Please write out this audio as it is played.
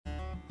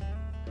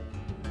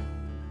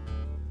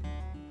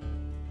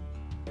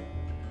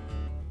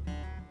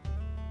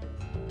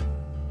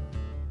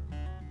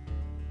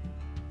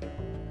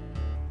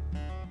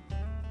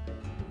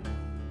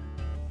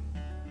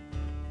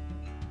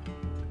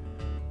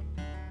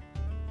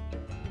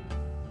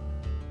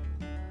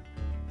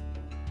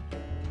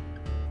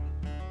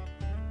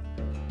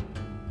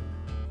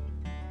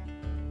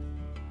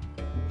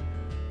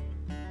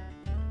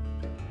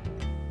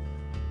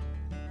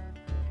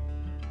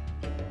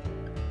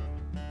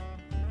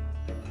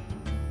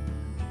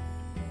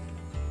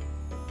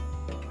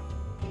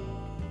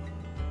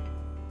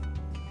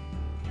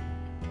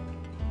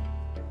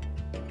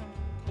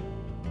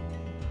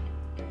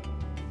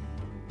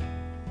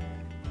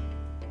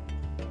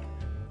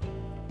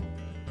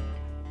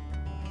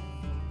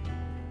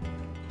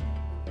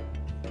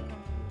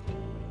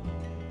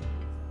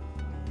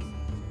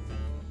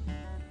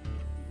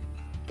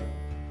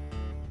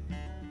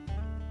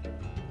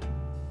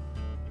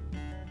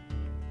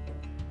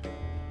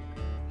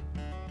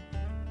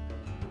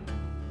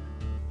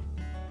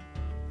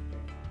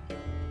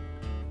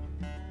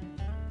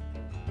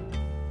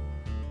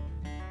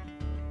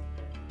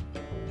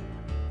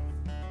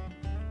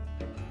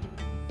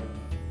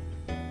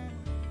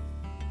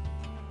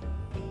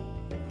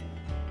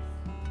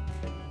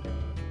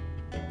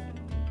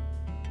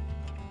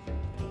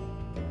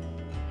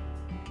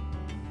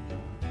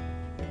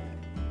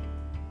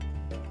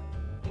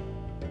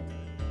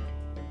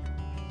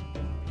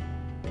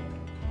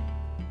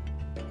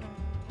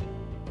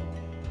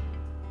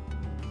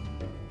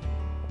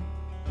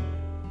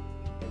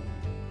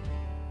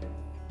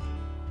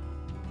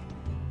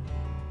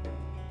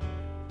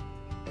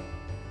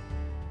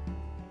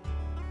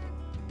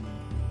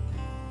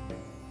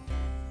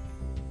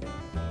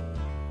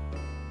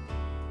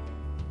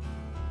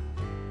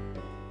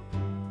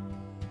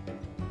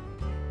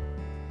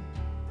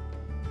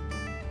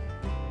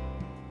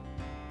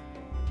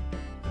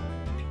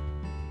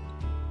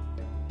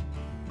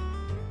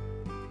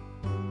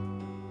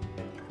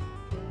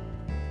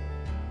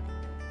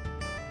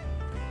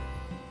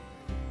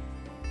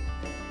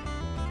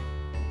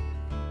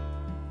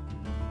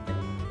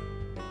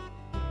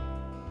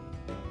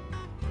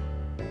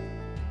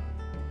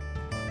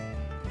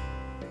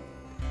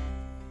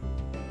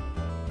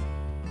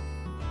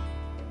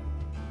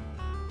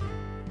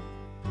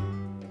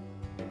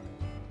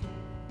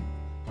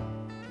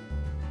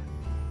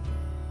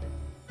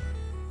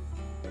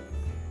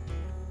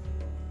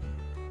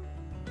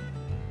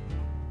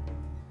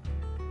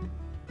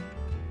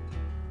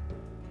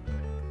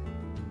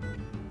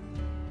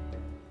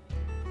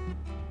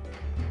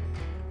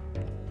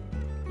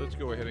let's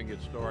go ahead and get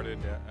started.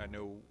 I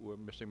know we're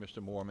missing Mr.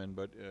 Moorman,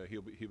 but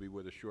he'll be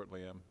with us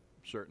shortly, I'm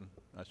certain.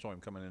 I saw him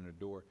coming in the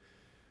door.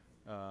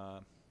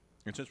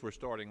 And since we're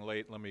starting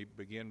late, let me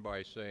begin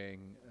by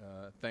saying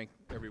thank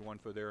everyone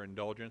for their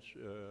indulgence,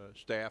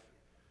 staff,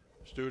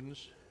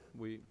 students.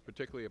 We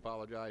particularly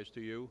apologize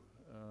to you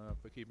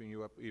for keeping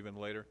you up even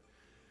later.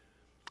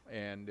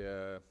 And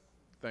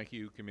thank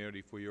you,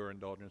 community, for your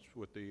indulgence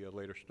with the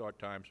later start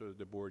time so that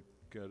the board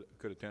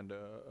could attend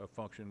a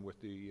function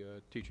with the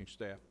teaching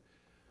staff.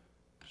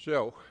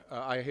 So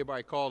I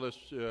hereby call this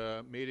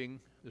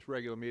this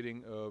regular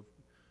meeting of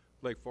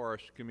Lake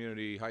Forest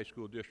Community High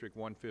School District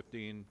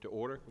 115 to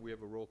order. Can we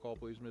have a roll call,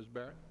 please, Ms.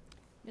 Barrett?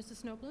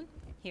 Mrs. Snoblin?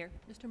 Here.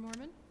 Mr.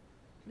 Moorman?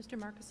 Mr.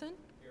 Markison?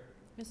 Here.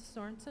 Mrs.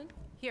 Sorensen?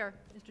 Here.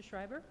 Mr.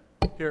 Schreiber?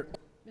 Here.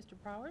 Mr.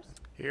 Powers?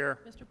 Here.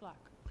 Mr.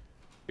 Block?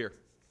 Here.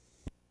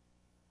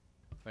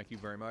 Thank you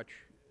very much.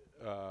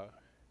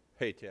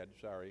 Hey, Ted,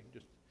 sorry.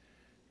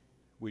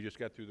 We just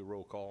got through the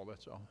roll call,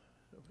 that's all.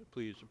 So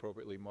please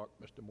appropriately mark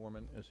Mr.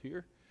 Moorman as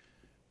here.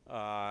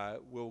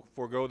 We'll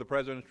forego the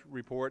President's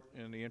report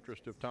in the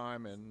interest of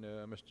time, and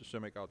Mr.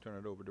 Simic, I'll turn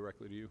it over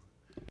directly to you.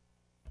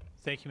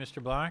 Thank you,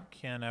 Mr. Block,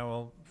 and I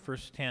will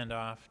first hand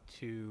off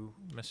to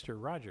Mr.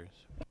 Rogers.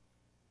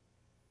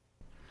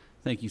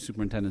 Thank you,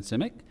 Superintendent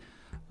Simic.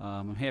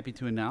 I'm happy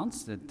to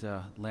announce that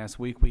last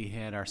week we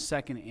had our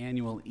second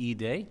annual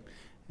E-Day.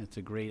 It's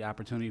a great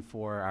opportunity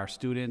for our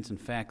students and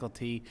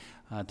faculty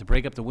to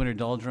break up the winter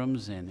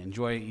doldrums and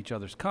enjoy each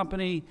other's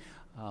company,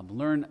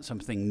 learn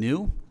something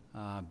new,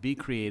 be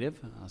creative.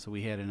 So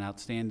we had an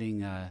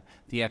outstanding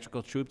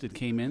theatrical troupe that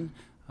came in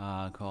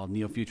called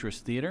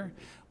Neo-Futurist Theater.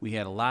 We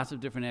had lots of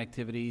different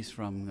activities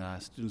from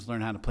students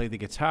learn how to play the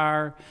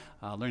guitar,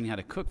 learning how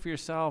to cook for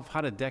yourself,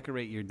 how to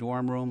decorate your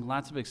dorm room,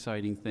 lots of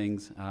exciting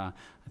things. I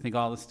think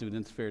all the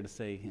students, fair to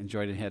say,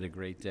 enjoyed it and had a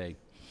great day.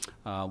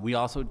 We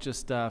also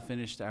just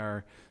finished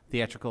our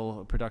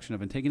theatrical production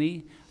of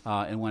Antigone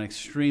and went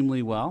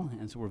extremely well,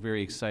 and so we're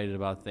very excited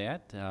about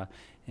that.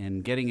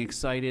 And getting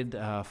excited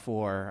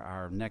for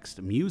our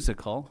next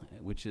musical,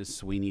 which is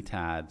Sweeney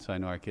Todd. So I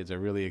know our kids are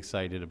really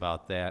excited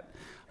about that.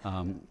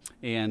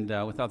 And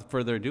without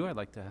further ado, I'd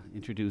like to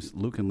introduce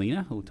Luke and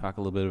Lena, who will talk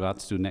a little bit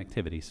about student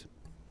activities.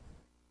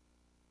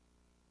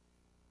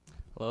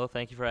 Hello,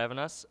 thank you for having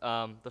us.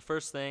 The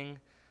first thing,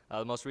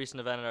 the most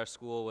recent event at our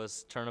school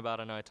was Turnabout.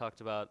 I know I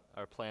talked about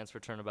our plans for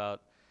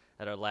Turnabout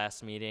at our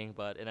last meeting,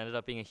 but it ended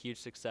up being a huge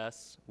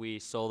success. We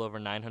sold over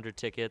 900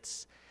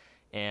 tickets,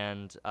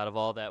 and out of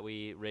all that,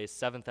 we raised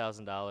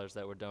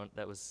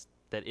 $7,000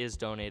 that is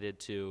donated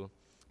to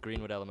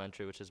Greenwood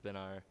Elementary, which has been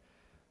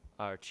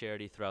our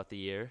charity throughout the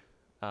year.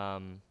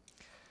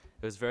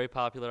 It was very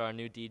popular. Our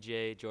new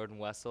DJ, Jordan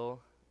Wessel,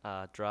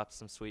 dropped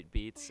some sweet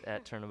beats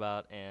at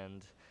Turnabout,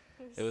 and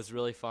it was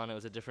really fun. It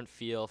was a different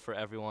feel for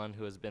everyone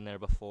who has been there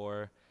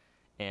before,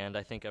 and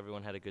I think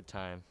everyone had a good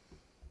time.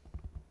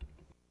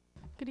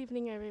 Good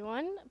evening,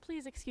 everyone.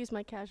 Please excuse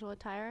my casual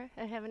attire.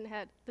 I haven't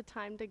had the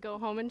time to go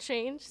home and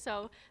change,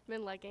 so I'm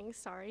in leggings,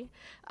 sorry.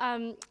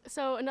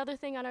 So another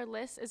thing on our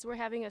list is we're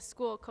having a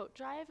school coat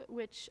drive,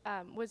 which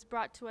was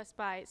brought to us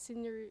by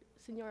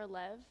Senora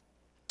Lev,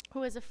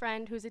 who is a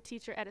friend who's a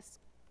teacher at a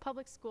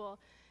public school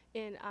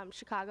in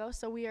Chicago.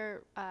 So we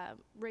are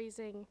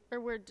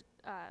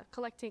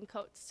collecting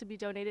coats to be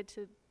donated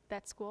to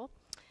that school.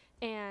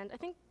 And I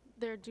think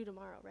they're due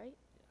tomorrow, right?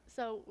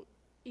 So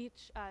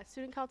each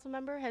student council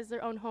member has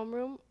their own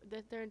homeroom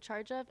that they're in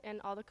charge of, and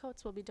all the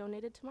coats will be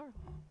donated tomorrow.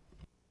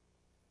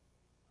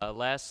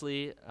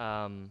 Lastly,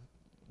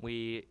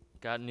 we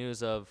got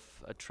news of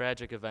a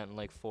tragic event in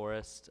Lake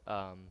Forest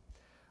of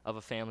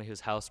a family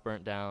whose house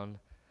burnt down.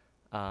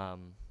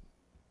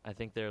 I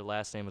think their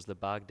last name was the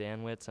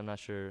Bogdanowitz. I'm not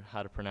sure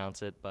how to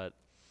pronounce it, but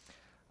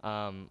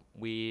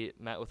we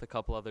met with a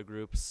couple other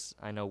groups.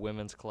 I know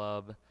Women's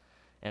Club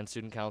and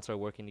Student Council are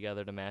working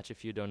together to match a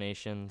few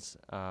donations.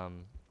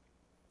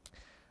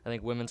 I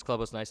think Women's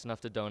Club was nice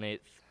enough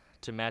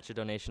to match a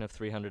donation of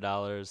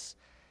 $300,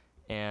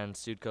 and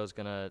Studco is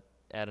going to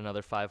add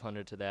another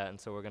 $500 to that, and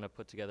so we're going to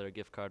put together a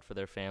gift card for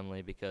their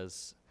family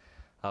because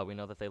we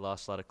know that they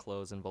lost a lot of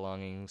clothes and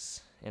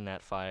belongings in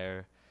that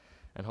fire,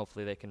 and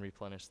hopefully they can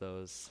replenish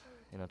those,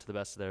 to the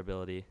best of their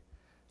ability.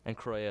 And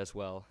Croya as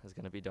well is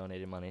going to be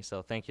donating money.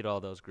 So thank you to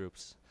all those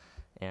groups.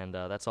 And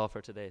that's all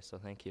for today, so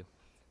thank you.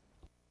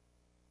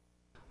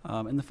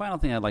 And the final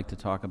thing I'd like to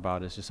talk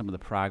about is just some of the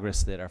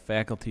progress that our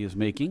faculty is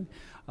making,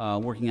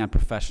 working on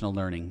professional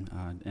learning.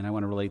 And I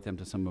want to relate them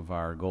to some of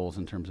our goals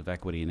in terms of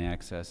equity and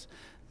access,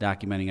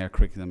 documenting our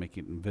curriculum,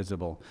 making it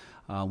visible.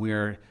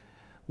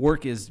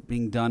 Work is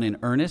being done in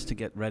earnest to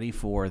get ready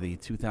for the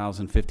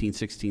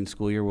 2015-16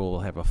 school year where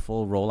we'll have a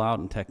full rollout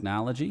in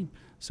technology.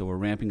 So we're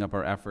ramping up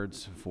our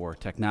efforts for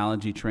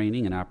technology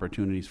training and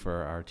opportunities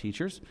for our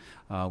teachers.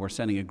 We're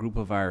sending a group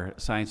of our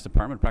science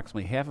department,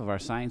 approximately half of our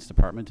science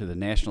department, to the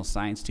National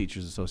Science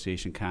Teachers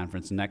Association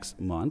Conference next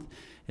month.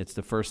 It's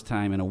the first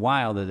time in a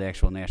while that the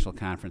actual national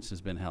conference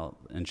has been held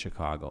in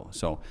Chicago.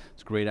 So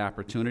it's a great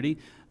opportunity.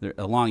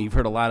 You've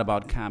heard a lot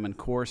about Common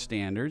Core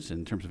standards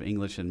in terms of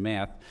English and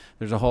math.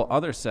 There's a whole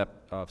other set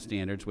of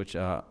standards which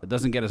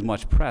doesn't get as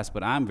much press,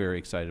 but I'm very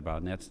excited about,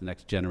 and that's the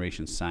next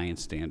generation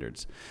science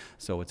standards.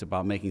 So it's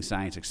about making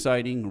science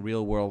exciting,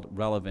 real-world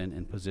relevant,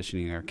 and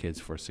positioning our kids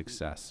for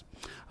success.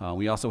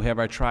 We also have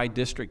our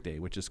Tri-District Day,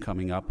 which is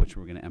coming up, which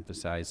we're going to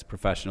emphasize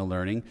professional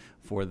learning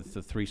for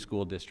the 3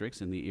 school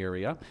districts in the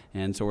area.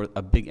 And so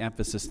a big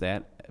emphasis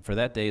for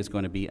that day is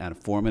going to be on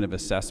formative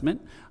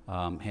assessment,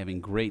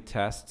 having great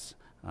tests,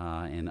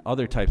 and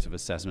other types of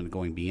assessment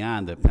going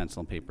beyond the pencil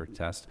and paper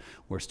test,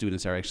 where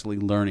students are actually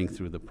learning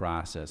through the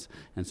process.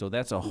 And so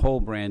that's a whole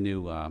brand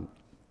new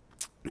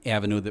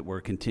avenue that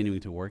we're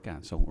continuing to work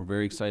on. So we're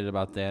very excited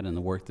about that and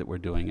the work that we're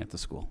doing at the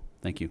school.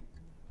 Thank you.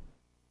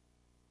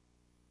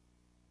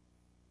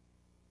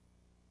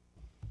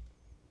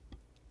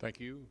 Thank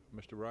you.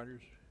 Mr.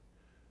 Rogers?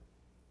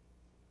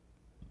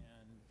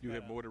 And You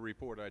have more to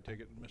report, I take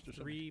it, Mr.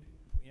 Simmons?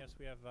 Yes,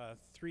 we have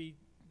 3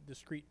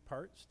 discrete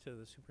parts to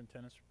the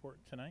superintendent's report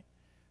tonight.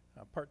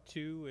 Part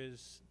 2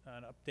 is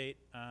an update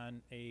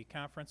on a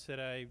conference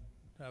that I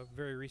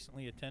very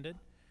recently attended.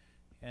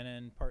 And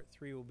then part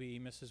 3 will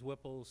be Mrs.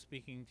 Whipple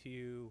speaking to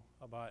you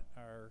about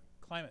our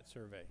climate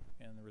survey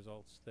and the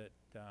results that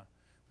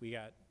we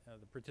got,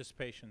 the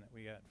participation that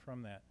we got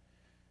from that.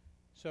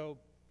 So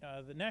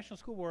the National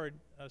School Board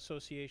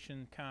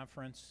Association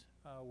Conference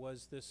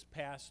was this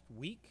past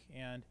week,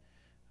 and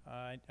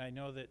I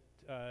know that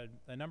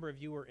a number of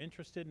you were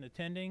interested in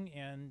attending,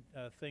 and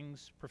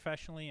things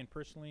professionally and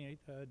personally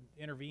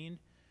intervened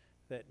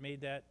that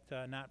made that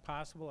not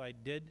possible. I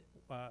did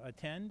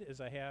attend,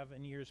 as I have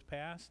in years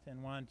past,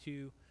 and wanted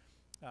to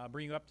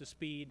bring you up to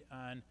speed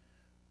on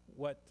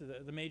what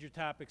the major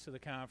topics of the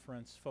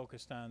conference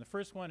focused on. The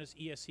first one is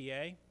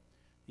ESEA,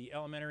 the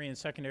Elementary and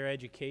Secondary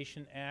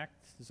Education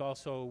Act. Is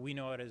also, we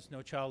know it as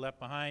No Child Left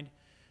Behind.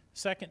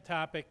 Second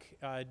topic,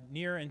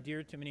 near and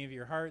dear to many of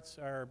your hearts,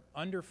 are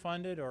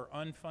underfunded or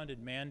unfunded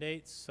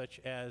mandates, such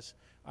as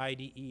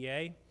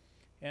IDEA.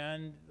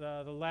 And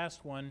the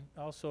last one,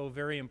 also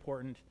very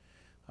important,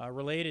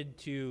 related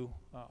to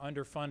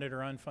underfunded or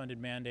unfunded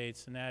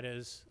mandates, and that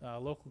is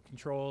local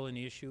control and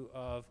the issue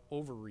of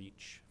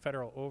overreach,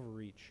 federal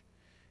overreach.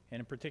 And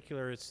in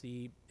particular, it's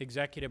the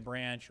executive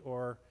branch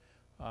or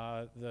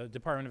the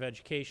Department of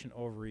Education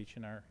overreach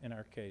in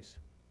our case.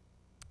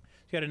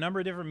 We had a number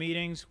of different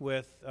meetings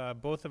with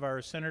both of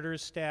our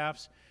senators'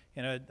 staffs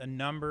and a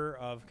number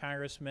of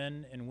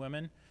congressmen and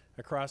women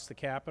across the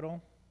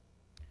Capitol.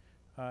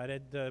 I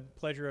had the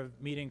pleasure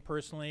of meeting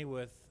personally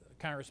with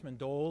Congressman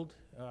Dold,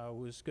 who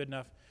was good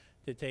enough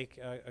to take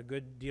a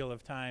good deal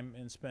of time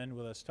and spend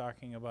with us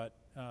talking about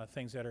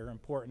things that are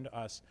important to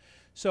us.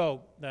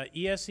 So the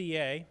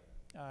ESEA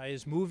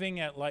is moving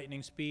at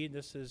lightning speed.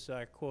 This is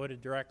quoted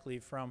directly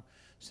from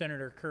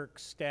Senator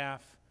Kirk's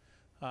staff.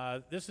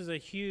 This is a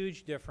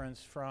huge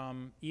difference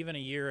from even a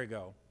year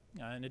ago.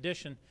 In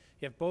addition,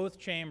 if both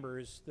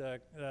chambers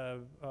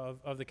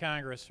of the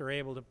Congress are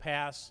able to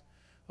pass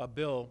a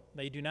bill,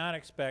 they do not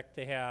expect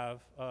to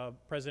have a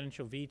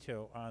presidential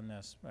veto on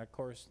this. Of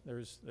course,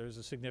 there's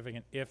a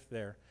significant if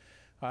there.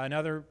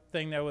 Another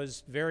thing that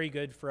was very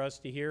good for us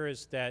to hear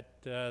is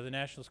that the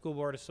National School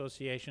Board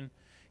Association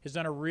has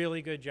done a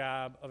really good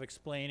job of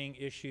explaining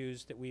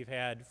issues that we've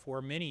had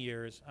for many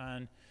years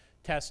on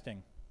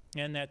testing.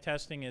 And that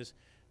testing is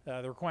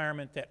the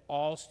requirement that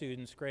all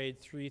students, grade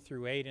 3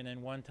 through 8, and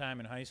then one time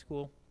in high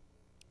school,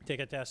 take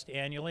a test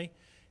annually.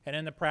 And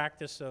in the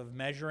practice of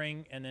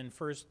measuring, and then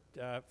first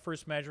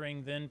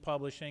measuring, then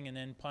publishing, and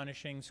then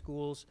punishing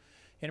schools.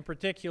 In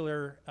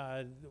particular,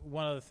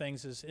 one of the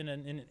things is in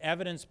an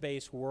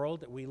evidence-based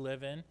world that we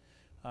live in,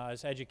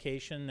 is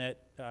education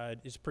that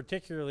is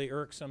particularly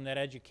irksome, that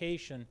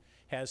education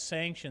has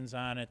sanctions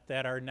on it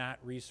that are not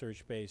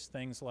research-based.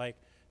 Things like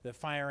the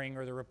firing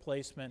or the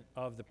replacement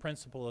of the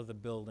principal of the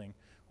building,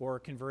 or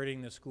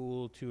converting the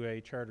school to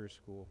a charter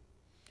school.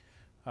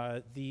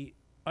 The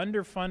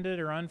underfunded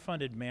or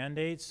unfunded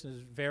mandates,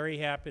 is very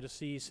happy to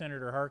see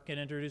Senator Harkin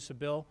introduce a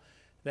bill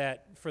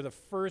that for the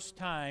first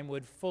time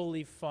would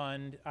fully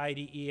fund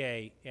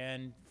IDEA.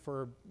 And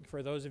for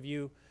those of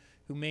you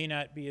who may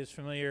not be as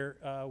familiar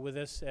with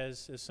this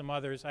as some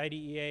others,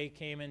 IDEA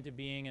came into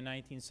being in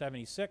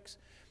 1976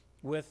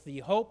 with the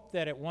hope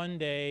that one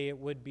day it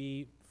would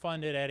be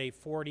funded at a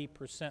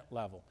 40%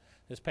 level.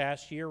 This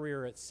past year we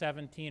were at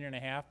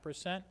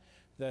 17.5%.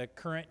 The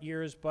current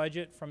year's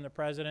budget from the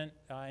President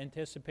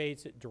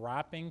anticipates it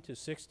dropping to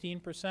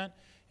 16%. And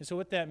so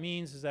what that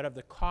means is that of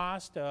the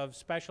cost of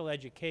special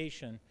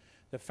education,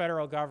 the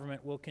federal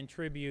government will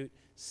contribute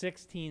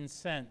 16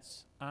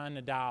 cents on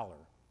the dollar.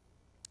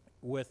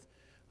 With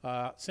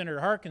Senator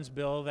Harkin's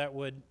bill, that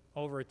would,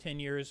 over 10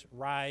 years,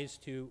 rise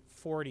to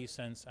 40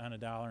 cents on a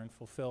dollar and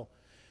fulfill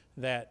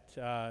that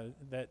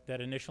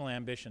initial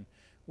ambition.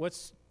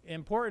 What's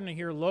important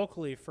here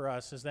locally for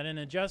us is that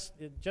just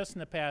in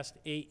the past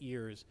 8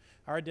 years,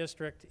 our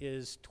district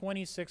is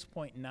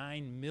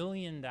 $26.9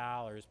 million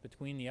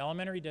between the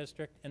elementary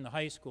district and the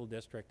high school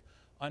district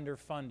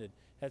underfunded.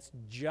 That's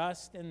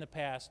just in the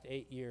past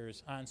 8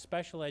 years on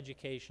special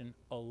education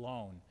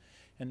alone.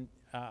 And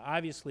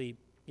obviously,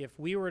 if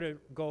we were to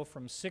go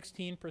from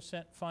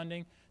 16%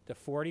 funding to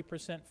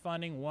 40%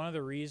 funding, one of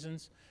the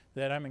reasons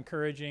that I'm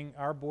encouraging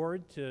our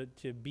board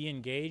to be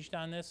engaged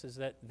on this is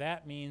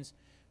that means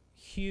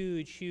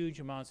huge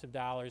amounts of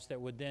dollars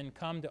that would then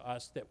come to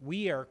us that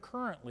we are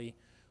currently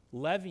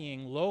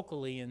levying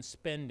locally and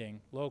spending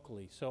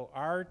locally. So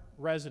our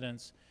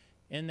residents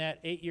in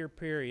that 8-year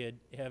period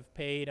have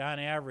paid on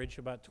average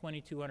about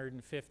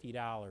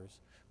 $2,250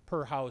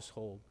 per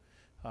household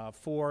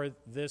for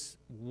this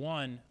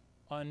one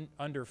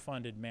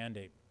underfunded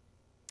mandate.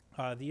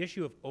 The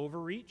issue of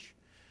overreach,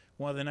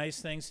 one of the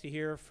nice things to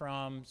hear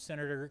from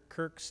Senator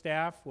Kirk's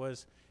staff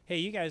was, hey,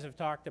 you guys have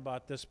talked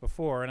about this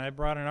before, and I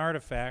brought an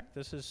artifact.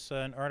 This is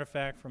an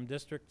artifact from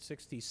District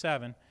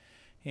 67,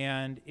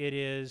 and it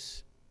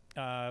is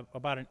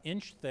about an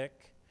inch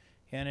thick,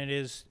 and it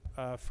is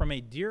from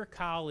a Dear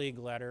Colleague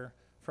letter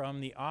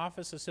from the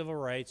Office of Civil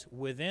Rights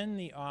within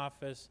the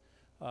Office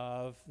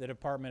of the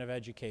Department of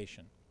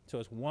Education. So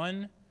it's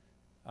one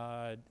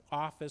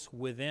office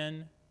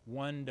within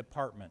one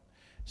department.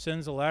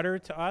 Sends a letter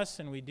to us,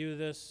 and we do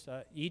this,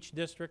 each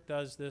district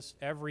does this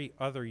every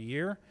other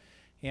year.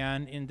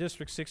 And in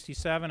District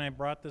 67, I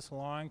brought this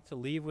along to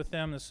leave with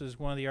them. This is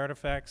one of the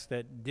artifacts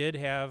that did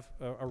have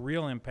a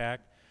real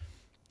impact.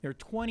 There are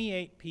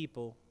 28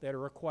 people that are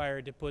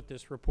required to put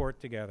this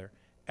report together.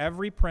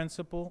 Every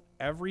principal,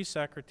 every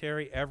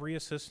secretary, every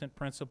assistant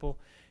principal,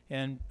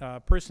 and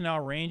personnel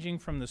ranging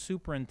from the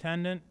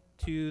superintendent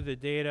to the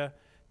data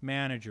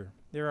manager.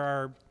 There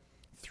are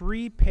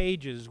 3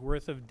 pages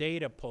worth of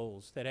data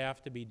pulls that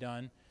have to be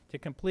done to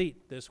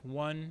complete this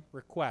one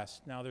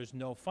request. Now, there's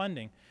no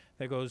funding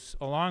that goes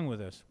along with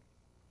this.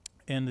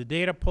 And the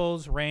data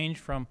pulls range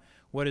from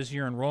what is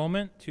your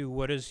enrollment to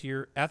what is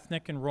your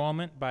ethnic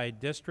enrollment by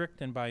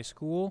district and by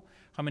school,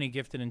 how many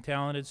gifted and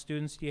talented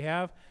students do you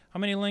have, how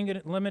many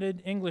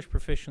limited English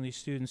proficiency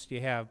students do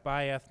you have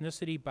by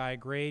ethnicity, by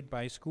grade,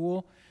 by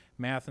school,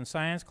 math and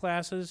science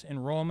classes,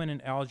 enrollment in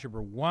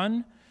Algebra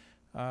 1,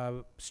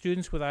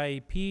 students with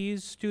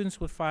IEPs, students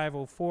with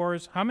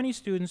 504s, how many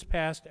students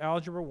passed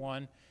Algebra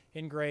 1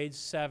 in grades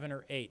 7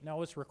 or 8. Now,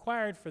 what's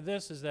required for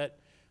this is that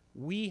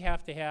we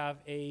have to have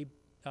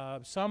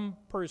some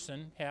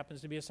person,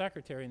 happens to be a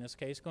secretary in this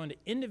case, go into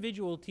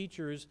individual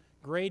teachers'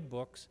 grade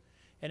books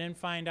and then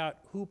find out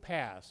who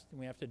passed. And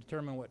we have to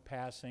determine what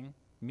passing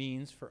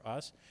means for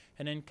us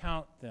and then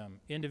count them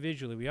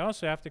individually. We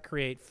also have to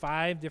create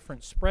 5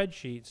 different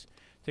spreadsheets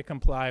to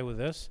comply with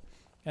this.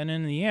 And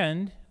in the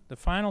end, the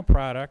final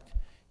product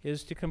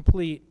is to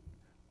complete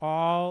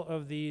all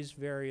of these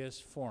various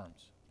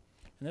forms.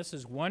 And this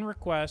is one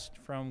request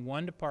from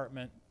one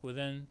department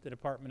within the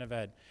Department of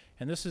Ed.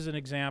 And this is an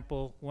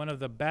example, one of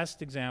the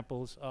best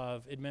examples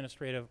of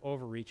administrative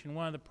overreach, and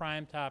one of the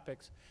prime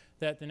topics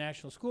that the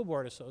National School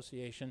Board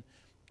Association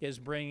is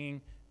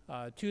bringing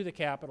to the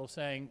Capitol,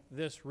 saying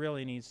this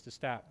really needs to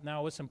stop.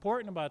 Now, what's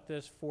important about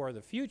this for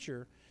the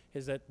future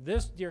is that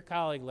this Dear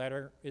Colleague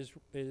letter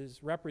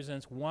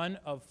represents one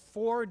of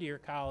 4 Dear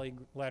Colleague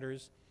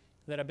letters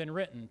that have been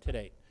written to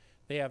date.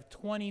 They have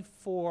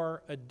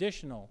 24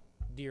 additional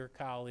Dear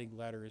Colleague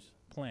letters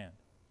planned.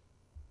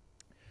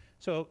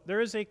 So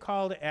there is a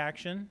call to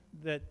action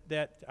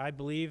that I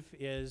believe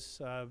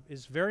is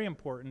very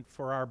important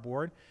for our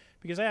board,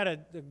 because I had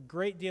a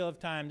great deal of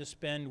time to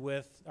spend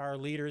with our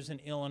leaders in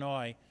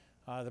Illinois,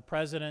 the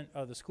president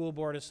of the School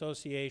Board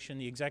Association,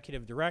 the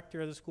executive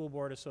director of the School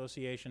Board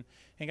Association,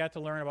 and got to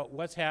learn about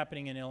what's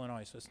happening in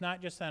Illinois. So it's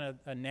not just on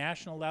a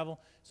national level,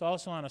 it's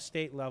also on a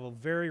state level,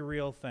 very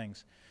real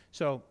things.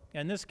 So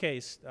in this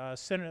case,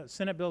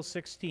 Senate Bill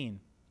 16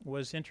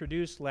 was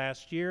introduced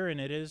last year, and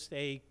it is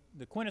the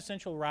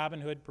quintessential Robin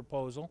Hood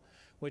proposal,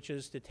 which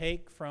is to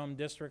take from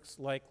districts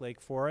like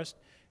Lake Forest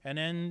and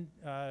then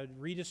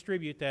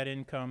redistribute that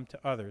income to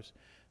others.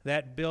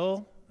 That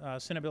bill,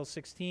 Senate Bill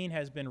 16,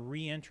 has been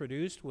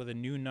reintroduced with a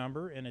new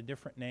number and a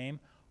different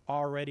name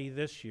already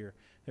this year.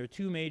 There are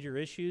 2 major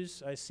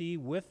issues I see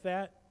with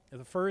that.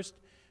 The first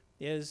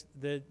is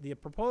the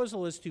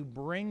proposal is to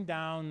bring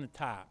down the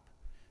top,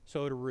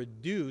 so to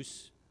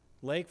reduce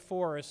Lake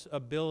Forest's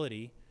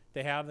ability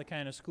to have the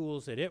kind of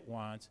schools that it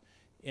wants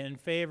in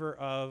favor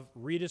of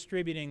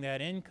redistributing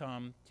that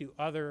income to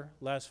other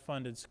less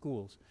funded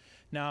schools.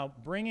 Now,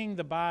 bringing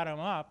the bottom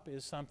up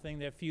is something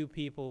that few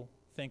people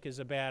think is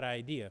a bad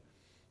idea.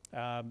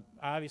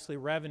 Obviously,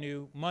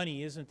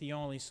 money isn't the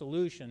only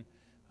solution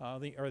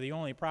or the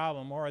only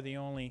problem or the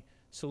only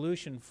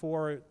solution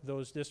for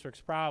those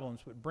districts'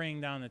 problems, but bringing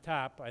down the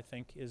top, I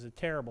think, is a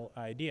terrible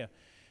idea.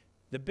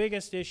 The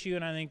biggest issue,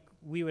 and I think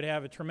we would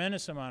have a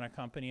tremendous amount of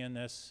company in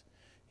this,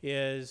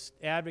 is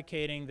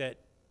advocating that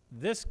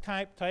this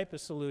type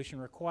of solution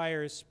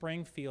requires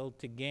Springfield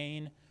to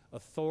gain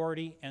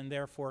authority and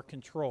therefore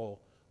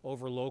control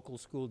over local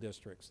school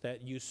districts,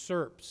 that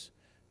usurps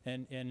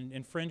and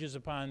infringes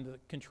upon the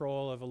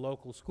control of a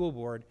local school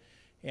board.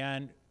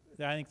 And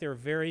I think there are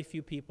very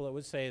few people that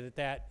would say that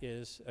that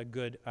is a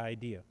good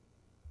idea.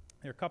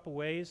 There are a couple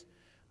ways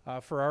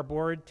for our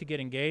board to get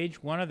engaged.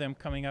 One of them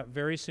coming up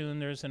very soon,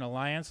 there's an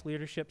Alliance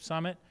Leadership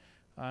Summit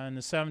on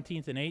the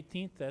 17th and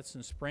 18th. That's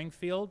in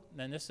Springfield,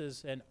 and this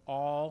is an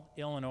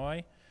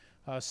all-Illinois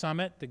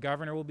summit. The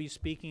governor will be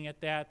speaking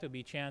at that. There'll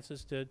be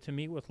chances to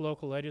meet with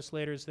local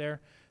legislators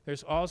there.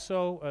 There's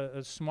also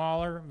a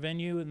smaller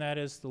venue, and that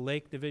is the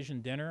Lake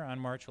Division Dinner on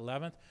March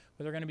 11th, where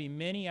there are going to be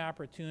many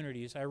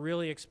opportunities. I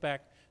really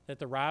expect that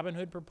the Robin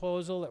Hood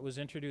proposal that was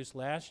introduced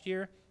last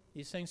year,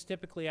 these things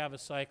typically have a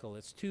cycle.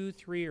 It's 2,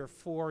 3, or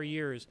 4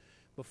 years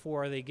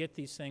before they get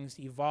these things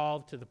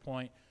evolved to the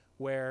point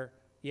where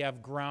you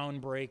have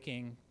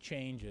groundbreaking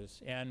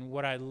changes. And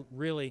what I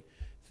really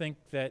think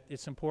that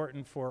it's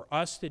important for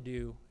us to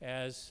do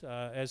as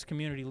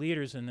community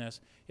leaders in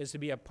this is to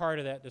be a part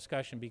of that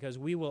discussion, because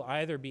we will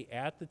either be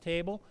at the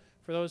table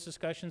for those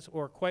discussions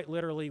or quite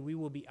literally we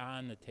will be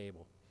on the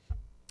table.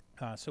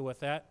 So with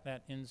that,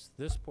 that ends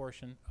this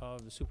portion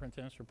of the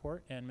superintendent's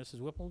report. And Mrs.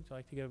 Whipple, would you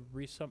like to give a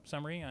brief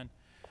summary on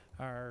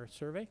our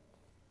survey?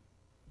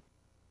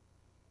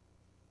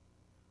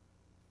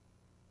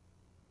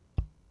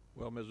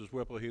 Well, Mrs.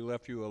 Whipple, he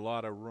left you a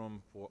lot of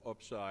room for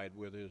upside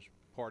with his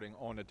parting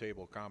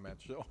on-the-table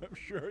comments, so I'm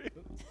sure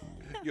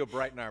you'll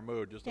brighten our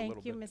mood just a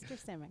little bit. Thank you,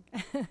 Mr.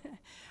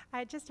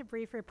 Simic. Just a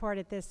brief report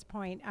at this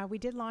point. We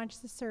did launch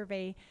the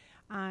survey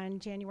on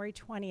January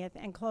 20th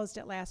and closed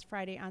it last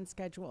Friday on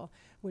schedule,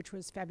 which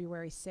was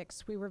February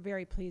 6th. We were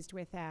very pleased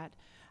with that.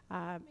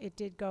 It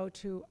did go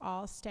to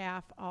all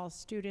staff, all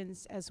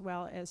students, as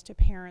well as to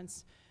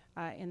parents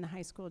in the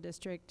high school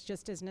district.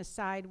 Just as an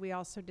aside, we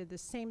also did the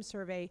same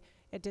survey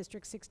at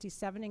District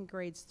 67 in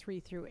grades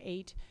 3 through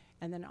 8,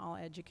 and then all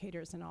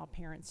educators and all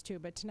parents too.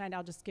 But tonight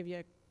I'll just give you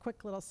a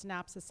quick little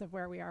synopsis of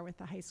where we are with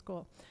the high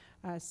school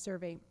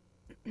survey.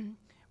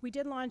 We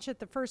did launch it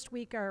the first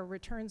week. Our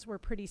returns were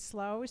pretty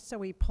slow, so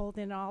we pulled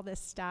in all the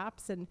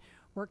stops and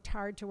worked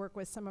hard to work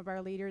with some of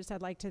our leaders.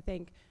 I'd like to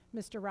thank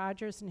Mr.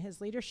 Rogers and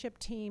his leadership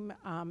team.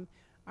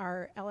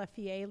 Our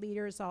LFEA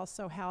leaders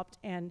also helped,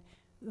 and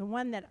the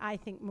one that I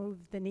think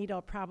moved the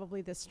needle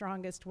probably the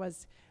strongest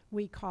was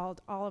we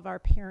called all of our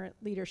parent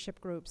leadership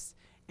groups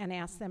and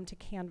asked them to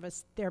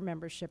canvass their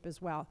membership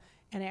as well,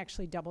 and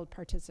actually doubled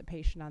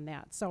participation on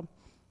that. So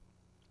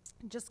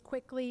just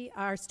quickly,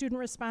 our student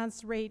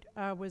response rate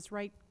was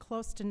right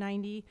close to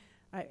 90,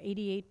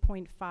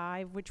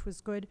 88.5, which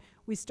was good.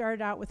 We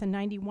started out with a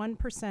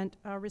 91%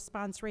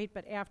 response rate,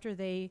 but after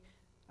they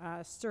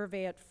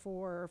survey it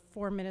for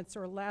 4 minutes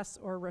or less,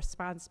 or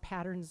response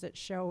patterns that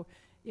show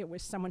it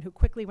was someone who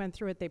quickly went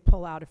through it, they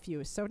pull out a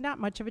few. So not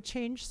much of a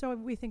change, so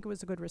we think it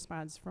was a good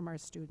response from our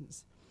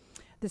students.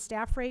 The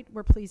staff rate,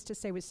 we're pleased to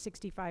say, was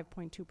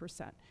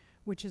 65.2%,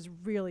 which is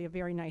really a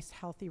very nice,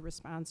 healthy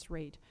response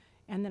rate.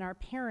 And then our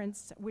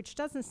parents, which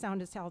doesn't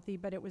sound as healthy,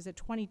 but it was at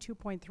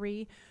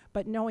 22.3,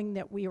 but knowing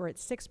that we were at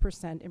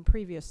 6% in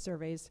previous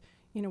surveys,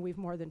 you know, we've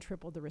more than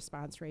tripled the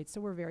response rate,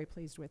 so we're very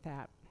pleased with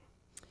that.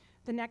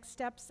 The next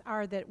steps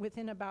are that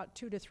within about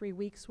 2 to 3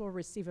 weeks, we'll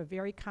receive a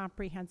very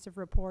comprehensive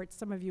report.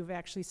 Some of you have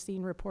actually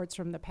seen reports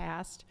from the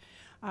past.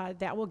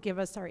 That will give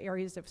us our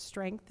areas of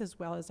strength as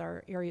well as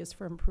our areas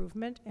for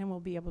improvement, and we'll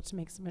be able to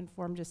make some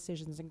informed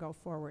decisions and go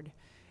forward.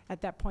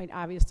 At that point,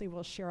 obviously,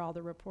 we'll share all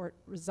the report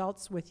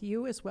results with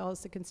you as well as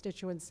the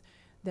constituents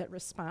that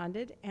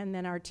responded, and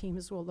then our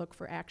teams will look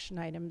for action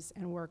items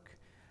and work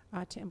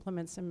to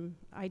implement some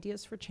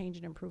ideas for change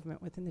and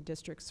improvement within the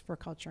districts for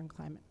culture and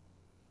climate.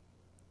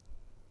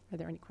 Are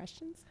there any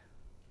questions?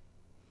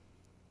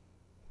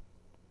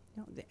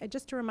 No,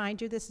 just to remind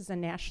you, this is a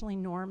nationally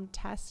normed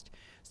test,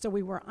 so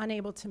we were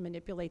unable to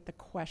manipulate the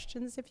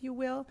questions, if you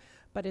will,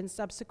 but in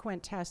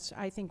subsequent tests,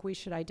 I think we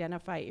should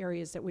identify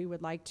areas that we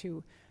would like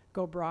to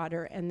go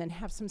broader and then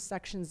have some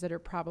sections that are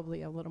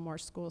probably a little more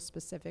school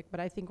specific, but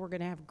I think we're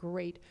going to have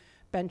great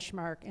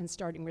benchmark and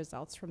starting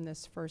results from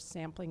this first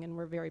sampling, and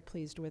we're very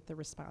pleased with the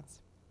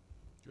response.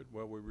 Good.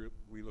 Well,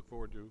 we look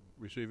forward to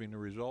receiving the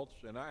results.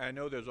 And I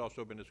know there's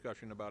also been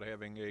discussion about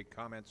having a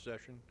comment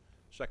section,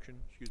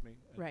 as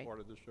Right. part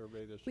of the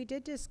survey. We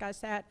did discuss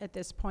that at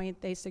this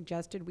point. They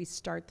suggested we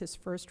start this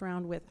first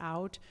round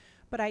without,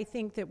 but I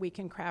think that we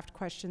can craft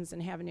questions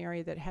and have an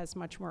area that has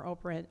much more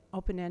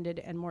open-ended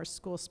and more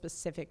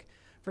school-specific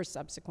for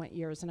subsequent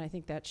years, and I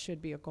think that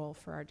should be a goal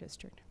for our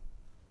district.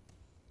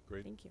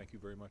 Great. Thank you. Thank you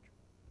very much.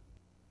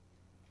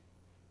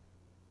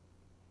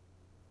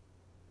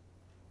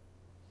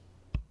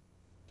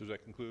 Does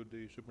that conclude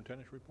the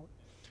superintendent's report?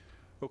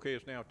 Okay,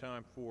 it's now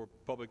time for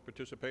public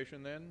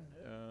participation then.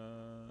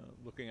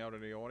 Looking out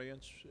in the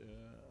audience,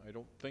 I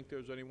don't think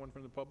there's anyone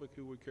from the public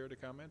who would care to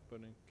comment,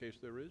 but in case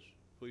there is,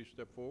 please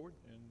step forward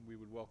and we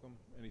would welcome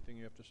anything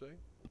you have to say.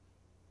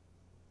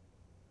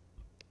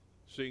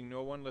 Seeing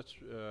no one, let's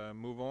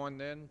move on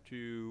then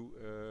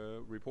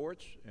to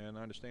reports. And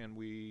I understand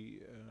we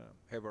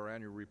have our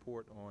annual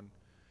report on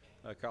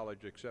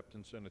college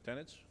acceptance and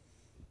attendance.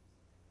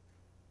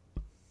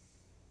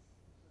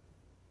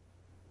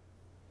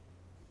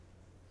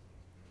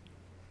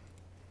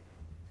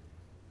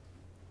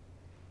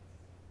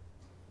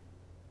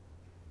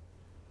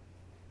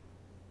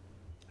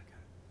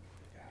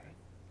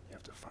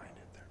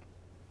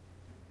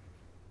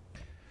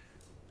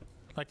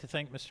 I'd like to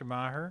thank Mr.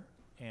 Maher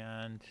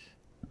and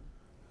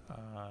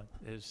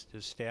his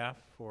staff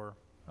for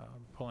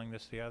pulling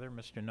this together.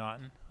 Mr.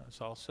 Naughton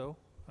is also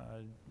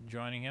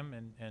joining him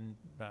and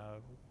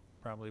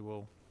probably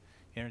will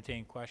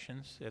entertain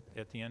questions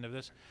at the end of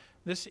this.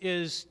 This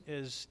is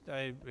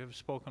I have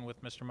spoken with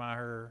Mr.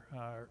 Maher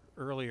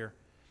earlier.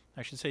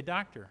 I should say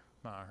Dr.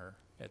 Maher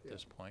at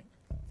this point.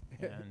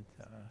 And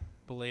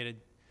belated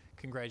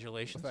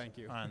congratulations Well, thank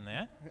you. on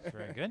that. It's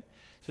very good.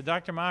 So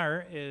Dr.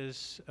 Maher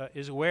is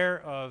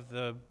aware of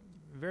the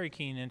very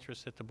keen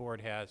interest that the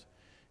board has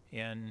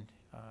in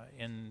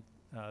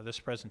this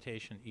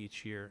presentation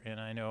each year. And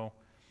I know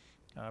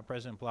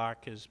President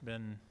Block has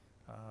been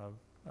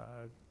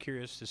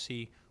curious to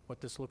see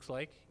what this looks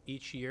like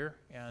each year.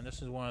 And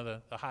this is one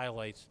of the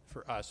highlights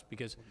for us,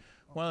 because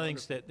one of the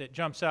things that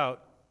jumps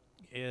out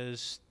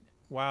is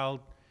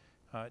while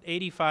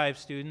 85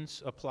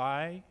 students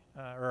apply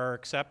or are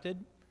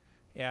accepted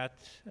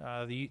at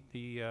the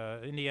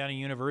Indiana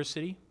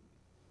University,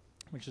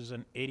 which is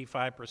an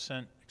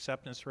 85%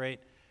 acceptance rate.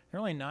 There are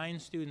only 9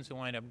 students who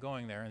wind up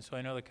going there, and so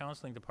I know the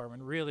counseling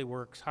department really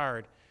works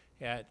hard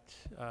at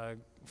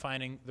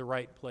finding the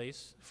right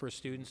place for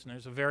students, and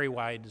there's a very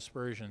wide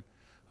dispersion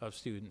of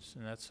students,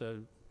 and that's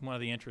one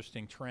of the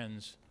interesting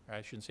trends, or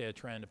I shouldn't say a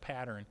trend, a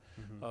pattern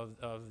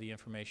of the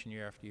information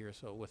year after year.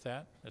 So with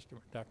that,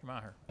 Dr.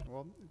 Maher.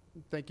 Well,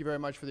 thank you very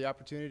much for the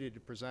opportunity to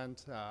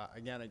present,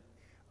 again,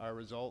 our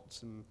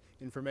results and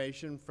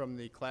information from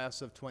the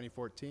class of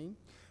 2014.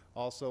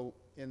 Also,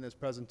 in this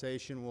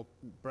presentation,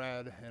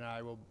 Brad and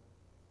I will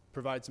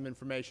provide some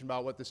information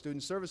about what the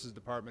Student Services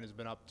Department has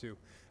been up to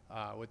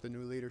with the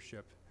new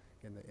leadership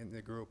in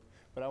the group.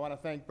 But I want to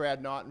thank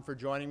Brad Naughton for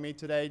joining me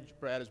today.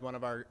 Brad is one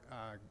of our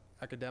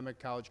academic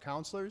college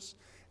counselors.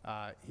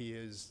 He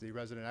is the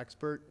resident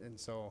expert, and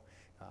so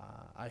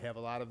I have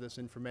a lot of this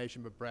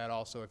information, but Brad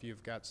also, if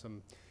you've got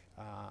some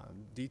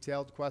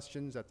detailed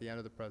questions at the end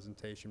of the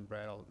presentation,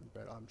 Brad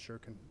I'm sure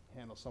can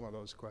handle some of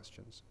those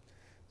questions.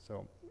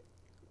 So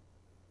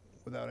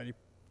without any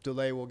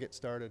delay, we'll get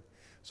started.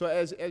 So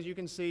as you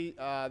can see,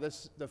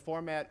 the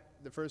format,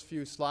 the first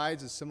few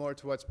slides is similar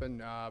to what's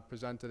been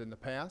presented in the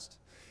past.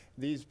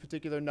 These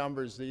particular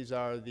numbers, these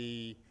are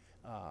the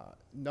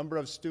number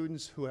of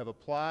students who have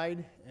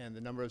applied and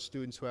the number of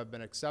students who have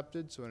been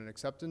accepted, so an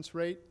acceptance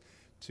rate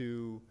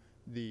to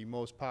the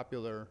most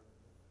popular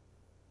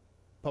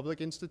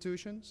public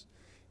institutions.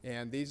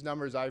 And these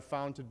numbers I've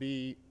found to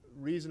be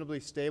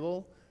reasonably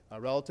stable,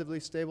 relatively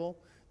stable.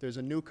 There's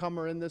a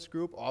newcomer in this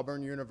group.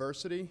 Auburn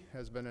University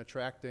has been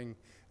attracting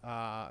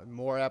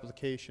more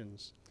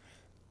applications.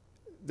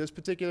 This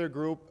particular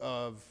group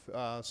of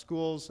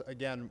schools,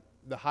 again,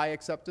 the high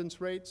acceptance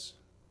rates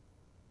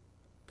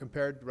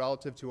compared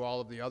relative to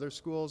all of the other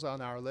schools on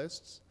our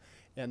lists,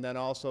 and then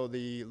also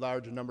the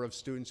larger number of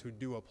students who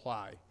do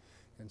apply.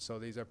 And so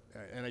these are,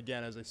 and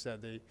again, as I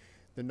said,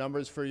 the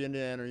numbers for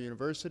Indiana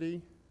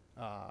University,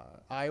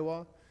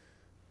 Iowa,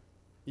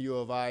 U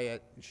of I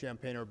at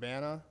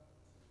Champaign-Urbana,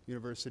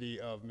 University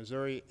of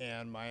Missouri,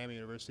 and Miami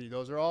University,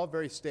 those are all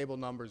very stable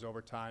numbers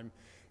over time.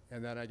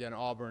 And then again,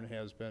 Auburn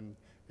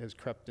has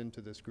crept into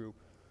this group,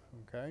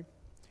 okay?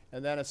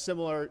 And then a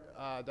similar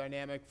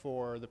dynamic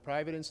for the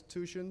private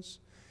institutions.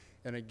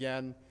 And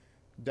again,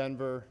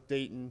 Denver,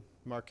 Dayton,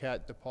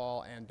 Marquette,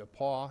 DePaul, and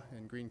DePauw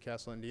in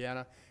Greencastle,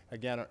 Indiana.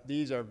 Again,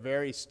 these are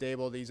very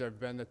stable. These have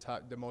been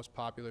the most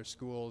popular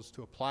schools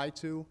to apply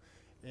to.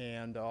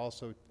 And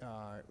also,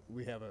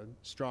 we have a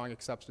strong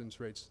acceptance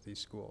rates to these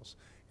schools.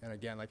 And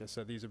again, like I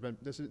said, these have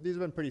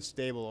been pretty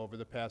stable over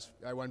the past,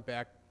 I went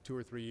back 2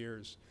 or 3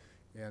 years,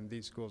 and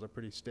these schools are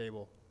pretty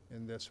stable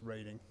in this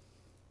rating.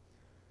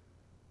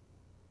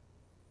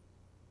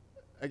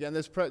 Again,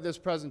 this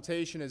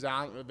presentation is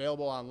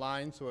available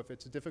online, so if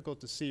it's difficult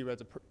to see at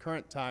the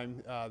current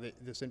time,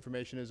 this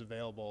information is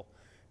available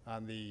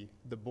on the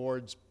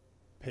board's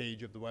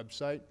page of the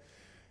website.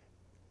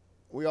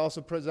 We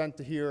also present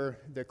here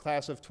the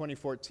class of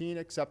 2014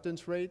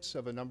 acceptance rates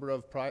of a number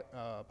of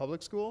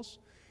public schools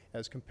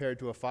as compared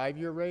to a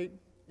 5-year rate,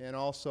 and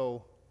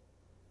also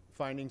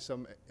finding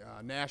some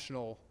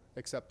national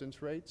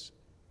acceptance rates.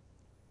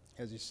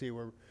 As you see,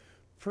 we're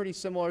pretty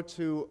similar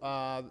to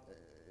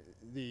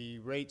the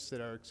rates that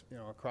are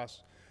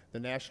across the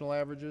national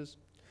averages.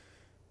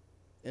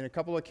 In a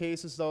couple of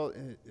cases, though,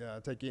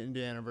 take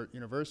Indiana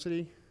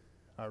University,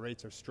 our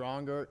rates are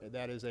stronger.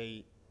 That is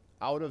a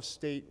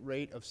out-of-state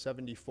rate of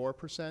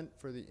 74%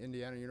 for the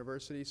Indiana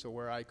University. So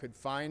where I could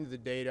find the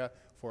data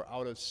for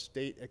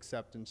out-of-state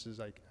acceptances,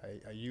 I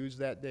use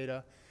that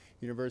data.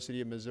 University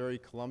of Missouri,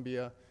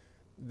 Columbia,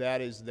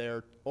 that is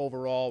their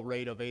overall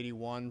rate of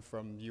 81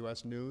 from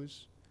US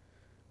News.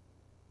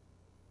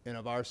 And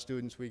of our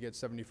students, we get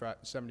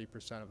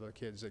 70% of the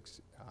kids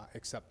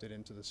accepted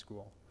into the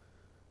school.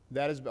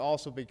 That has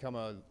also become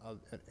a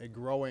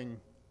growing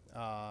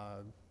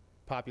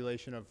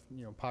population of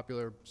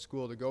popular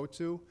school to go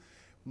to.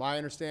 My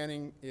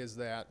understanding is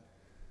that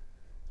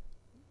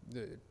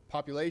the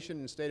population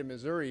in the state of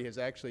Missouri is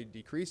actually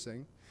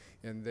decreasing,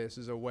 and this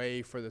is a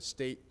way for the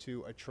state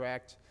to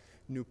attract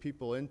new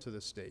people into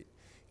the state.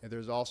 And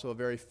there's also a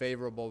very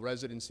favorable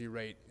residency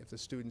rate. If the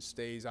student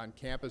stays on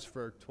campus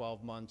for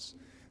 12 months,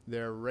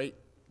 their rate,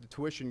 the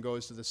tuition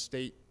goes to the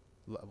state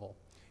level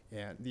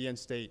and the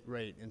in-state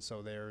rate. And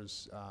so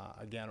there's,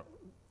 again,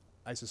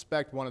 I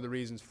suspect one of the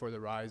reasons for the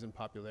rise in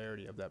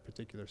popularity of that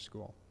particular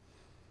school.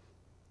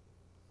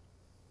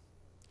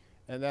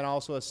 And then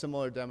also a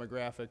similar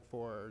demographic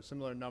for,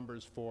 similar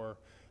numbers for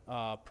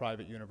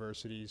private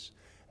universities.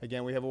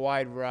 Again, we have a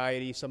wide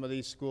variety. Some of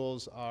these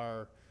schools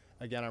are,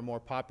 again, are more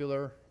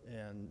popular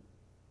and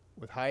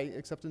with high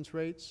acceptance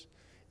rates,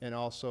 and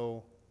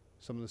also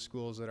some of the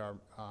schools that are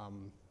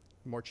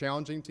more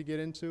challenging to get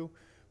into.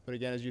 But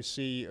again, as you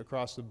see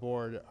across the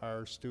board,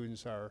 our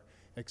students are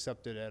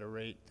accepted at a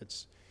rate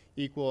that's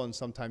equal and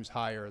sometimes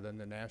higher than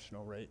the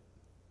national rate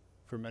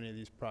for many of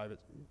these private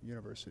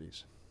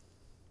universities.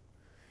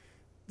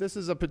 This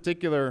is a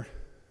particular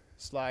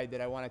slide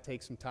that I want to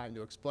take some time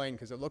to explain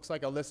because it looks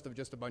like a list of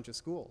just a bunch of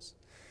schools.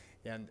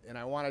 And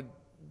I want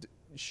to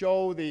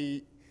show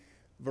the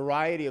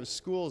variety of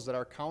schools that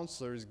our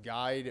counselors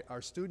guide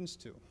our students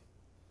to.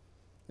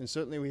 And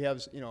certainly we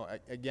have, you know,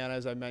 again,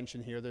 as I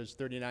mentioned here, there's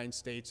 39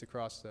 states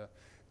across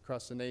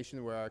the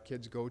nation where our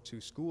kids go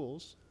to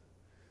schools.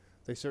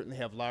 They certainly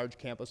have large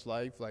campus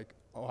life, like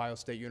Ohio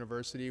State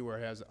University, where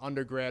it has an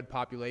undergrad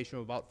population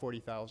of about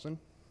 40,000.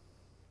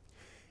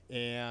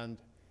 And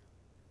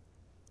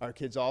our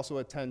kids also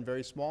attend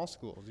very small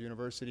schools,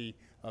 University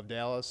of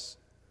Dallas,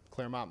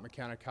 Claremont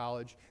McKenna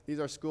College. These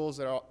are schools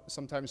that are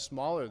sometimes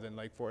smaller than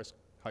Lake Forest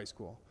High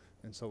School.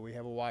 And so we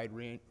have a wide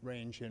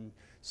range in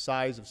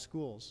size of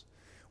schools.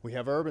 We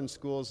have urban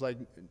schools like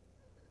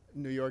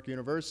New York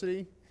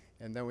University,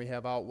 and then we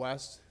have out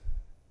west.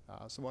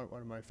 So one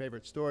of my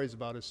favorite stories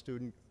about a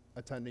student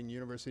attending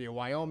University of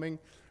Wyoming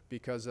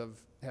because of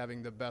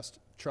having the best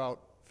trout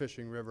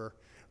fishing river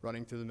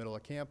running through the middle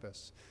of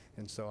campus.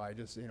 And so I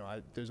just, you know,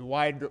 there's a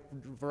wide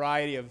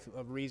variety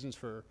of reasons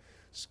for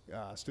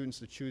students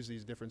to choose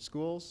these different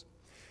schools.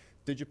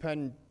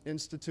 DigiPenn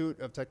Institute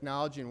of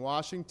Technology in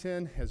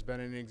Washington has been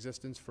in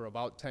existence for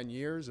about 10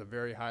 years, a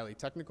very highly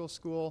technical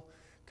school,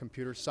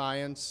 computer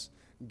science,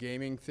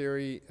 gaming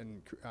theory,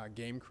 and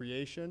game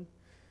creation,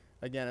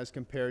 again, as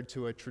compared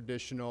to a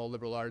traditional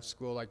liberal arts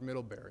school like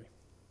Middlebury.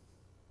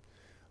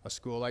 A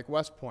school like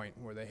West Point,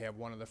 where they have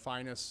one of the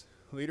finest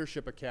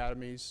leadership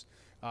academies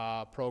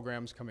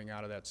programs coming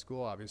out of that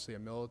school, obviously a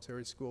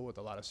military school with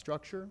a lot of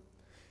structure.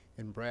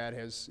 And Brad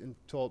has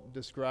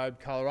described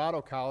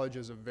Colorado College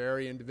as a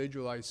very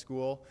individualized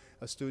school.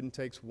 A student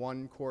takes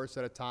one course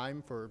at a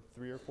time for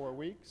 3 or 4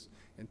 weeks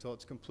until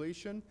its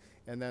completion,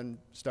 and then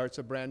starts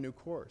a brand new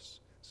course.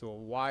 So a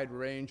wide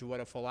range of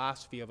what a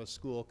philosophy of a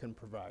school can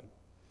provide.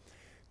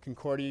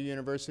 Concordia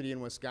University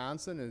in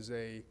Wisconsin is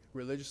a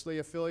religiously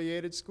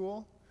affiliated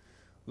school.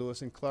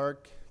 Lewis and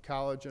Clark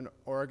College in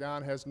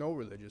Oregon has no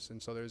religious,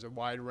 and so there's a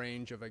wide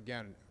range of,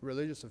 again,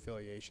 religious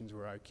affiliations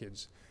where our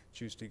kids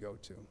choose to go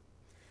to.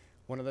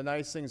 One of the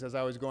nice things as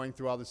I was going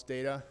through all this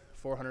data,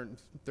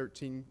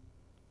 413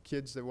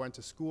 kids that went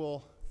to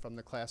school from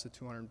the class of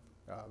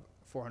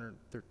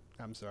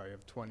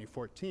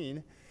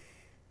 2014,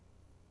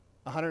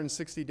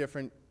 160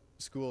 different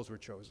schools were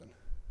chosen.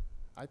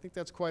 I think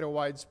that's quite a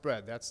wide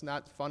spread. That's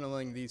not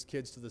funneling these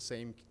kids to the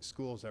same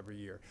schools every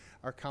year.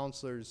 Our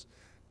counselors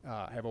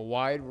have a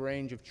wide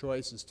range of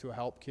choices to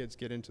help kids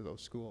get into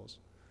those schools.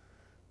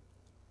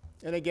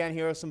 And again,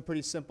 here are some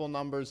pretty simple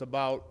numbers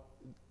about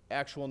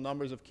actual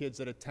numbers of kids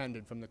that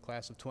attended from the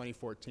class of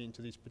 2014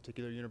 to these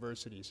particular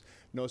universities.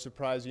 No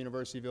surprise, the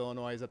University of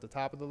Illinois is at the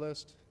top of the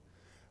list.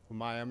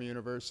 Miami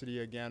University,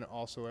 again,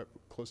 also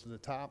close to the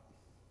top.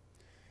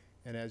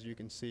 And as you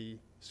can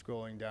see,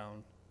 scrolling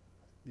down,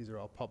 these are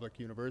all public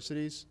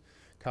universities.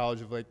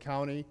 College of Lake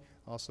County,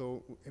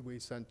 also we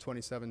sent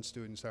 27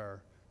 students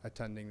are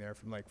attending there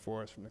from Lake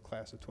Forest from the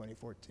class of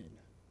 2014.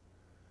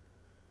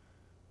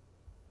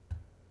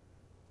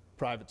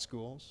 Private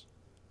schools.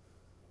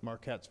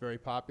 Marquette's very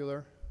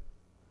popular.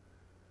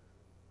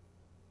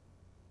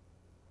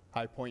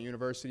 High Point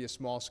University, a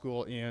small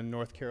school in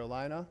North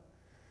Carolina.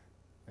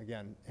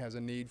 Again, has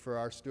a need for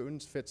our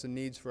students, fits the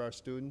needs for our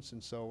students,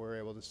 and so we're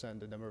able to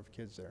send a number of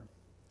kids there.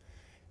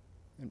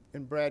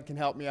 And Brad can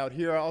help me out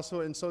here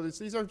also. And so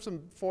these are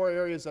some 4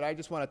 areas that I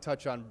just want to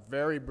touch on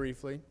very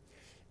briefly.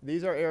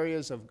 These are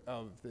areas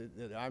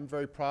that I'm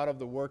very proud of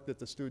the work that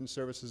the student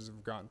services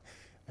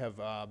have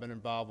been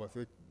involved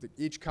with.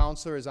 Each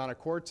counselor is on a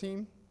core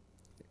team,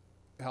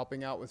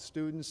 helping out with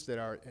students that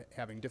are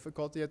having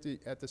difficulty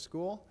at the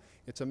school.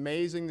 It's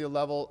amazing the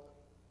level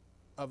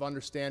of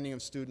understanding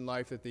of student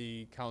life that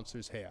the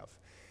counselors have.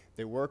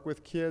 They work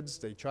with kids,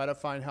 they try to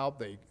find help,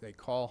 they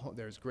call,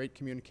 there's great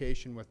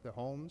communication with the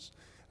homes,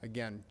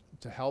 again,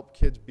 to help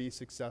kids be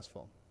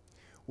successful.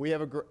 We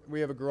have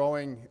a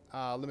growing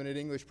limited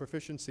English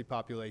proficiency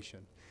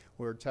population.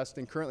 We're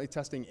currently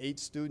testing 8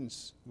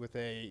 students with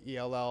a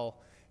ELL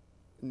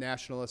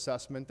national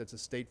assessment that's a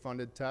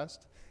state-funded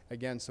test.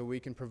 Again, so we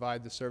can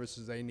provide the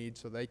services they need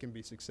so they can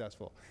be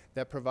successful.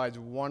 That provides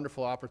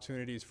wonderful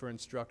opportunities for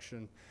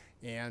instruction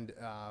and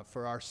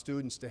for our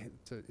students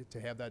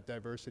to have that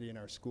diversity in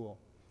our school.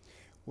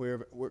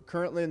 We're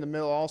currently in the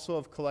middle also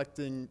of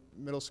collecting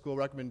middle school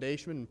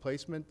recommendation and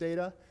placement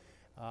data.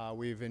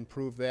 We've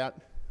improved that.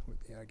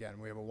 Again,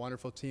 we have a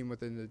wonderful team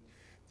within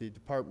the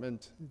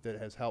department that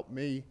has helped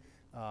me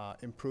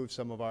improve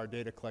some of our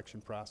data collection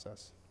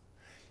process.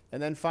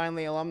 And then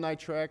finally, Alumni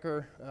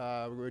Tracker,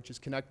 which is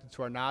connected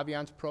to our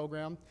Naviance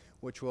program,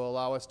 which will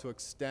allow us to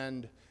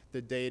extend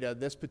the data,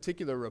 this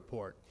particular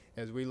report,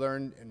 as we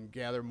learn and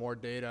gather more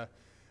data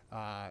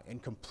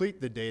and complete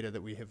the data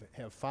that we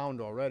have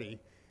found already.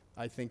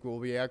 I think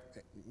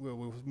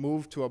we'll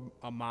move to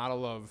a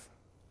model of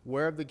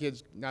where have the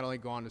kids not only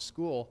gone to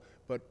school,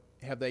 but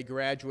have they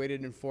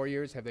graduated in 4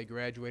 years? Have they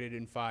graduated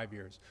in 5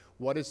 years?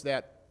 What was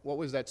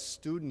that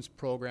student's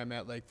program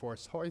at Lake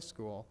Forest High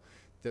School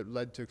that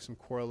led to some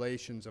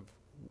correlations of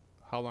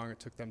how long it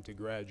took them to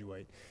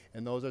graduate?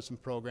 And those are some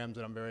programs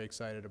that I'm very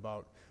excited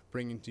about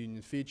bringing to you in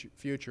the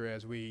future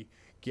as we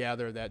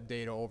gather that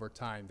data over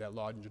time, that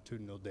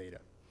longitudinal data.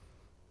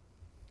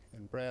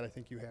 And Brad, I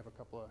think you have a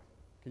couple of,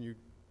 can you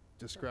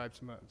describe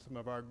some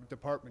of our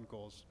department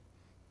goals?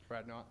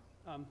 Brad Knott.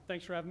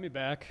 Thanks for having me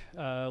back.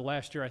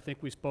 Last year, I think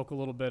we spoke a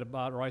little bit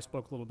about, or I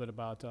spoke a little bit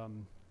about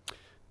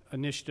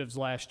initiatives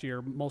last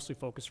year, mostly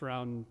focused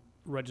around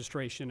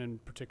registration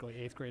and particularly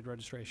 8th grade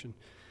registration.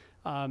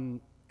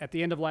 At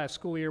the end of last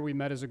school year, we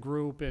met as a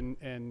group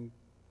and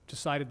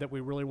decided that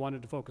we really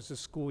wanted to focus this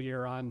school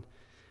year on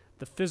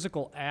the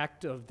physical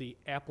act of the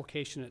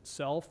application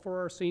itself for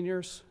our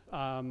seniors.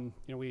 You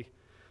know, we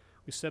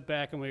sit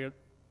back and we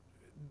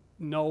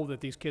know that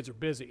these kids are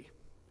busy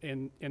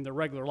in their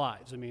regular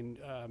lives. I mean,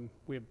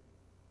 we have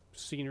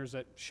seniors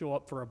that show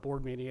up for a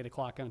board meeting at 8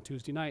 o'clock on a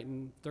Tuesday night,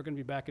 and they're going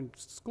to be back in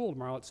school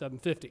tomorrow at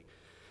 7:50.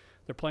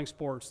 They're playing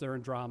sports, they're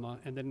in drama,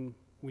 and then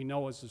we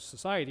know as a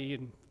society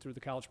and through the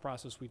college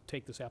process, we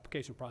take this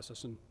application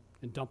process and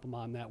dump them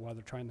on that while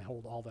they're trying to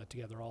hold all that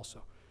together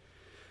also.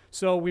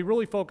 So we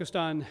really focused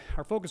on,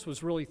 our focus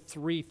was really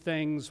 3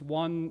 things.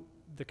 One,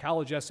 the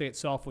college essay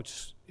itself,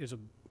 which is a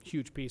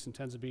huge piece and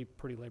tends to be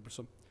pretty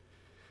laborsome.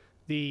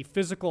 The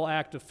physical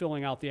act of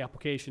filling out the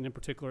application, in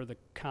particular the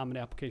common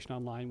application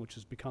online, which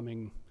is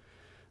becoming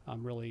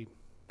really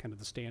kind of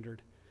the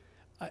standard.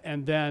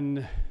 And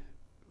then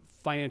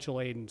financial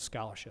aid and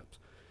scholarships.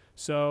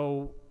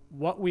 So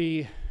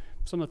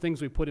some of the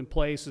things we put in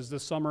place is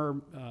this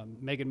summer,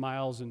 Megan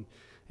Miles and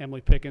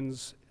Emily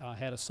Pickens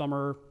had a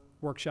summer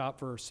workshop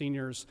for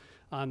seniors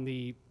on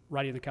the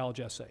writing the college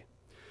essay.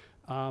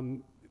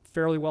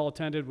 Fairly well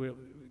attended. We're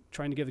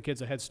trying to give the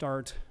kids a head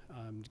start,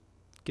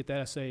 get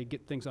that essay,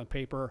 get things on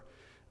paper,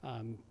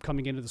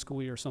 coming into the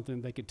school year,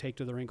 something they could take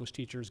to their English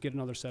teachers, get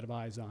another set of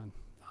eyes on,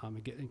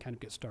 and kind of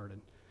get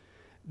started.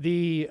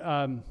 The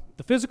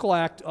physical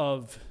act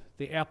of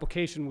the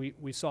application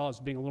we saw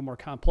as being a little more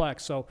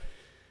complex. So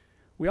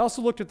we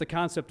also looked at the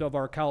concept of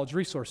our College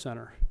Resource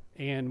Center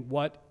and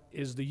what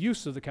is the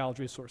use of the College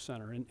Resource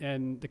Center.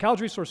 And the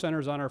College Resource Center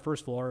is on our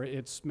first floor.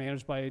 It's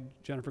managed by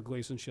Jennifer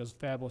Gleason. She does a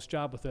fabulous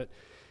job with it.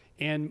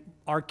 And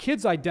our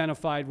kids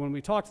identified, when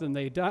we talked to them,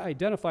 they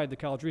identified the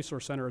College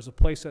Resource Center as a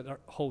place that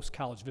hosts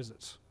college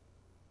visits.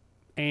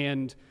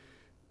 And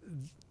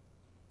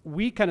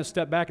we kind of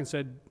stepped back and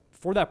said,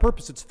 for that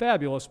purpose, it's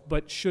fabulous,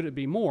 but should it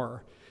be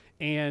more?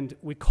 And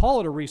we call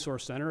it a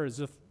resource center as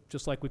if,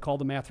 just like we call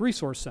the Math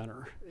Resource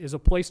Center, is a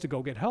place to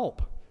go get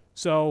help.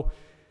 So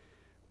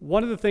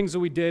one of the things that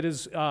we did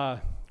is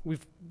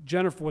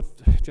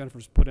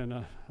Jennifer's put in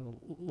a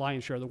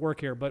lion's share of the work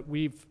here, but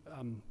we've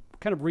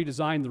kind of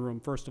redesigned the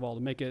room, first of all,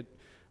 to make it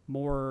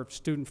more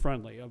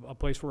student-friendly, a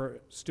place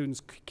where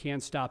students can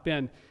stop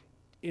in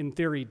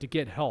theory, to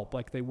get help,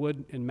 like they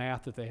would in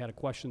math if they had a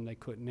question they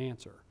couldn't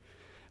answer.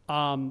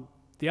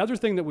 The other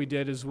thing that we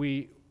did is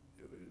we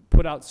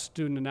put out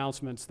student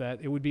announcements that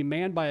it would be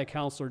manned by a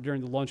counselor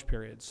during the lunch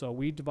period. So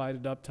we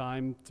divided up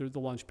time through the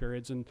lunch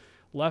periods and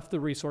left the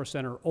resource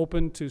center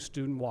open to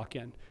student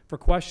walk-in for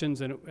questions,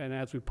 and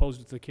as we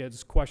posed it to the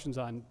kids, questions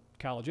on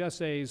college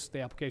essays, the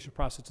application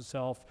process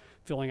itself,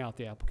 filling out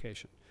the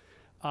application.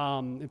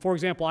 And for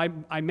example,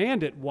 I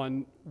manned it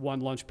one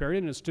lunch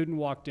period, and a student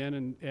walked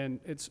in, and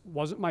it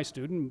wasn't my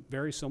student,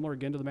 very similar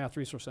again to the Math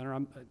Resource Center.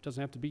 It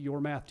doesn't have to be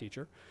your math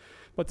teacher.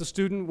 But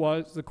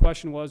the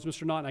question was,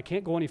 Mr. Naughton, I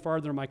can't go any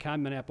farther in my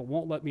Common App, it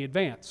won't let me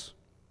advance.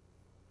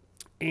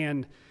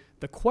 And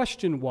the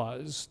question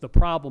was, the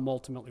problem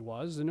ultimately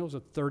was, and it was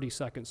a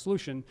 30-second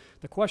solution,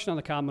 the question on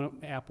the Common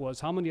App was,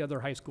 how many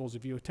other high schools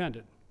have you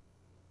attended?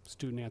 The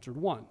student answered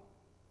 1.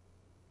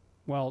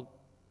 Well,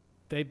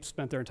 they've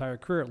spent their entire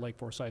career at Lake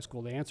Forest High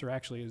School. The answer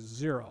actually is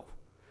 0.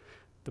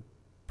 The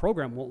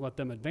program won't let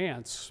them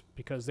advance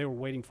because they were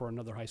waiting for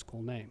another high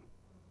school name.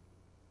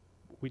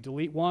 We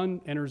delete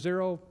 1, enter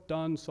 0,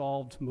 done,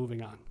 solved,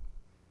 moving on.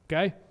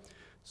 Okay?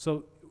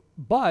 So,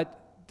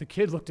 but the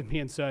kid looked at me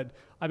and said,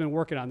 I've been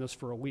working on this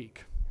for a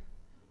week.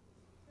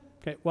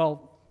 Okay,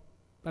 well,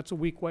 that's a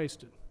week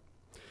wasted.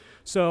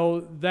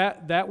 So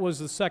that was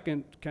the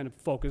second kind of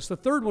focus. The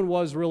third one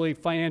was really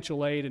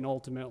financial aid and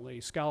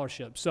ultimately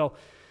scholarships. So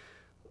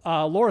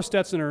Laura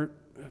Stetson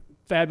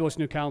fabulous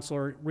new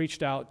counselor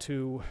reached out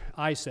to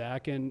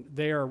ISAC, and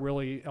they are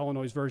really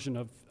Illinois' version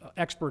of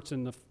experts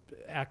in the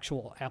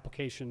actual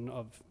application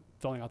of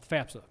filling out the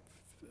FAFSA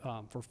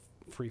for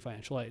free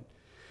financial aid.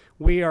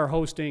 We are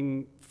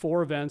hosting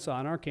 4 events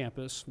on our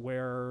campus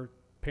where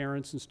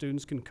parents and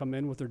students can come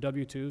in with their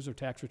W-2s or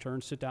tax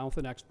returns, sit down with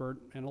an expert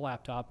and a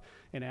laptop,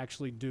 and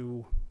actually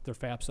do their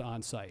FAFSA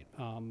on site.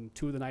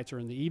 2 of the nights are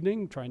in the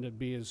evening, trying to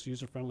be as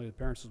user-friendly to the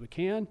parents as we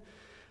can,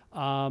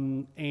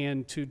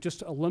 and to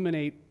just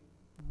eliminate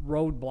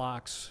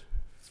roadblocks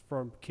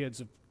from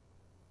kids of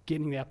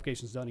getting the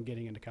applications done and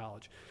getting into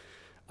college.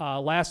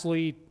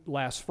 Lastly,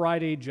 last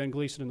Friday, Jen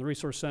Gleason in the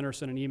Resource Center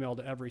sent an email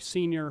to every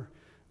senior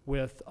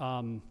with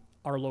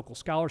our local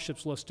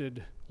scholarships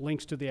listed,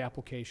 links to the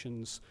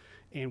applications,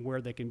 and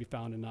where they can be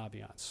found in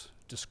Naviance.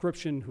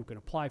 Description, who can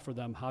apply for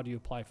them, how do you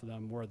apply for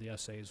them, where are the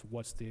essays,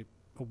 what's the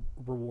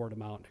reward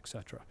amount, et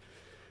cetera.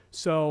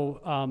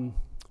 So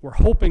we're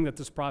hoping that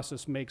this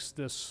process makes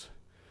this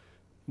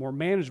more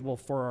manageable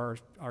for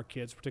our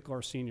kids, particularly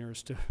our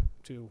seniors,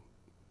 to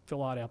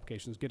fill out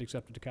applications, get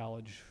accepted to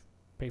college,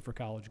 pay for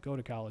college, go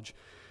to college,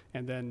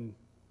 and then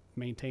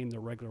maintain their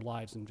regular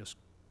lives and just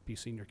be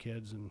senior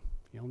kids. And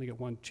you only get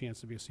one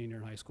chance to be a senior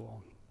in high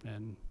school,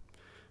 and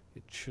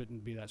it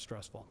shouldn't be that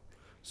stressful.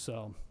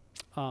 So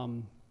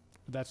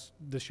that's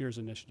this year's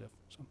initiative.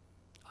 So,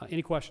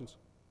 any questions?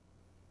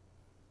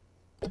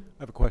 I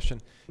have a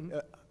question.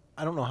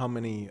 I don't know how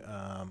many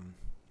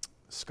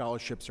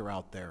scholarships are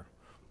out there,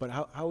 but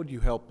how would you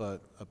help a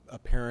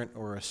parent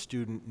or a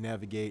student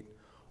navigate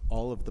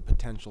all of the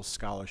potential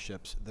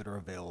scholarships that are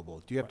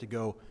available? Do you have to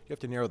go, you have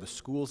to narrow the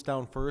schools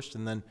down first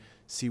and then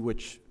see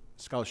which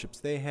scholarships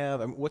they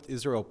have? I mean,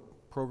 is there a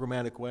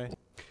programmatic way?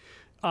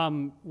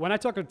 When I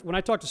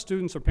talk to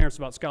students or parents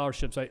about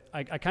scholarships,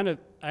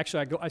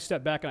 I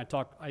step back and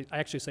I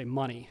actually say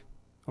money,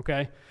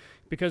 okay?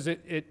 Because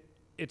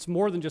it's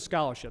more than just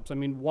scholarships. I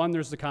mean, one,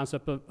 there's the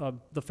concept of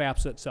the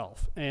FAFSA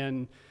itself.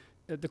 And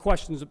the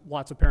questions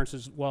lots of parents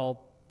is,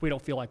 well, we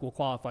don't feel like we'll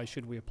qualify,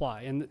 should we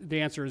apply? And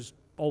the answer is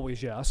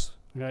always yes,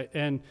 okay?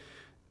 And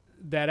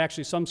that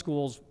actually some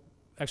schools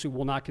actually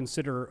will not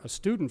consider a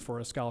student for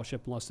a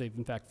scholarship unless they've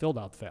in fact filled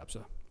out the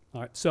FAFSA.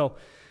 All right, so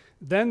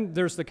then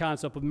there's the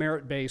concept of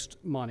merit-based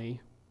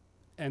money,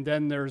 and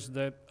then there's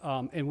the,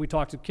 and we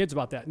talk to kids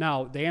about that.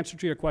 Now, the answer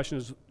to your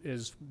question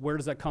is where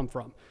does that come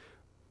from?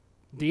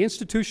 The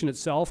institution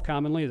itself,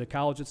 commonly the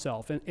college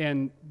itself,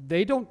 and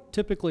they don't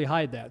typically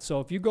hide that. So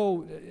if you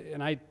go,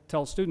 and I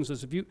tell students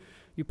this, if you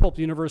pull up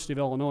the University of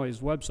Illinois'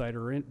 website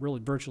or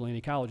really virtually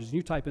any colleges, and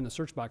you type in the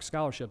search box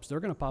scholarships, they're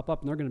going to pop up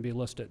and they're going to be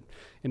listed.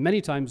 And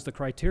many times the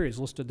criteria is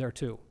listed there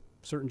too.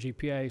 Certain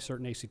GPA,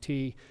 certain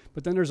ACT,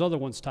 but then there's other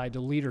ones tied to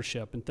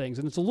leadership and things.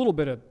 And it's a little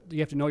bit of, you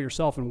have to know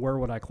yourself and where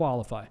would I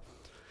qualify.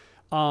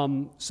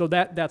 So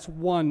that's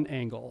one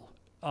angle.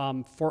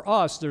 For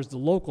us, there's the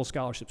local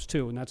scholarships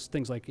too, and that's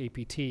things like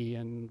APT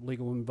and League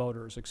of Women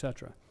Voters, et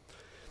cetera.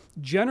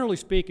 Generally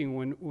speaking,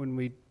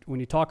 when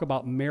you talk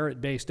about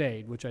merit-based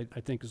aid, which I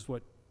think is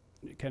what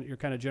you're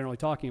kind of generally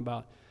talking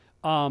about,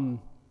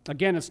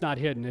 again, it's not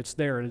hidden. It's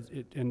there,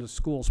 and the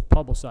schools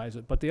publicize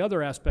it. But the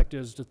other aspect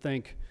is to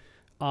think,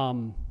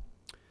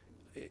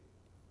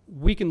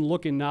 we can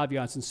look in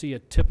Naviance and see a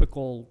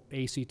typical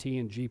ACT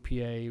and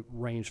GPA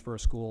range for a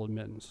school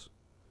admittance.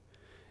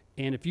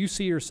 And if you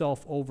see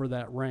yourself over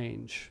that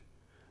range,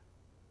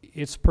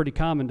 it's pretty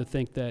common to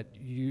think that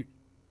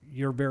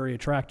you're very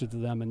attracted to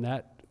them, and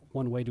that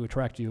one way to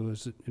attract you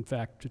is, in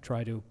fact, to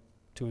try to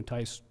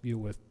entice you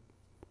with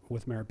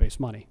merit-based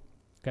money,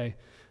 okay?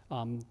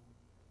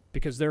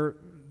 Because they're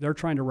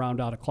trying to round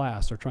out a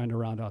class, they're trying to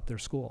round out their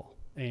school,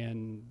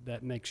 and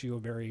that makes you a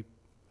very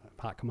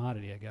hot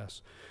commodity, I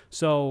guess.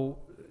 So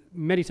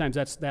many times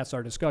that's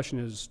our discussion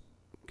is,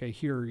 okay,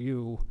 here are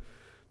you,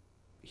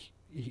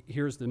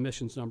 here's the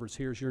admissions numbers,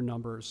 here's your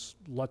numbers,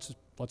 let's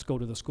go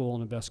to the school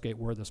and investigate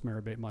where this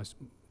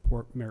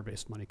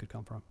merit-based money could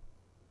come from.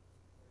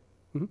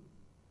 Mm-hmm.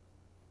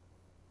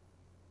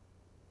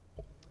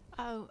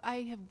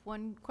 I have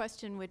one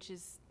question, which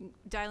is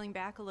dialing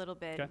back a little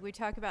bit. Okay. We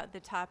talk about the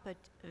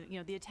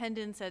the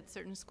attendance at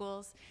certain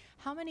schools.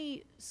 How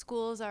many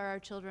schools are our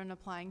children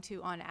applying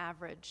to on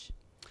average?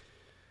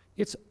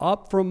 It's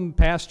up from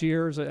past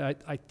years.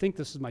 I think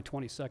this is my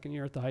 22nd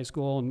year at the high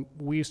school, and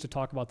we used to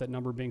talk about that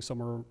number being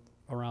somewhere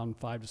around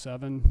 5 to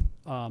 7.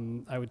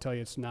 I would tell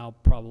you it's now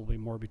probably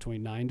more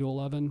between 9 to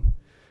 11.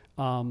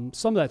 Some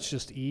of that's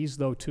just ease,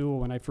 though, too.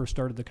 When I first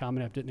started, the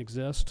Common App didn't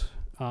exist.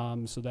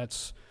 So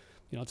that's,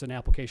 it's an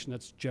application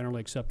that's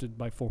generally accepted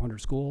by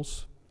 400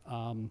 schools.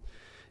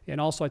 And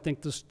also, I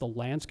think the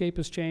landscape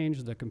has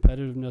changed, the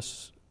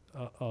competitiveness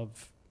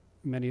of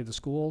many of the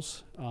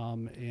schools,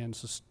 and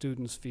so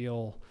students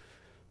feel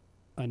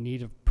a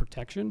need of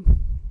protection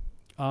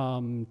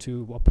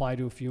to apply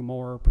to a few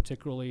more,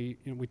 particularly,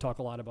 we talk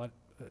a lot about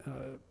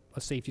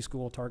a safety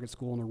school, target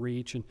school, and a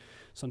reach, and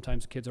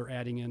sometimes kids are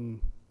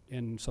adding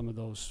in some of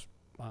those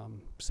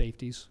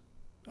safeties,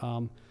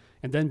 and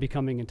then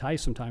becoming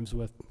enticed sometimes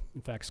with,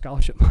 in fact,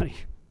 scholarship money,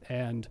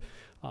 and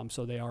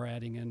so they are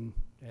adding in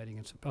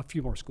a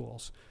few more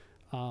schools.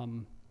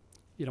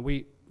 You know,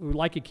 we would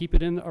like to keep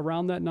it in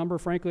around that number,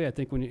 frankly. I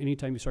think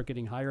anytime you start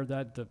getting higher,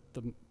 that the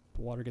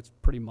water gets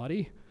pretty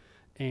muddy.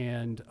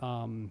 And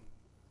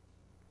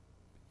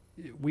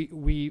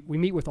we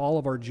meet with all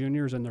of our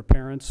juniors and their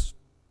parents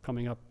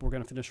coming up. We're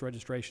going to finish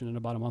registration in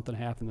about a month and a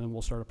half, and then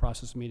we'll start a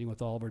process meeting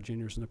with all of our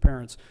juniors and their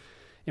parents.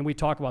 And we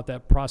talk about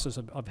that process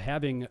of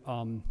having,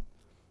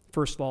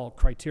 first of all,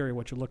 criteria,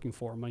 what you're looking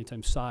for, many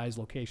times size,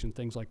 location,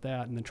 things like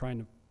that, and then trying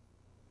to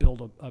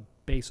build a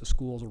base of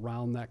schools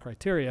around that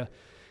criteria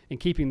and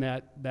keeping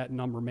that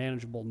number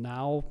manageable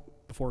now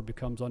before it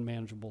becomes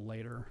unmanageable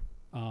later.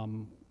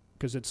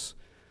 Because it's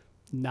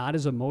not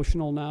as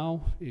emotional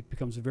now. It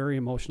becomes very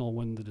emotional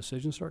when the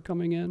decisions start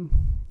coming in,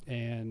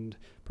 and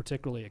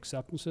particularly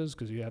acceptances,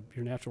 because you have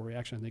your natural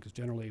reaction, I think, is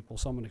generally, well,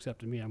 someone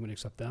accepted me, I'm going to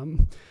accept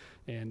them.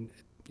 And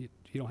you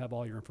don't have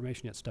all your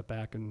information yet. Step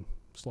back and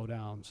slow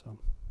down. So.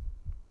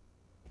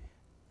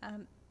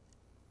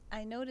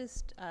 I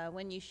noticed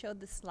when you showed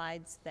the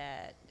slides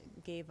that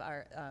gave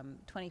our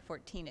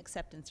 2014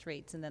 acceptance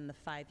rates and then the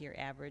 5-year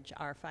average,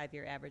 our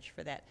 5-year average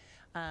for that,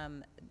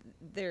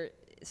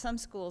 some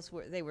schools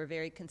were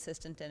very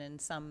consistent, and in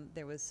some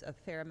there was a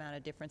fair amount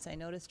of difference. I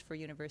noticed for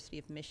University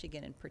of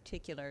Michigan in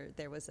particular,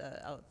 there was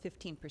a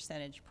 15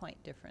 percentage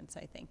point difference,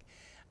 I think.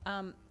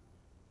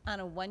 On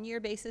a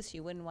 1-year basis,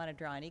 you wouldn't want to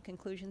draw any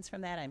conclusions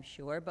from that, I'm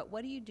sure, but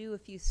what do you do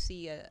if you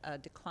see a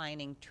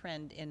declining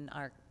trend in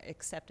our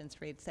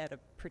acceptance rates at a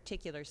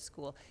particular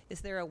school? Is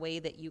there a way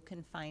that you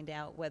can find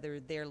out whether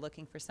they're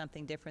looking for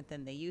something different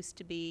than they used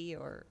to be,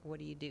 or what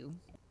do you do?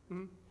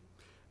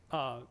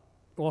 Mm-hmm.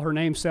 Well, her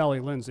name's Sally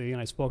Lindsay,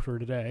 and I spoke to her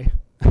today.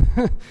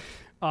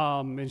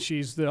 And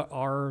she's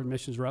our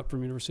admissions rep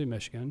from University of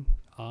Michigan.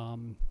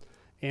 And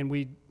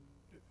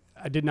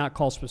I did not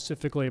call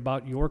specifically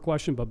about your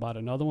question, but about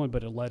another one,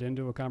 but it led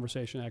into a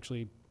conversation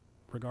actually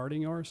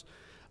regarding yours.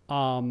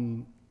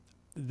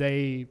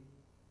 They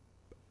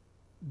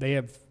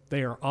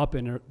are up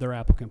in their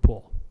applicant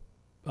pool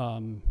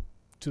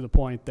to the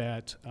point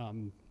that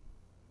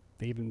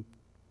they even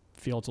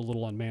feel it's a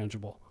little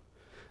unmanageable.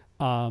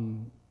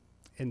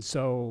 And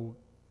so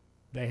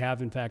they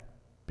have, in fact,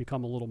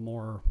 become a little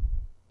more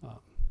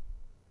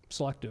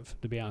selective,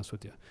 to be honest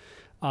with you.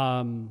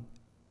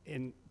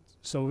 And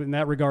so in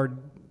that regard,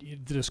 the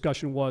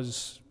discussion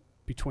was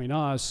between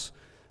us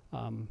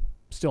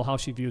still how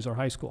she views our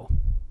high school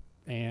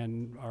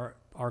and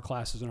our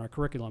classes and our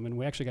curriculum. And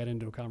we actually got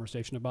into a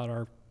conversation about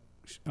our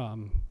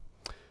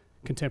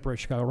contemporary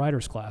Chicago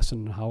writers class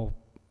and how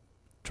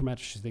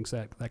tremendous she thinks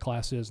that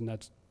class is, and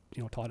that's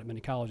taught at many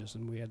colleges,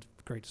 and we had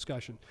a great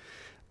discussion.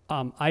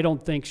 I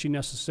don't think she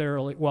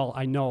necessarily, well,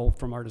 I know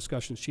from our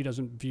discussions, she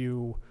doesn't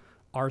view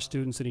our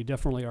students any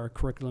differently, our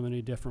curriculum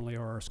any differently,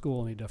 or our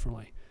school any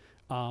differently.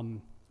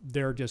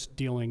 They're just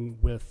dealing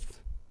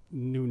with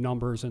new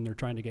numbers, and they're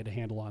trying to get a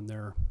handle on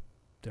their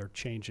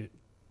changing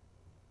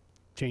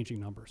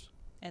numbers.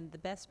 And the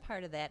best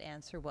part of that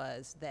answer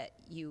was that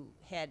you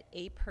had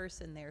a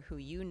person there who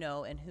you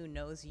know and who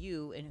knows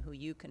you and who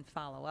you can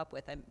follow up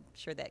with. I'm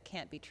sure that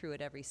can't be true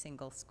at every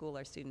single school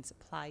our students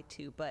apply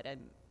to, but I'm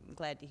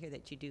glad to hear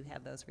that you do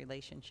have those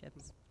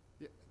relationships.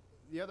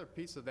 The other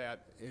piece of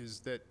that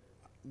is that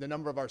the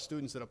number of our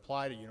students that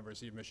apply to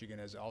University of Michigan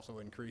is also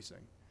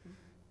increasing.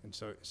 And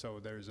so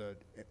there's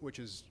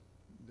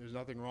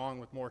nothing wrong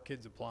with more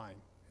kids applying,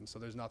 and so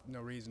there's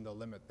no reason to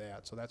limit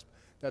that. So that's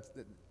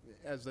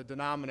as the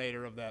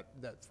denominator of that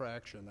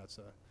fraction. That's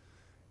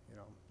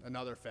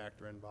another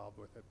factor involved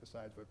with it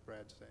besides what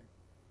Brad's saying.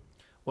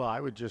 Well,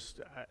 I would just,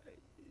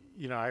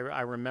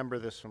 I remember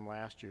this from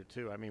last year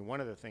too. I mean,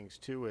 one of the things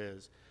too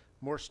is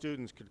more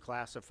students could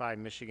classify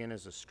Michigan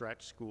as a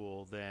stretch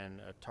school than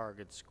a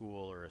target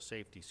school or a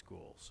safety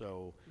school.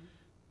 So,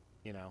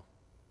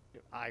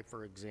 if I,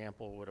 for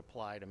example, would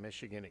apply to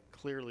Michigan, it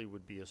clearly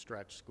would be a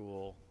stretch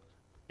school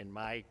in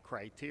my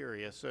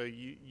criteria. So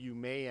you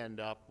may end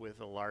up with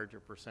a larger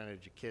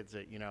percentage of kids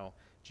that,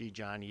 gee,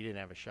 John, you didn't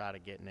have a shot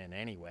at getting in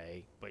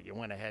anyway, but you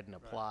went ahead and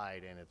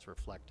applied, and it's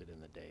reflected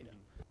in the data.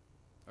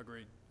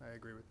 Agreed. I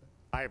agree with that.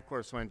 I, of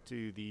course, went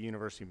to the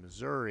University of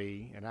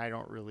Missouri, and I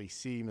don't really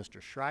see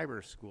Mr.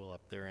 Schreiber's school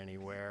up there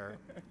anywhere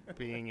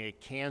being a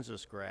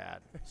Kansas grad.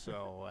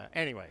 So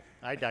anyway,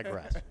 I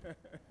digress.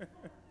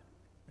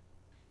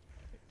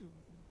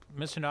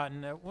 Mr.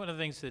 Naughton, one of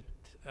the things that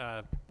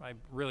I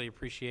really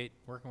appreciate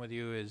working with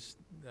you is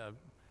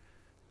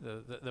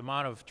the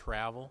amount of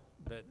travel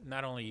that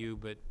not only you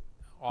but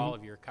all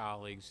of your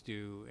colleagues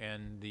do,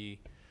 and the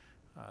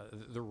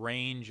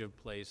range of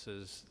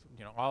places,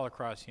 all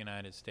across the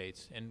United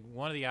States. And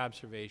one of the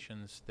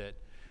observations that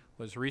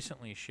was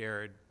recently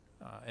shared,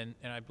 and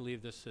I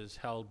believe this is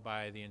held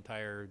by the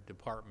entire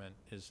department,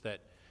 is that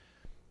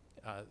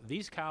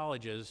these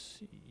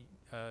colleges,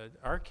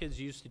 our kids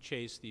used to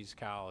chase these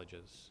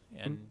colleges,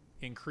 and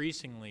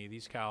increasingly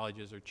these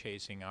colleges are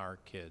chasing our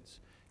kids.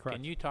 Correct.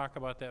 Can you talk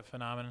about that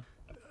phenomenon?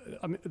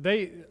 I mean,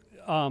 they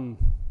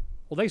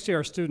see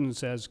our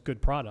students as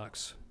good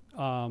products,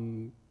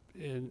 and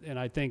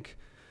I think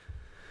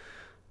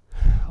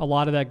a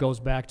lot of that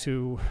goes back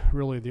to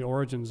really the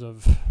origins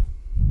of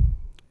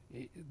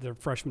their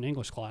freshman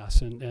English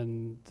class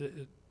and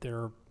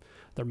their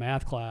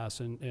math class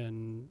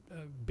and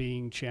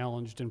being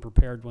challenged and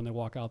prepared when they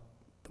walk out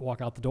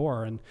the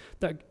door. And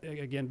that,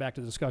 again, back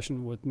to the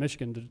discussion with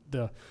Michigan,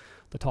 the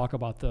talk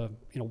about the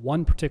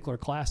one particular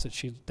class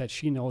that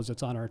she knows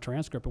that's on our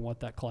transcript and what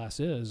that class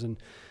is. And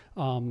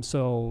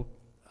so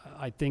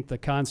I think the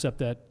concept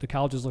that the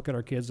colleges look at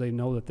our kids, they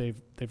know that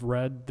they've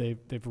read,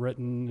 they've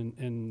written,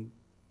 and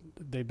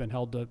they've been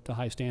held to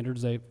high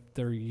standards.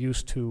 They're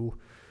used to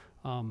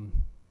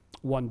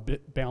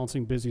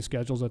balancing busy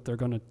schedules that they're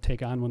going to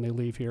take on when they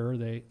leave here.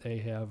 They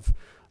have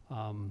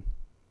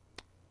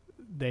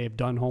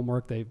done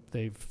homework.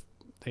 They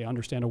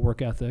understand a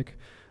work ethic.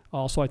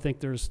 Also, I think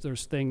there's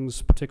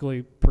things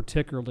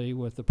particularly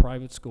with the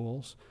private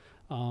schools.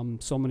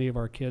 So many of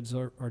our kids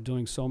are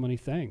doing so many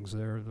things.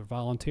 They're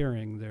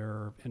volunteering,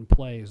 they're in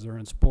plays, they're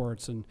in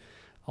sports, and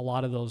a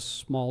lot of those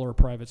smaller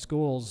private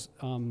schools,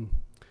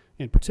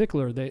 in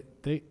particular,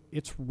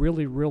 it's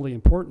really, really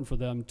important for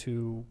them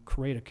to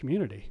create a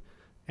community.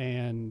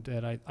 And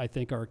I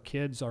think our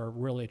kids are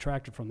really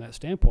attracted from that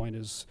standpoint.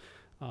 Is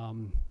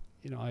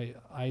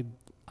I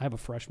have a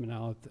freshman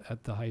now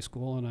at the high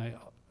school, and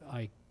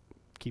I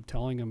keep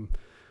telling him,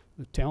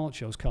 the talent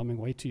show's coming.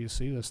 Wait till you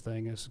see this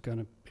thing. It's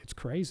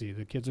crazy.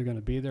 The kids are going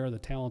to be there. The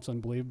talent's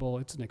unbelievable.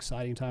 It's an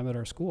exciting time at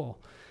our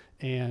school.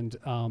 And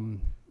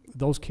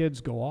those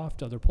kids go off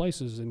to other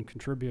places and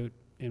contribute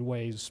in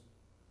ways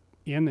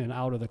in and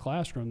out of the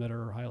classroom that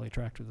are highly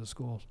attractive to the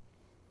schools.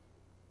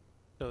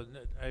 So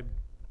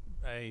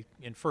I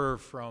infer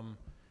from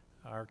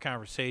our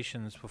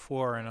conversations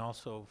before and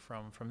also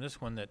from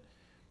this one that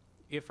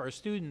if our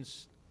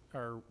students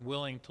are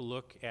willing to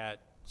look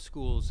at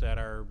schools that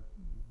are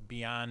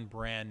beyond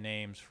brand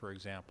names, for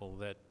example,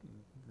 that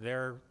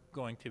they're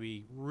going to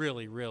be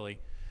really, really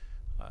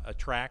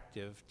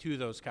attractive to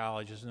those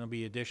colleges, and there'll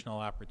be additional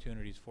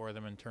opportunities for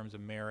them in terms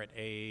of merit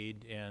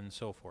aid and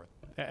so forth.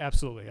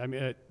 Absolutely. I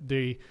mean,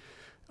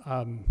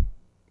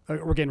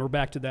 again, we're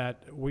back to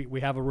that.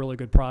 We have a really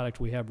good product.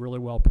 We have really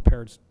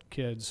well-prepared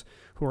kids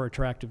who are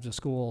attractive to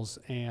schools,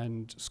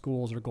 and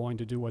schools are going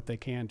to do what they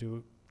can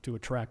to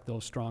attract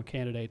those strong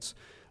candidates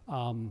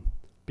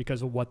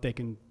because of what they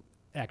can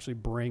actually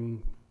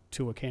bring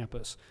to a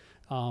campus.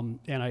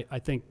 And I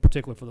think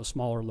particularly for the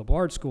smaller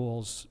LeBard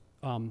schools,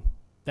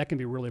 that can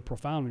be really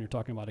profound when you're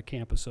talking about a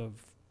campus of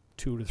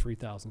 2,000 to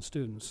 3,000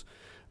 students,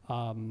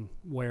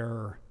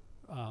 where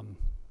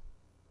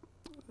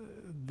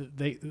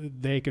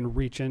they can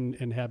reach in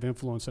and have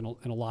influence in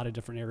a lot of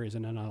different areas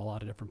and on a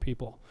lot of different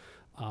people.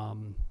 I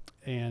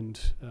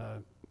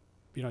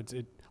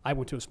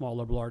went to a small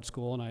liberal arts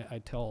school, and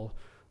I tell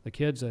the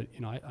kids that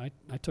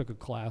I took a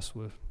class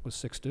with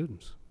 6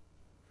 students,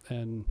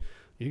 and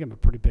you can have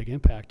a pretty big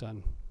impact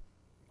on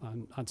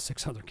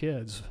 6 other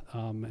kids,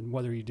 and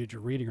whether you did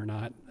your reading or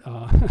not,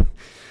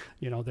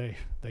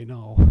 they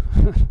know.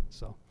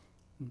 So.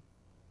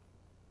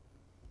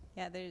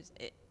 Yeah,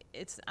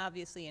 it's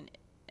obviously an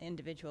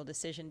individual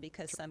decision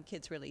because some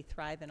kids really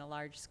thrive in a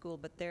large school,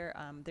 but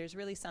there's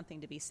really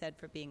something to be said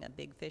for being a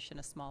big fish in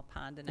a small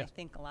pond, and yes. I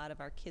think a lot of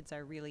our kids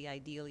are really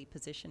ideally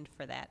positioned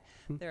for that.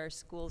 There are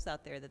schools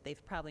out there that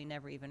they've probably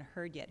never even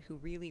heard yet who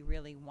really,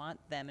 really want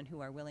them and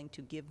who are willing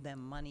to give them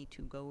money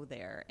to go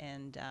there,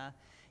 and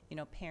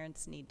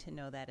parents need to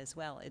know that as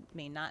well. It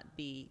may not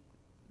be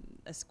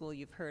a school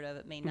you've heard of.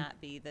 It may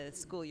not be the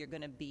school you're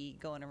going to be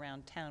going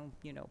around town,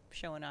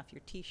 showing off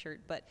your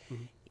T-shirt, but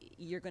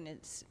you're going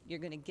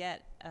to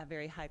get a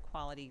very high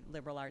quality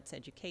liberal arts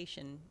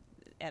education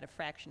at a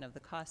fraction of the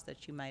cost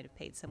that you might have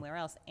paid somewhere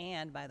else.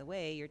 And by the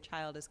way, your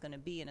child is going to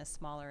be in a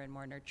smaller and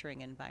more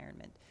nurturing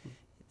environment.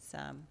 It's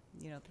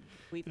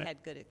we've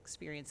had good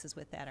experiences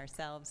with that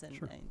ourselves, and,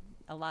 and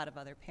a lot of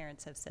other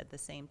parents have said the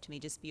same to me.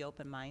 Just be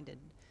open-minded.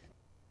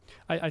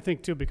 I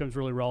think, too, it becomes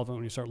really relevant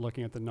when you start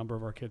looking at the number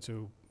of our kids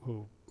who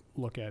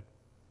look at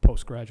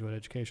postgraduate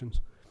educations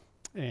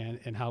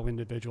and how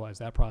individualized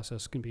that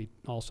process can be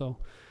also.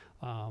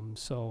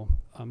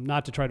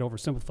 Not to try to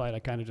oversimplify it, I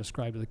kind of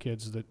describe to the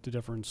kids the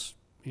difference,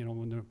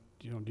 when they're,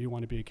 do you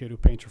want to be a kid who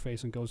paints your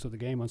face and goes to the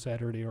game on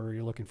Saturday, or are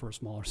you looking for a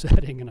smaller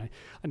setting? And I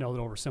know that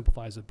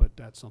oversimplifies it, but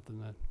that's something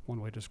that one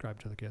way to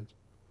describe to the kids.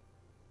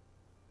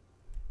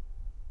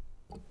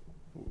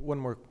 One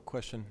more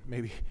question,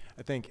 maybe.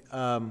 I think,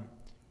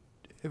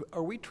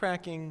 are we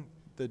tracking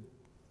the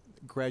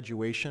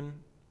graduation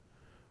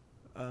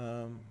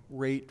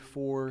rate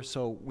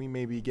so we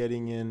may be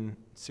getting in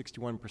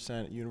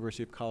 61% at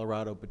University of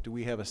Colorado, but do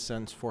we have a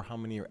sense for how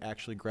many are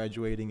actually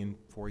graduating in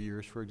 4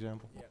 years, for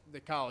example? Yeah,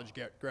 the college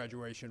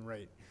graduation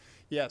rate.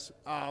 Yes.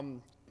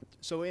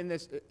 So in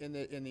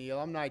the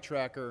alumni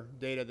tracker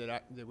data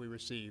that we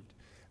received,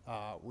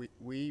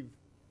 we've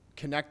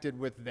connected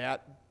with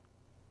that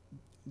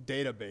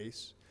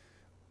database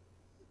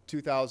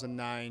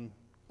 2009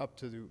 up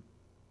to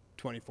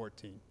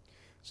 2014.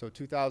 So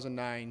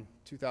 2009,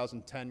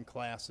 2010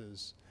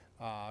 classes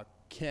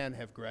can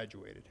have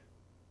graduated.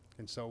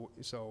 And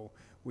so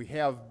we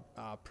have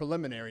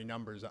preliminary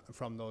numbers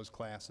from those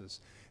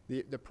classes.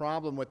 The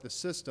problem with the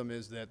system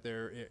is that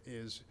there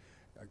is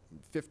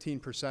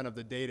 15% of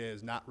the data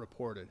is not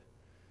reported.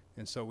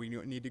 And so we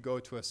need to go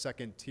to a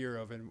second tier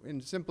of,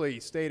 and simply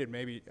stated,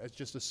 maybe as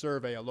just a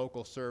survey, a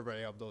local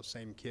survey of those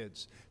same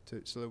kids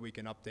so that we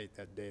can update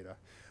that data.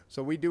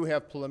 So we do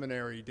have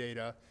preliminary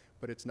data,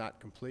 but it's not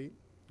complete.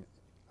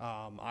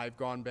 I've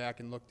gone back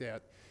and looked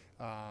at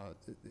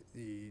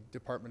the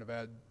Department of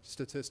Ed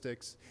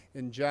statistics.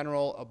 In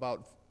general,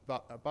 about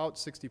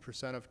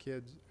 60% of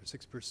kids,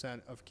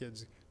 6% of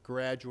kids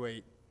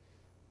graduate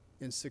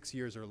in 6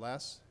 years or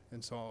less.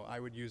 And so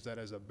I would use that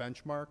as a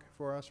benchmark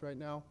for us right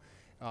now.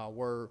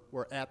 We're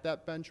at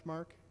that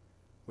benchmark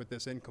with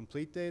this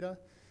incomplete data,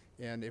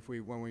 and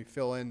when we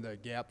fill in the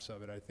gaps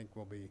of it, I think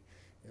it'll be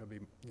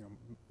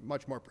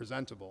much more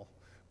presentable.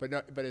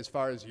 But as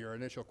far as your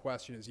initial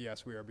question is,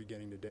 yes, we are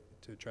beginning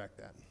to track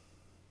that.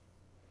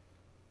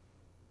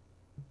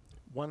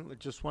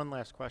 Just one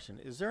last question.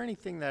 Is there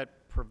anything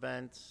that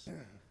prevents,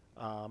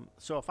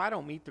 so if I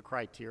don't meet the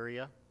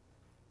criteria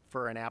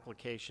for an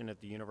application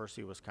at the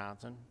University of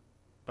Wisconsin,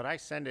 but I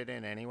send it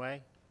in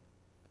anyway,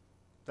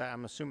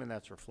 I'm assuming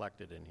that's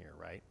reflected in here,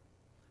 right?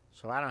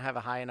 So I don't have a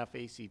high enough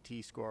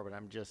ACT score, but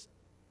I'm just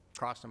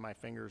crossing my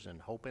fingers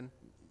and hoping?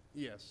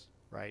 Yes.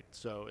 Right?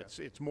 So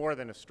it's more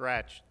than a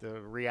stretch.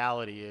 The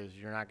reality is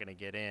you're not going to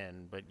get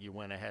in, but you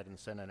went ahead and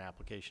sent an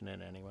application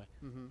in anyway.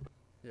 Mm-hmm.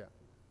 Yeah,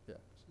 yeah.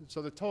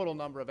 So the total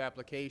number of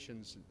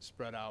applications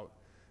spread out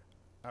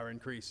are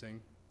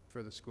increasing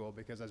for the school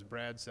because, as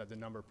Brad said, the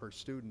number per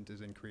student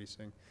is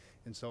increasing.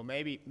 And so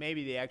maybe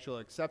the actual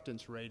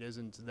acceptance rate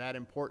isn't that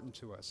important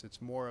to us.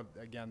 It's more of,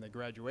 again, the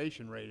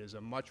graduation rate is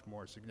a much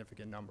more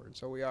significant number. And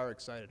so we are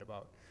excited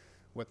about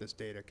what this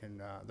data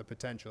can, the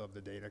potential of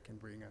the data can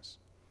bring us.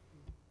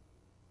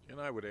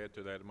 And I would add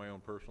to that, in my own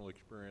personal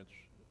experience,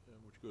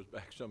 which goes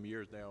back some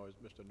years now, as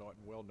Mr.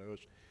 Naughton well knows,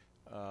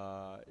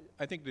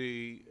 I think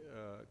the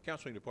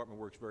counseling department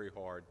works very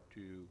hard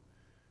to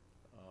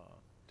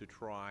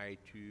try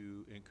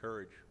to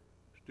encourage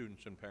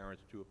students and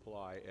parents to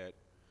apply at,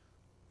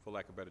 for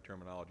lack of better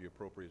terminology,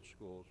 appropriate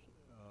schools.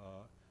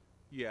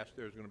 Yes,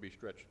 there's going to be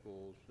stretch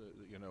schools,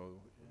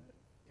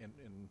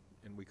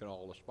 and we can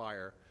all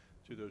aspire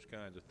to those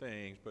kinds of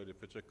things, but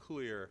if it's a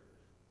clear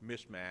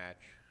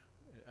mismatch,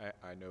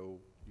 I know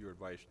your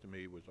advice to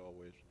me was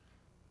always,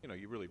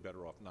 you're really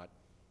better off not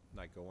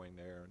going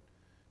there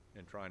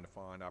and trying to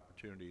find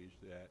opportunities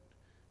that,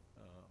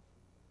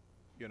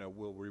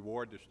 will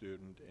reward the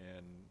student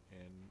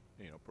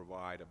and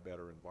provide a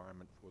better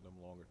environment for them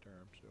longer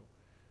term. So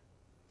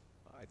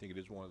I think it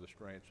is one of the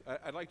strengths.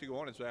 I'd like to go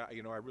on and say,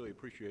 I really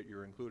appreciate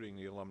your including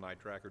the alumni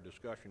tracker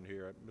discussion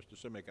here. Mr.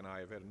 Simic and I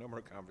have had a number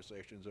of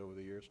conversations over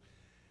the years.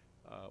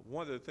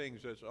 One of the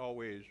things that's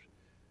always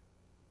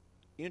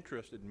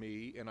interested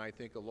me, and I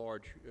think a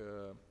large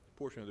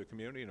portion of the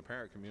community and the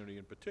parent community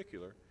in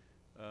particular,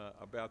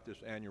 about this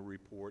annual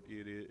report,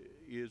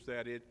 is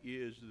that it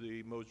is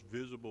the most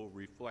visible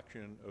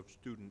reflection of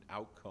student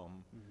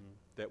outcome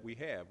that we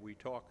have. We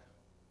talk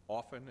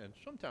often and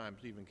sometimes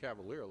even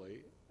cavalierly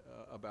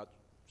about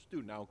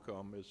student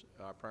outcome as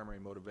our primary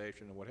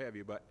motivation and what have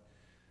you, but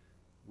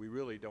we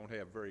really don't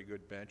have very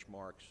good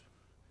benchmarks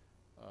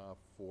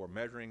for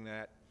measuring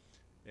that,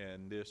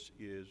 and this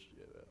is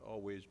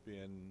always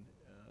been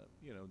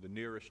the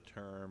nearest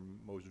term,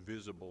 most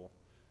visible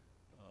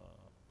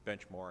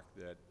benchmark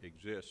that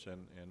exists,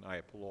 and I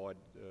applaud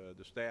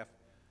the staff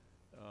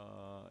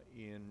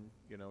in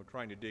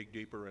trying to dig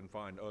deeper and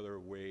find other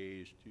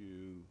ways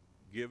to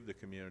give the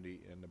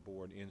community and the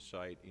board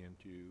insight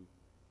into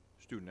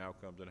student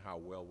outcomes and how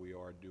well we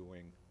are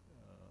doing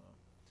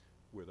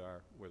with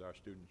our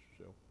students.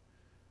 So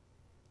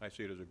I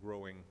see it as a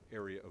growing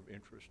area of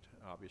interest,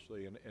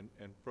 obviously,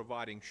 and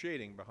providing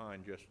shading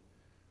behind just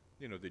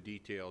the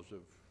details of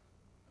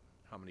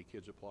how many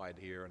kids applied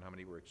here and how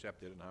many were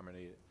accepted and how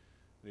many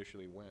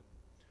initially went.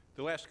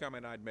 The last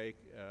comment I'd make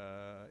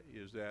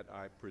is that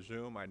I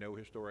know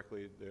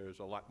historically there's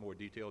a lot more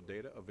detailed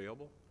data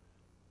available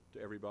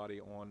to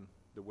everybody on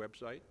the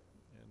website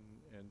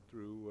and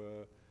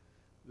through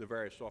the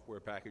various software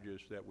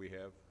packages that we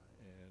have,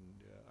 and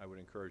I would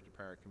encourage the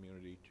parent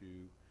community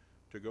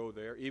to go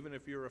there. Even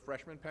if you're a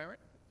freshman parent,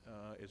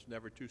 it's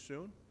never too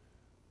soon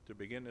to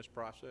begin this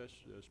process.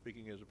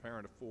 Speaking as a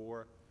parent of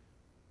 4,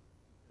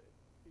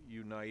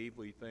 you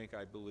naively think,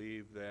 I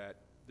believe, that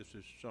this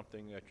is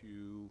something that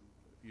you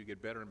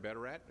get better and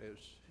better at as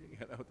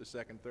the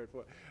second, third,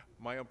 fourth.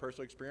 My own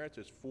personal experience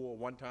is 4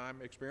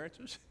 one-time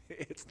experiences.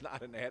 It's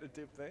not an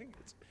additive thing.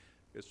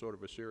 It's sort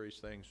of a serious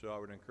thing. So I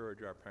would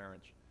encourage our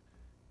parents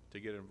to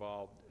get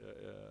involved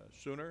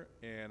sooner,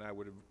 and I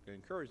would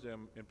encourage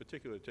them in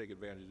particular to take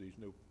advantage of these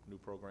new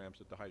programs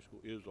that the high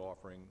school is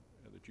offering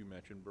that you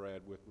mentioned,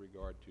 Brad, with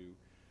regard to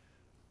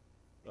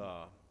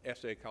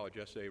college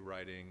essay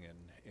writing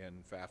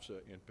and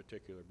FAFSA in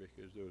particular,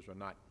 because those are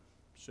not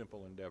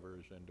simple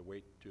endeavors, and to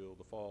wait till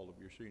the fall of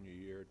your senior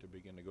year to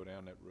begin to go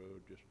down that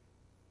road just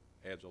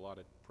adds a lot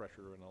of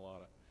pressure and a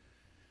lot of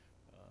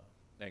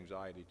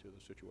anxiety to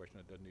the situation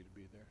that doesn't need to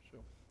be there. So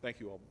thank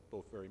you all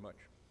both very much.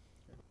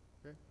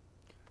 Okay.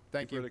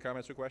 Thank you. Further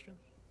comments or questions?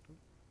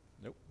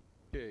 Nope.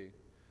 Okay.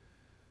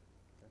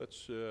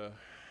 Let's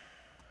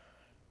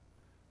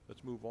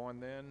move on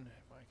then,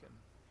 if I can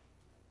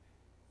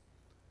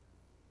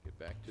get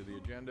back to the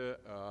agenda.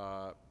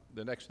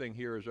 The next thing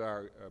here is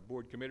our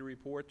board committee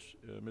reports.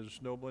 Mrs.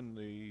 Snoblin,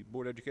 the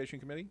Board Education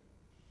Committee?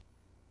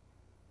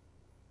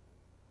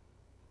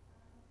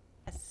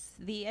 Yes,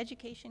 the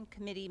Education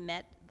Committee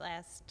met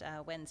last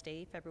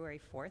Wednesday,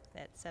 February 4th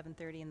at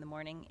 7:30 in the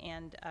morning,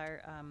 and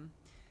our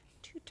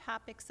two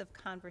topics of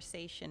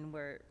conversation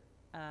were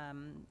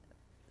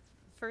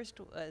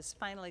first was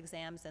final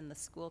exams and the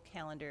school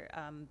calendar.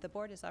 The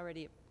board has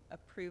already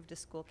approved a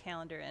school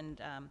calendar, and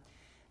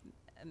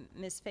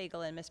Ms.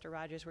 Fagel and Mr.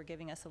 Rogers were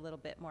giving us a little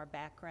bit more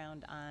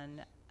background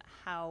on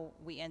how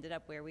we ended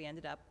up where we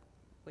ended up,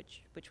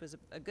 which was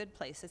a good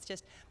place. It's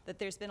just that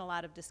there's been a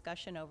lot of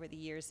discussion over the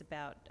years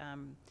about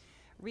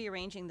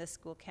rearranging the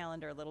school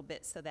calendar a little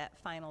bit so that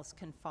finals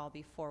can fall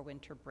before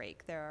winter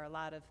break. There are a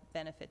lot of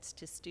benefits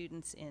to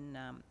students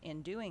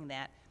in doing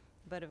that,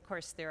 but of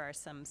course there are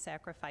some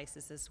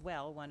sacrifices as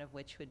well, one of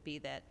which would be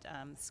that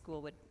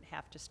school would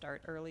have to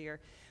start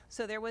earlier.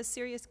 So there was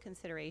serious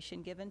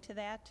consideration given to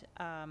that.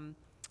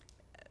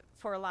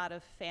 For a lot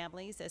of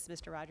families, as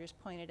Mr. Rogers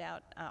pointed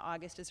out,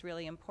 August is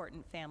really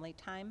important family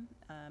time.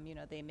 You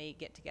know, they may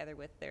get together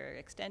with their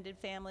extended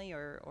family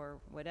or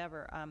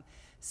whatever.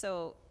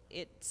 So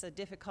it's a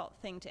difficult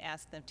thing to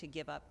ask them to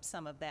give up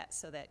some of that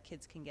so that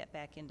kids can get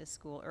back into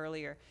school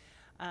earlier.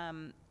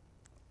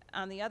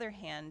 On the other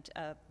hand,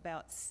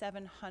 about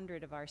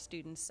 700 of our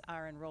students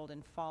are enrolled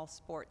in fall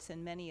sports,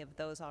 and many of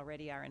those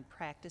already are in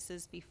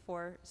practices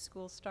before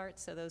school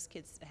starts, so those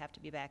kids have to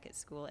be back at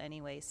school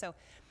anyway. So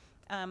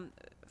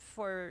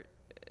for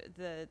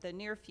the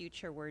near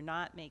future, we're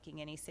not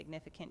making any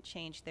significant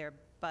change there,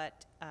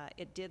 but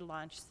it did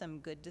launch some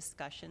good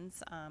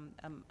discussions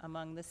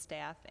among the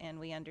staff, and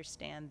we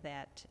understand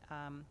that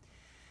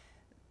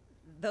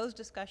those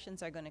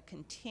discussions are going to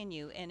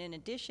continue. And in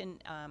addition,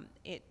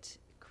 it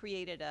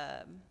created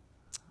a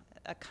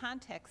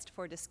context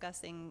for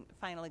discussing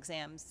final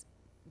exams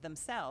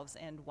themselves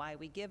and why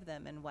we give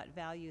them and what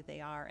value they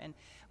are and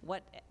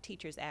what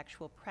teachers'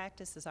 actual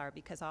practices are,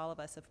 because all of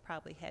us have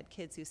probably had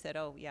kids who said,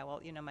 oh yeah,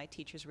 well, you know, my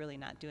teacher's really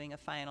not doing a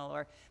final,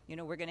 or, you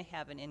know, we're going to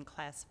have an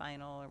in-class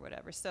final or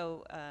whatever.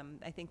 So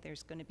I think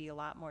there's going to be a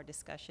lot more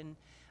discussion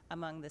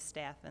among the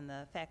staff and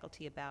the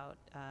faculty about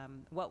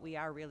what we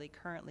are really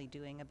currently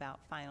doing about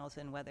finals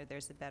and whether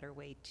there's a better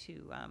way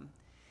to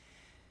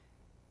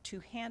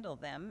handle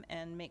them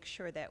and make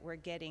sure that we're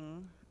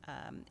getting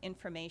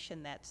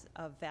information that's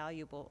of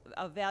value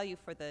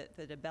for the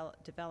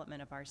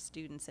development of our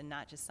students, and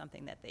not just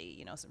something that they,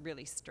 you know,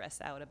 really stress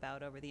out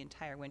about over the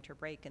entire winter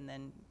break and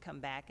then come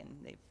back and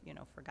they've, you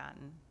know,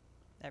 forgotten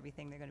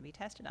everything they're going to be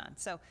tested on.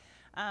 So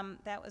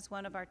that was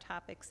one of our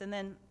topics. And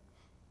then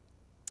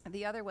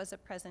the other was a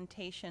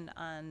presentation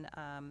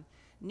on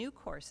new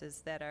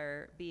courses that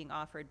are being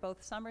offered,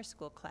 both summer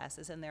school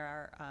classes, and there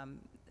are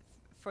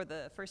for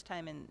the first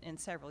time in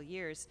several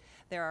years,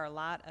 there are a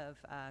lot of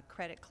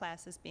credit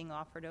classes being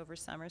offered over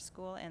summer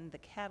school, and the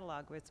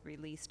catalog was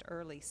released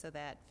early so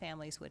that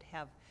families would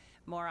have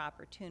more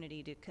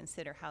opportunity to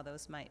consider how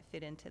those might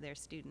fit into their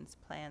students'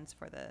 plans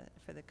for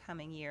the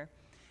coming year.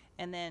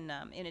 And then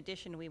in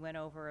addition, we went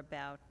over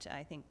about,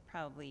 I think,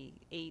 probably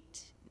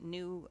 8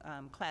 new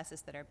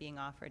classes that are being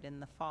offered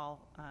in the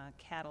fall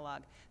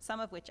catalog,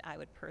 some of which I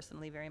would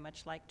personally very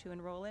much like to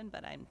enroll in,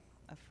 but I'm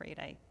afraid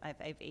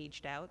I've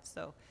aged out,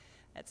 so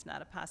that's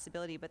not a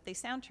possibility. But they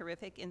sound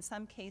terrific. In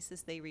some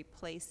cases, they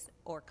replace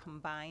or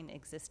combine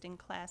existing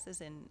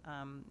classes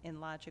in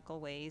logical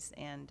ways,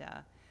 and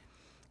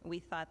we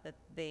thought that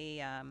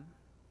they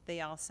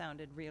all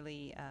sounded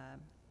really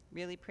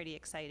really pretty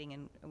exciting,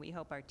 and we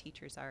hope our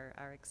teachers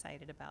are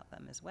excited about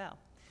them as well.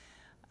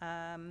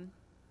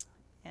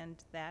 And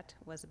that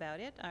was about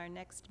it. Our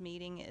next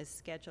meeting is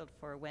scheduled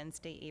for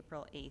Wednesday,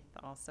 April 8th,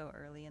 also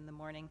early in the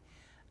morning.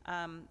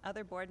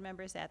 Other board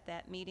members at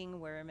that meeting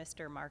were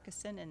Mr.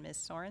 Markison and Ms.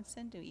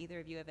 Sorensen. Do either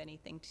of you have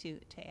anything to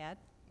add?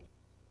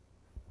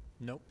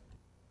 Nope.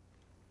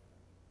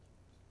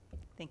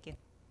 Thank you.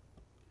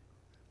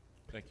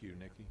 Thank you,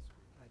 Nikki.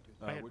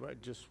 I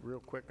had just real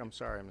quick, I'm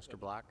sorry, Mr.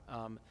 Block.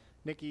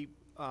 Nikki,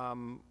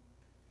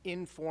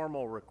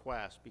 informal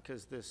request,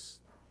 because this,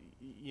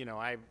 you know,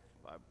 I've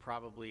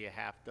probably a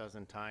half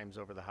dozen times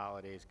over the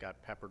holidays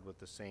got peppered with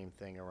the same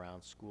thing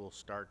around school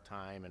start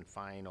time and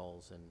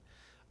finals,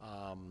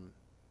 and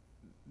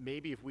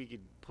maybe if we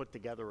could put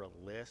together a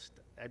list,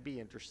 I'd be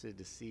interested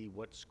to see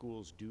what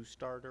schools do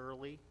start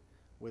early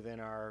within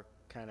our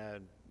kind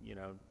of, you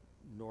know,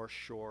 North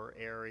Shore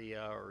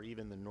area or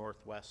even the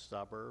northwest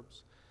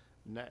suburbs.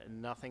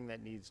 Nothing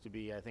that needs to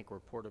be, I think,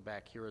 reported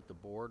back here at the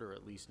board, or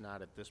at least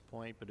not at this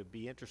point, but it'd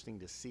be interesting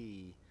to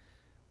see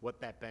what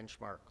that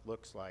benchmark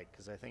looks like,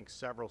 because I think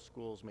several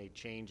schools made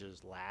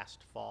changes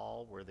last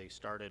fall where they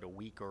started a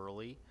week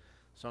early.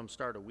 Some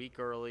start a week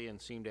early and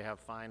seem to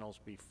have finals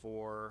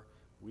before.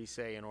 We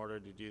say in order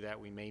to do that,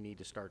 we may need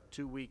to start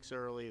 2 weeks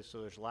early, so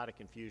there's a lot of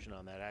confusion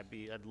on that.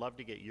 I'd love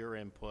to get your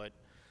input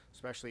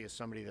especially as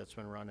somebody that's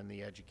been running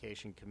the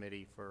education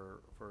committee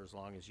for as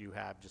long as you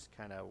have, just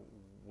kind of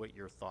what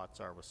your thoughts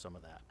are with some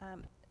of that.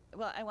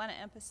 Well, I want to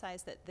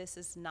emphasize that this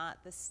is not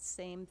the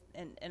same,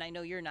 and I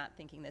know you're not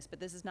thinking this, but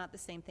this is not the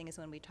same thing as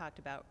when we talked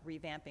about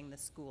revamping the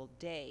school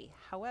day.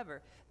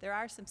 However, there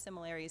are some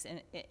similarities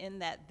in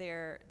that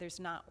there's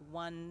not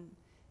one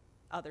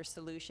other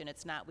solution.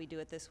 It's not we do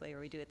it this way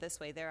or we do it this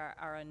way. There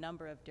are a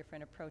number of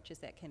different approaches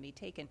that can be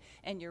taken.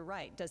 And you're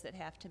right. Does it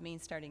have to mean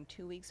starting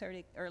 2 weeks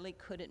early?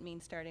 Could it mean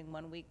starting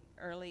 1 week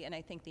early? And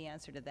I think the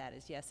answer to that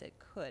is yes, it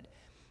could.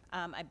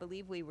 I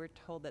believe we were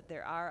told that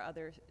there are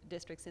other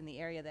districts in the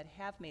area that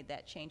have made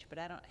that change, but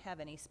I don't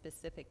have any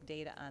specific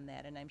data on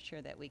that, and I'm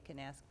sure that we can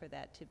ask for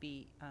that to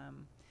be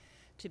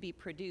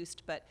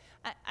produced. But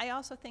I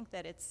also think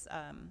that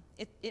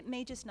it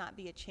may just not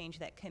be a change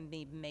that can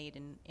be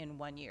made in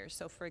 1 year.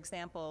 So for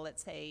example,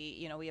 let's say,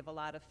 you know, we have a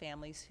lot of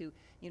families who,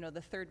 you know,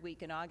 the third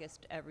week in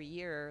August every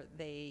year,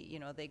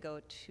 they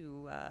go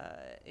to,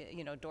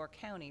 you know, Door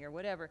County or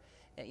whatever,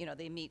 you know,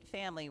 they meet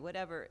family,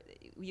 whatever.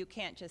 You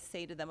can't just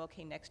say to them,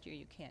 okay, next year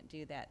you can't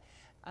do that.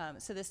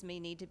 So this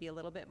may need to be a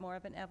little bit more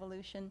of an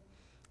evolution.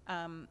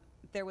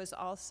 There was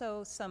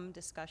also some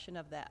discussion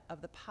of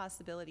the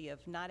possibility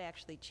of not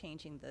actually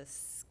changing the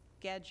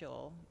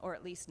schedule, or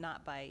at least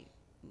not by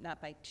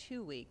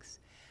 2 weeks,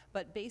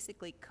 but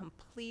basically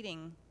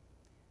completing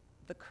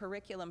the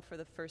curriculum for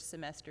the first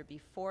semester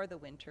before the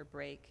winter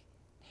break,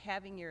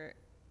 having your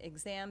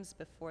exams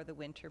before the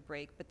winter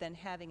break, but then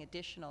having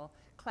additional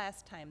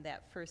class time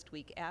that first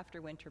week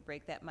after winter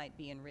break. That might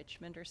be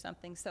enrichment or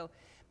something. So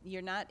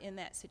you're not in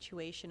that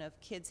situation of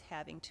kids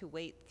having to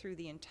wait through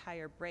the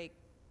entire break,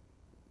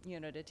 you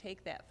know, to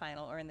take that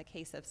final, or in the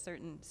case of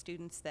certain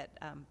students that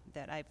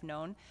I've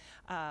known,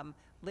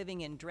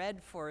 living in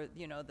dread for,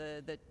 you know,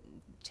 the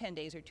 10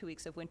 days or 2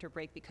 weeks of winter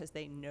break because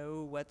they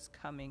know what's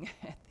coming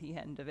at the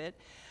end of it.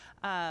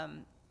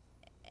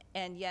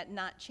 And yet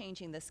not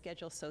changing the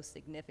schedule so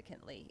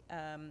significantly.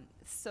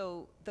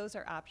 So those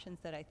are options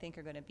that I think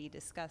are going to be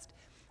discussed.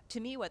 To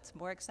me, what's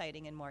more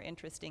exciting and more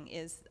interesting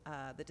is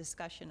the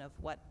discussion of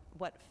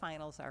what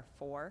finals are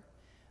for,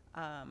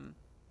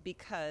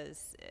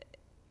 because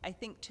I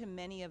think to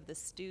many of the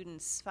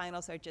students,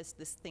 finals are just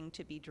this thing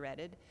to be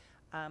dreaded.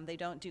 They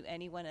don't do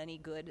anyone any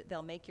good.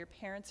 They'll make your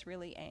parents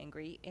really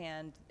angry,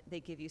 and they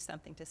give you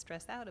something to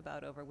stress out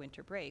about over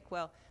winter break.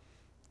 Well,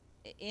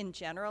 in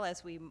general,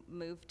 as we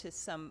move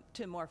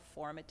to more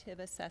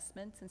formative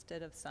assessments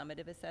instead of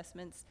summative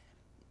assessments,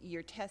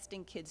 you're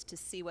testing kids to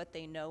see what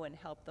they know and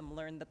help them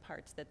learn the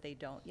parts that they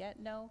don't yet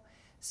know.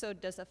 So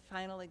does a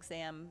final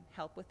exam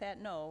help with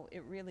that? No,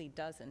 it really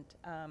doesn't.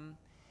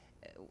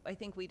 I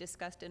think we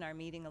discussed in our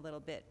meeting a little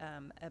bit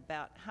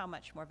about how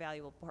much more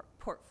valuable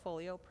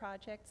portfolio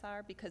projects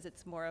are, because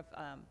it's more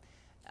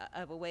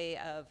of a way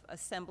of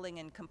assembling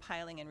and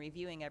compiling and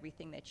reviewing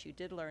everything that you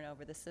did learn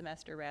over the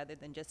semester, rather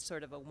than just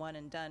sort of a one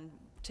and done,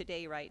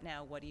 today, right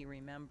now, what do you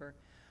remember?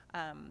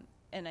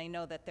 And I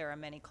know that there are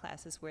many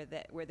classes where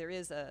there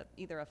is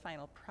either a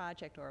final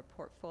project or a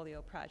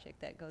portfolio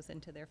project that goes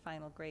into their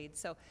final grade.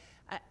 So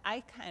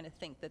I kind of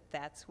think that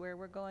that's where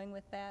we're going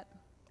with that,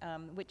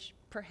 which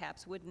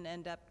perhaps wouldn't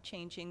end up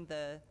changing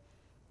the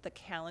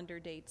calendar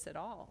dates at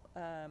all.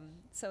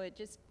 So it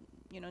just,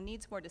 you know,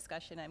 needs more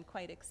discussion. I'm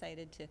quite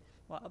excited to,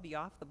 well, I'll be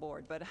off the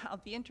board, but I'll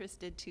be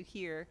interested to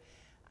hear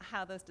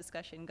how those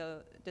discussions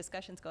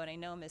go. And I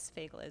know Ms.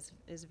 Fagel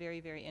is very,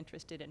 very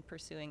interested in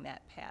pursuing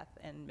that path,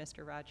 and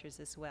Mr.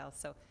 Rogers as well.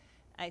 So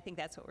I think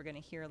that's what we're going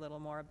to hear a little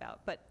more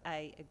about. But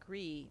I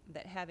agree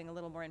that having a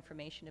little more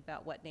information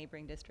about what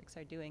neighboring districts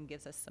are doing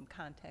gives us some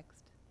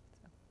context.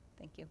 So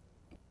thank you.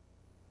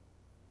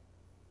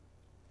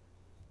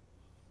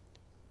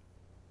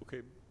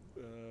 Okay,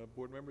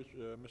 board members,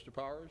 Mr.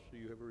 Powers, do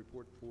you have a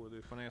report for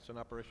the Finance and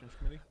Operations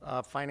Committee?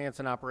 Finance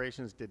and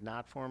Operations did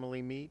not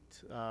formally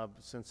meet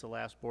since the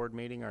last board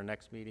meeting. Our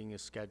next meeting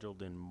is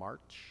scheduled in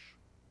March.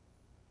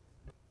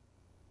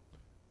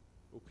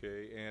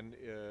 Okay, and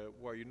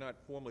while you're not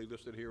formally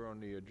listed here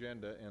on the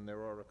agenda, and there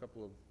are a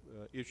couple of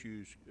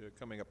issues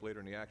coming up later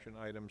in the action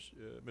items,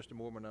 Mr.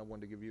 Moorman, I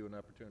wanted to give you an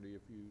opportunity,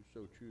 if you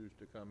so choose,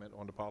 to comment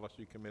on the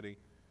Policy Committee.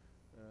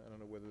 I don't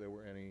know whether there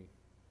were any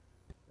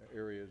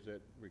areas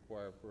that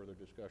require further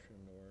discussion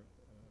or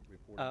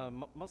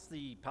reporting. Most of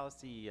the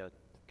policy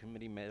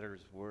committee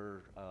matters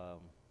were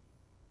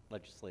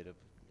legislative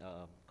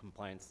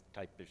compliance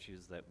type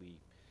issues that we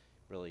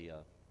really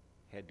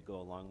had to go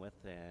along with,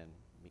 and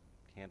we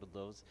handled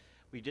those.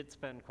 We did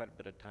spend quite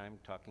a bit of time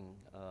talking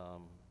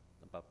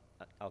about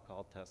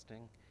alcohol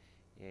testing,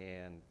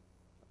 and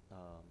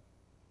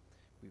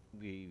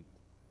we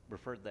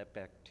referred that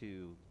back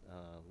to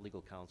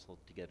legal counsel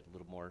to get a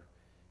little more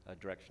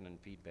direction and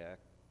feedback,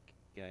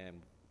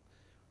 and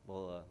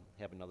we'll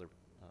have another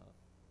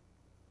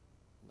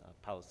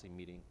policy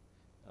meeting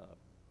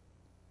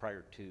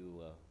prior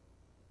to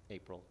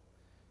April,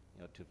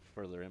 you know, to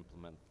further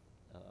implement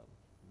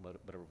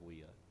whatever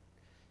we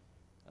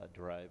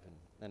derive.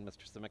 And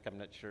Mr. Simic, I'm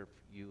not sure if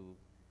you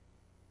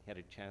had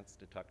a chance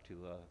to talk to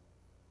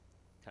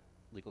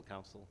legal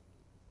counsel.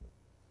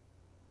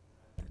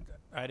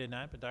 I did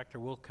not, but Dr.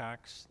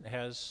 Wilcox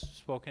has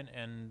spoken,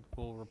 and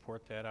will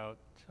report that out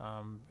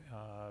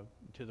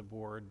to the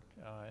board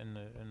in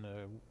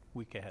the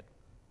week ahead.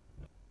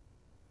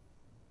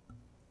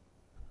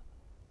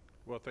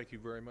 Well, thank you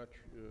very much,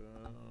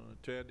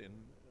 Ted, and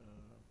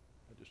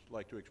I'd just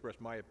like to express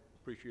my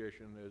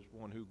appreciation as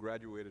one who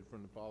graduated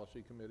from the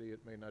policy committee. It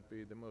may not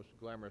be the most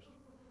glamorous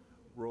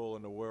role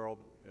in the world,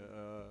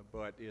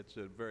 but it's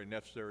a very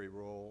necessary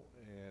role,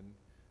 and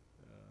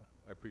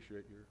I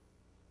appreciate your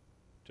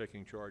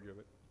taking charge of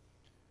it.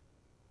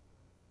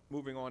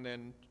 Moving on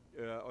then,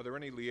 are there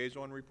any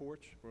liaison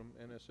reports from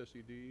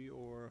NSSED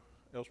or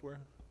elsewhere?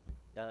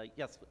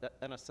 Yes,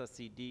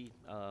 NSSED,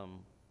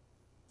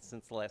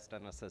 since the last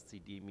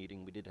NSSED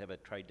meeting, we did have a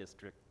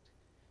tri-district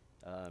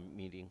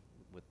meeting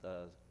with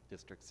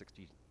District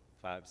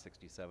 65,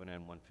 67,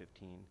 and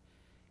 115.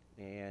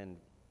 And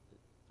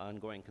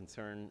ongoing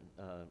concern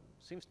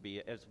seems to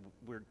be, as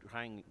we're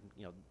trying,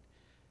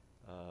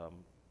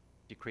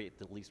 to create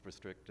the least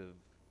restrictive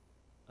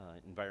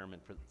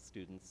environment for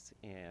students,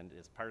 and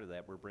as part of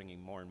that, we're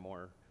bringing more and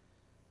more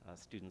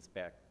students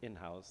back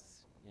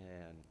in-house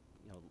and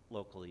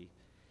locally.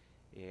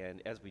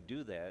 And as we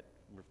do that,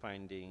 we're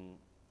finding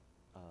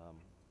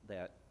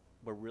that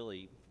we're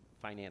really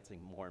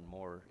financing more and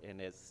more,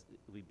 and as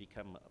we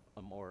become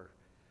a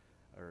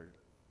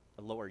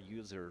lower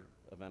user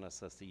of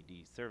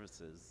NSSED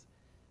services,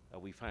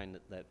 we find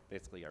that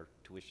basically our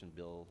tuition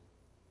bill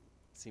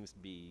seems to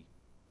be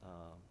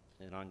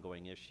an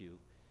ongoing issue,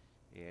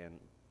 and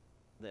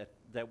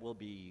that will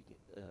be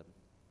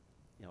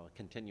a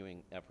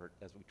continuing effort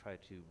as we try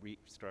to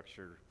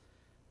restructure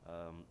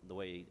the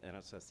way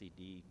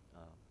NSSED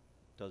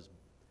does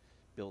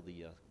bill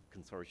the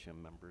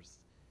consortium members.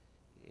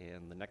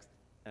 And the next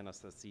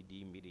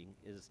NSSED meeting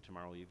is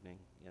tomorrow evening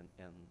in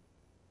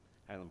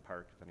Highland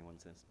Park. If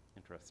anyone's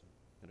interested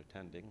in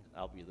attending,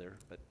 I'll be there,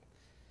 but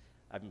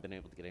I haven't been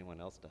able to get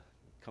anyone else to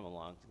come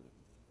along.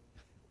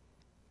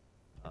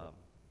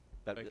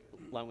 But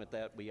along with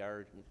that, we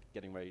are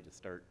getting ready to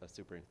start a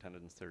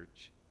superintendent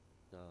search.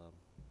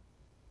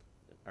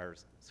 Our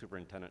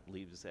superintendent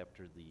leaves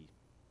after the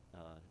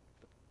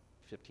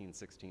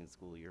 15-16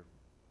 school year.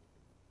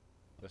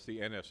 That's the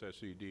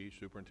NSSED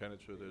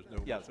superintendent, so there's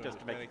no Yes, just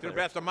to make it to the clear.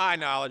 best of my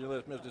knowledge,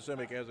 unless Mr.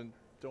 Simic hasn't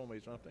told me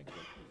something.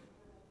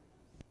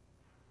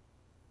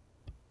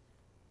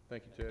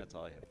 Thank you, Ted. That's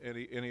all I have.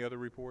 Any other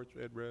reports,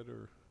 Ed read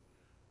or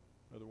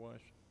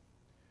otherwise?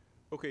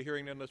 Okay,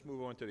 hearing none, let's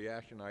move on to the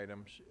action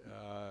items,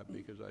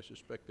 because I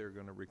suspect they're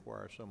going to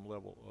require some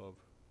level of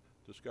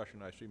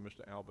discussion. I see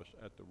Mr. Albus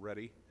at the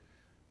ready.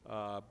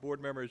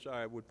 Board members,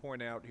 I would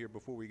point out here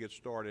before we get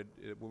started,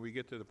 when we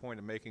get to the point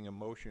of making a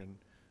motion,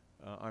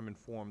 I'm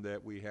informed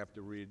that we have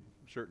to read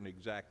certain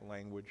exact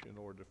language in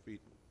order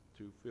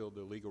to fill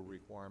the legal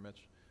requirements.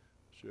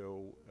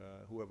 So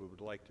whoever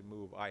would like to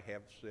move, I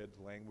have said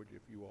language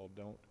if you all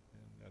don't,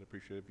 and I'd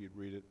appreciate if you'd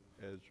read it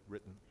as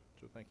written.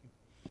 So thank you.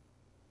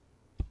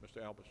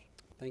 Mr. Albus.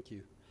 Thank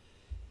you.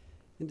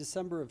 In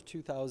December of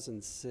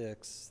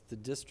 2006, the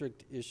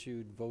district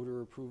issued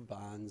voter-approved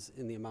bonds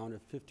in the amount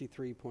of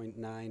 $53.9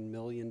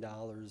 million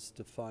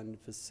to fund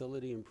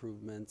facility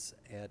improvements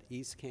at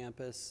East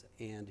Campus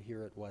and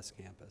here at West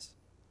Campus.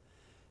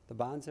 The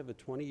bonds have a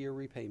 20-year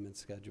repayment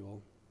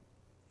schedule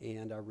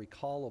and are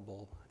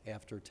recallable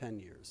after 10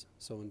 years,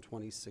 so in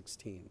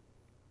 2016.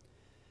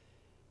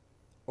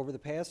 Over the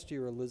past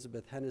year,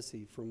 Elizabeth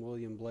Hennessy from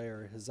William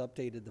Blair has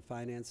updated the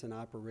Finance and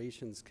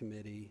Operations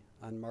Committee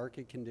on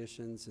market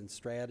conditions and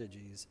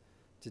strategies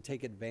to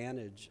take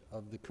advantage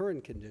of the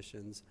current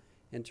conditions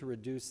and to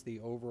reduce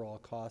the overall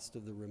cost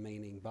of the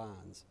remaining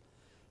bonds.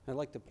 I'd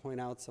like to point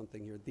out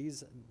something here.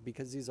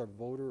 Because these are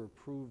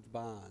voter-approved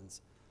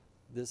bonds,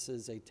 this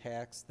is a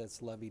tax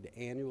that's levied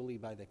annually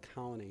by the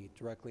county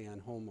directly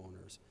on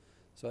homeowners.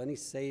 So any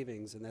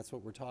savings, and that's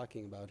what we're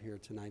talking about here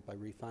tonight by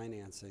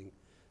refinancing,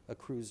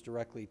 accrues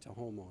directly to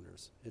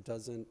homeowners. It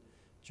doesn't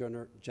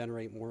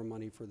generate more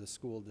money for the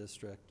school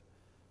district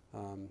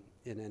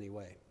in any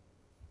way.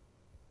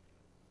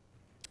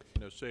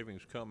 And those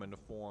savings come in the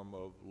form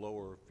of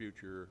lower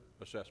future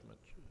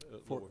assessments,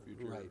 lower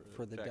future Right,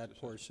 for the tax debt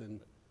assessments.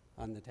 portion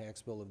on the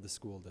tax bill of the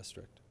school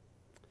district.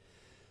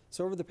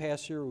 So over the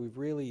past year, we've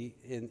really,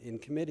 in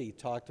committee,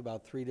 talked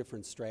about 3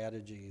 different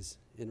strategies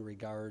in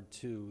regard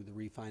to the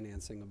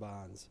refinancing of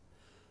bonds.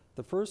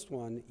 The first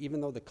one,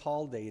 even though the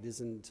call date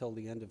isn't until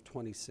the end of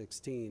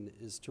 2016,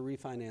 is to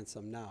refinance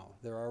them now.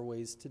 There are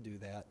ways to do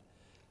that.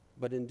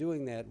 But in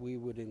doing that, we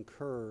would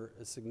incur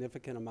a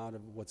significant amount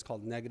of what's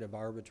called negative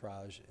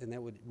arbitrage, and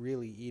that would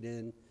really eat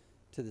into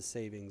the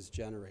savings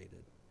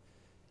generated.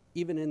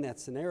 Even in that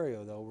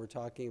scenario, though, we're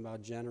talking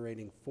about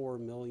generating $4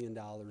 million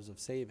of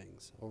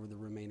savings over the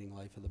remaining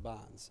life of the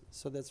bonds.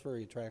 So that's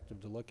very attractive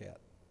to look at.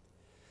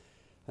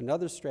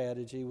 Another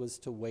strategy was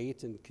to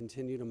wait and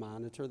continue to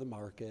monitor the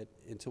market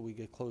until we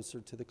get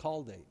closer to the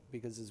call date,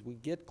 because as we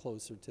get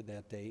closer to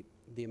that date,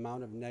 the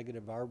amount of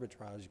negative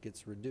arbitrage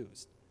gets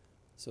reduced,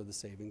 so the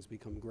savings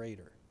become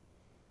greater.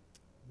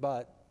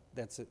 But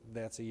that's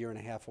a year and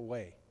a half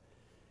away.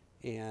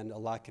 and a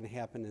lot can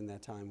happen in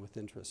that time with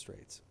interest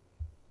rates.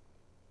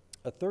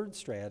 A third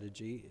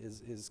strategy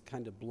is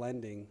kind of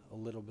blending a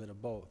little bit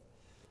of both.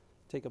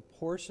 Take a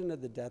portion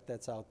of the debt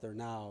that's out there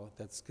now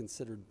that's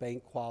considered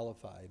bank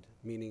qualified,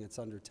 meaning it's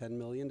under $10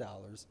 million,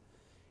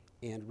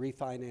 and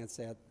refinance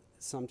that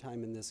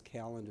sometime in this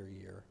calendar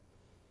year,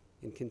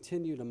 and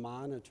continue to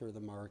monitor the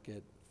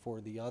market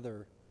for the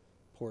other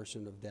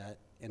portion of debt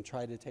and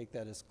try to take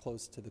that as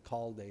close to the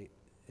call date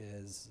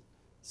as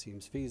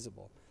seems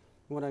feasible.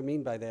 What I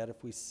mean by that,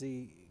 if we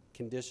see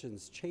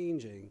conditions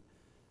changing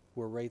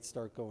where rates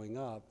start going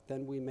up,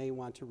 then we may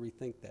want to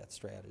rethink that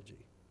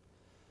strategy.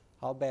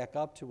 I'll back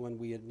up to when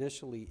we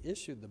initially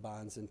issued the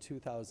bonds in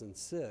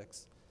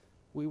 2006.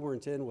 We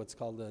weren't in what's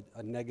called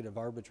a negative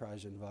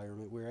arbitrage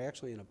environment. We were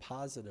actually in a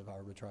positive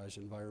arbitrage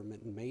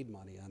environment and made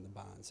money on the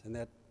bonds, and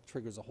that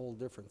triggers a whole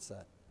different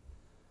set.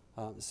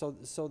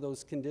 So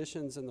those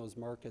conditions and those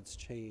markets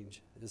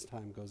change as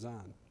time goes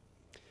on.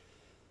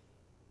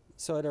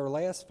 So at our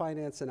last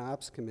Finance and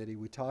Ops Committee,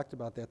 we talked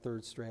about that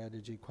third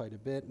strategy quite a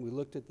bit, and we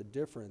looked at the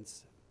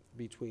difference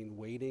between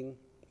waiting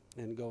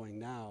and going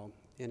now,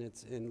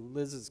 and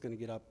Liz is going to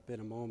get up in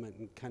a moment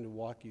and kind of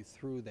walk you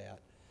through that.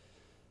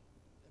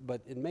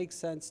 But it makes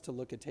sense to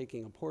look at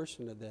taking a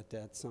portion of that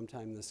debt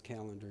sometime this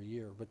calendar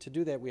year. But to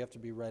do that, we have to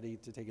be ready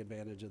to take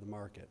advantage of the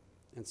market.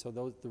 And so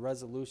the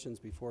resolutions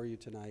before you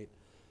tonight,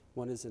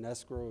 one is an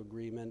escrow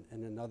agreement,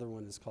 and another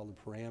one is called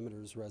a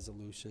parameters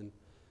resolution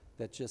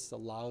that just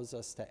allows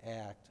us to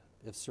act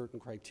if certain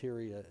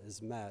criteria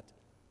is met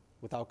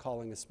without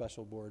calling a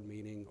special board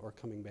meeting or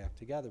coming back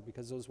together,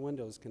 because those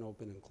windows can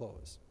open and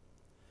close.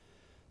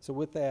 So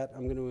with that,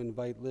 I'm going to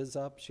invite Liz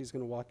up. She's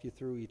going to walk you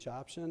through each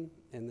option,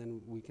 and then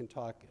we can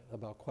talk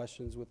about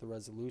questions with the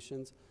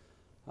resolutions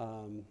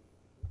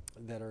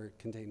that are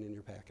contained in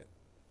your packet.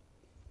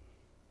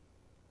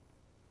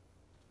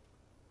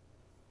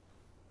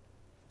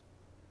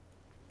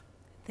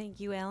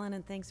 Thank you, Alan,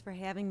 and thanks for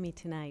having me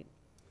tonight.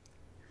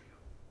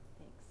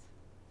 Thanks.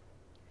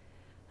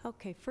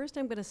 Okay, first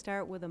I'm going to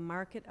start with a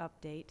market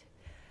update.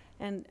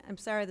 And I'm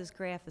sorry this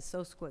graph is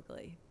so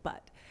squiggly,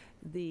 but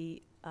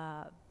the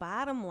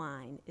bottom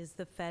line is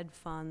the Fed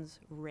funds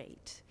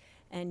rate.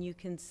 And you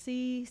can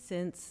see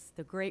since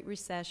the Great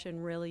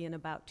Recession, really in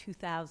about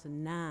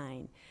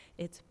 2009,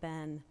 it's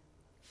been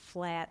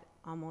flat,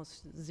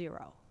 almost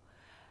zero.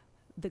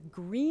 The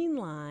green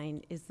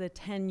line is the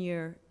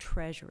 10-year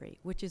Treasury,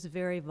 which is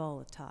very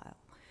volatile.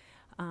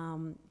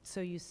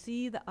 So you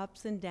see the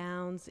ups and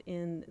downs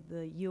in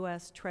the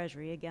U.S.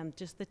 Treasury, again,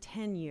 just the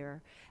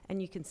 10-year,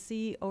 and you can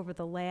see over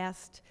the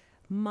last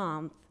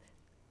month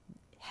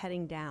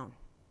heading down,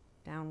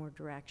 downward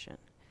direction.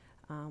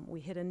 We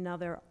hit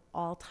another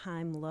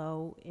all-time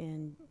low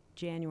in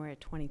January of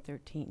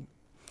 2013.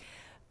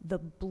 The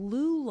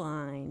blue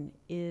line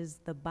is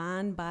the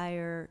Bond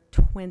Buyer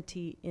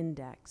 20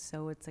 Index.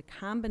 So it's a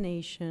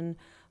combination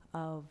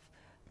of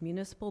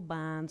municipal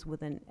bonds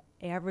with an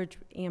average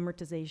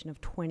amortization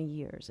of 20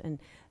 years. And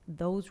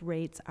those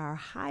rates are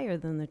higher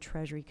than the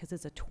Treasury because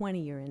it's a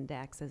 20-year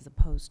index as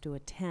opposed to a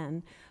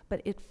 10,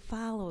 but it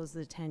follows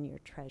the 10-year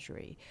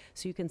Treasury.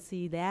 So you can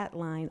see that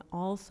line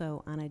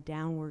also on a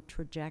downward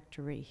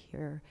trajectory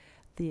here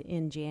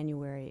in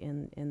January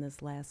in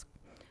this last,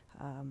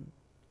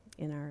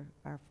 in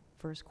our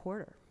first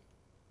quarter.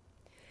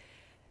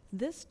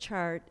 This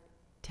chart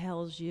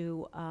tells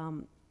you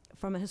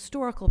from a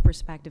historical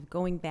perspective,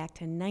 going back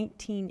to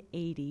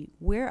 1980,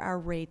 where are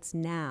rates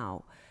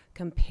now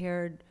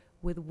compared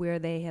with where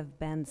they have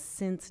been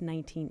since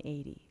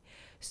 1980.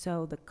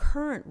 So the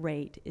current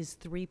rate is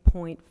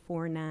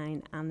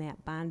 3.49 on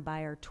that Bond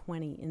Buyer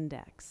 20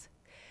 Index.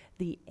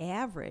 The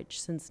average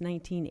since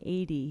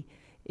 1980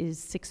 is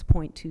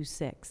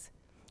 6.26.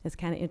 It's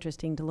kind of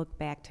interesting to look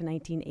back to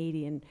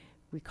 1980 and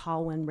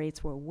recall when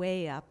rates were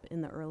way up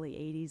in the early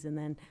 80s and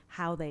then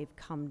how they've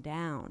come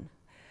down.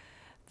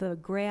 The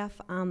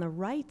graph on the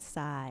right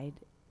side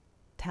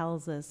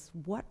tells us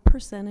what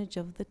percentage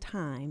of the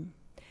time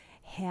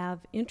have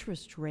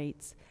interest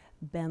rates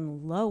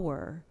been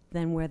lower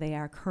than where they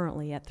are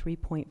currently at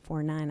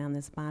 3.49 on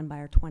this Bond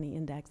Buyer 20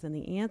 Index. And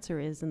the answer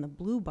is in the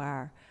blue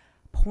bar,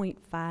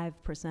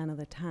 0.5% of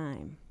the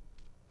time.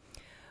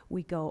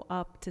 We go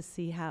up to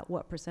see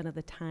what percent of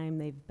the time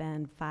they've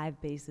been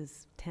 5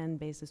 basis, 10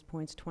 basis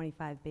points,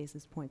 25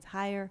 basis points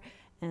higher,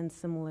 and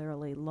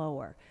similarly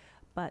lower.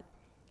 But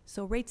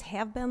so rates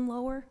have been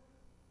lower,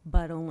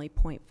 but only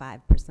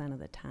 0.5% of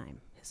the time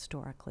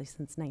historically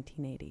since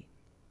 1980.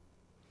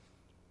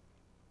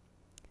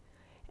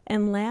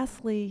 And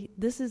lastly,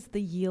 this is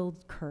the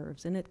yield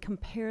curves, and it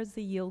compares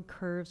the yield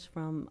curves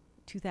from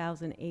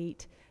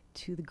 2008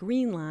 to the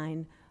green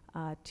line,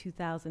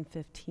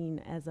 2015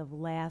 as of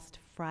last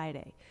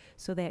Friday.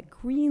 So that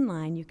green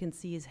line you can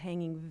see is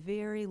hanging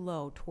very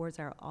low towards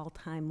our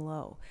all-time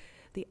low.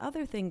 The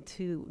other thing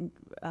to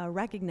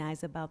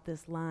recognize about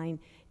this line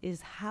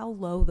is how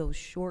low those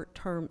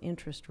short-term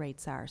interest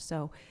rates are.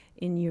 So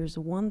in years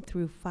 1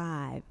 through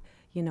 5,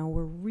 you know,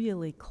 we're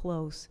really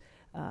close,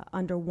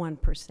 under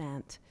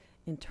 1%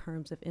 in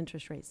terms of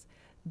interest rates.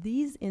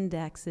 These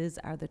indexes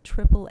are the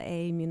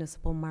AAA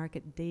Municipal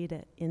Market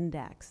Data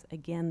Index.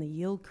 Again, the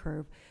yield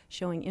curve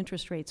showing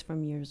interest rates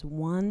from years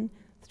 1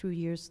 through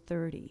years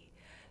 30.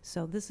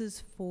 So this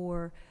is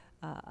for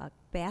a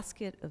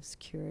basket of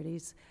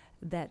securities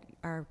that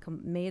are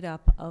made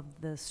up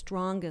of the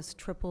strongest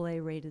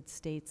AAA rated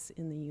states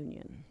in the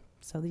union.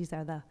 So these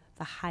are the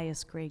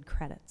highest grade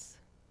credits.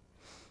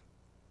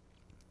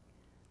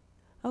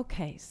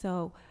 Okay,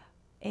 so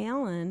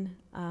Alan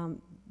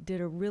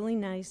did a really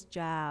nice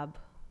job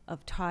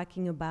of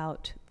talking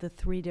about the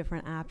 3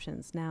 different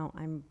options. Now,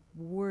 I'm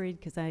worried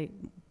because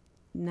I'm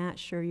not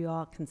sure you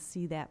all can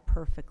see that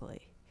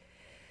perfectly.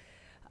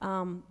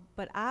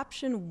 But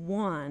option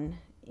 1,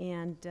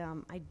 and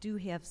I do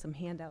have some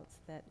handouts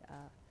that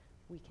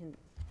we can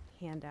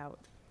hand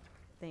out.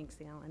 Thanks,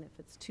 Alan, if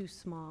it's too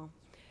small,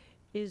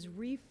 is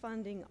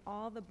refunding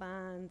all the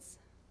bonds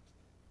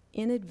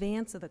in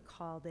advance of the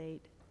call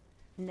date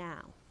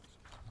now.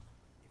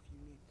 If you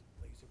need the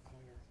laser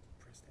pointer,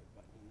 press that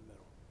button in the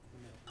middle.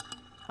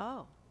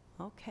 Oh,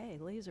 okay,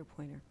 laser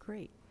pointer,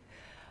 great.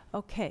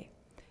 Okay.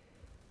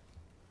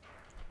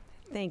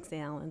 Thanks,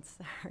 Alan,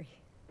 sorry.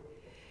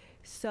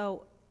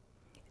 So,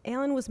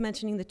 Alan was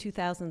mentioning the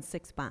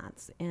 2006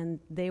 bonds, and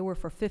they were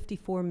for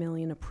 $54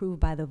 million approved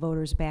by the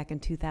voters back in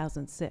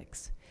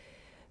 2006.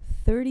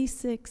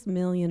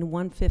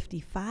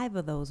 $36,155,000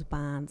 of those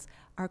bonds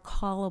are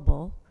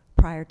callable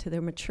prior to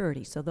their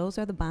maturity. So those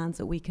are the bonds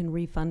that we can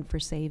refund for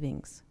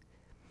savings.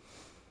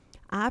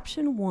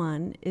 Option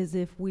 1 is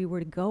if we were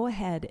to go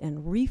ahead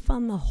and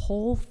refund the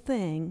whole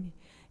thing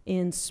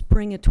in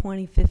spring of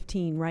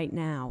 2015 right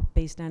now,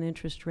 based on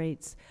interest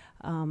rates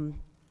a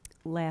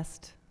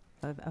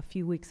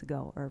few weeks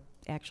ago, or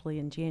actually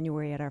in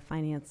January at our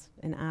Finance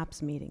and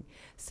Ops meeting.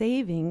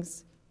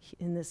 Savings,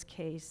 in this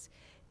case,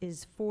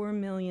 is $4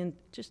 million,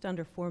 just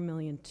under $4.2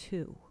 million.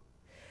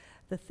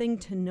 The thing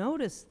to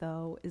notice,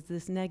 though, is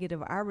this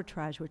negative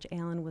arbitrage, which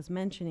Alan was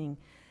mentioning.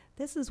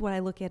 This is what I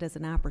look at as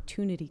an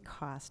opportunity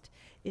cost.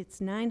 It's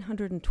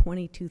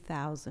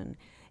 $922,000,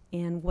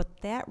 and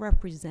what that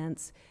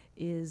represents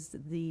is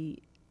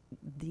the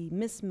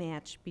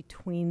mismatch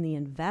between the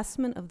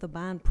investment of the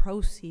bond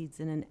proceeds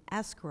in an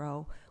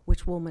escrow,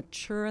 which will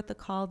mature at the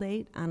call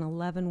date on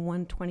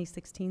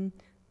 11/1/2016,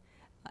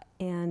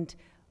 and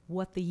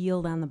what the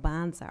yield on the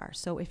bonds are.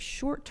 So if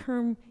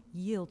short-term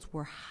yields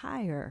were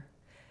higher,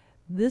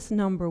 this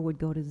number would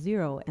go to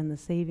 0 and the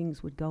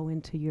savings would go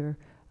into your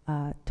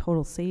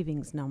total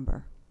savings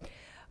number.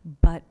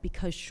 But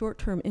because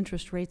short-term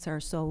interest rates are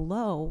so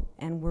low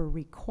and we're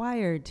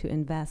required to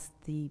invest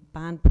the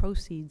bond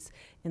proceeds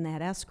in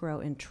that escrow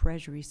in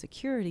Treasury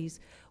securities,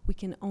 we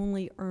can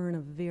only earn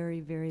a very,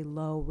 very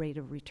low rate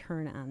of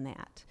return on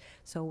that.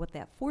 So what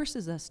that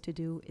forces us to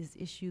do is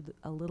issue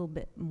a little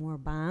bit more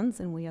bonds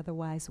than we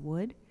otherwise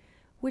would,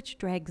 which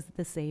drags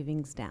the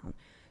savings down.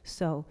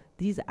 So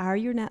these are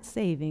your net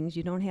savings.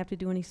 You don't have to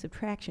do any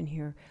subtraction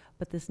here,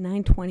 but this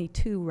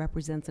 922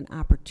 represents an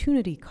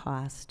opportunity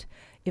cost.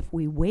 If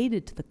we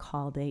waited to the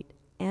call date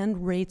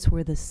and rates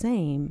were the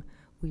same,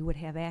 we would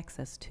have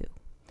access to.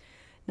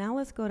 Now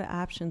let's go to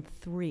option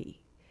 3.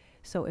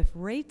 So if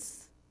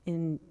rates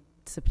in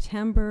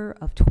September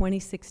of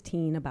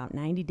 2016, about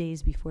 90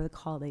 days before the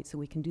call date, so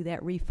we can do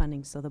that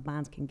refunding so the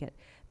bonds can get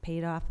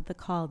paid off at the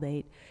call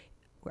date,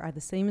 are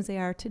the same as they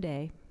are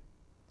today,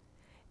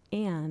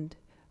 and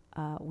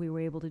we were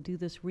able to do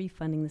this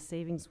refunding, the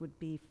savings would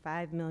be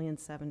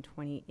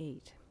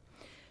 $5,728,000.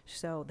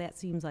 So that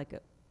seems like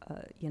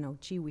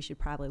gee, we should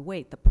probably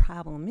wait. The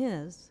problem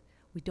is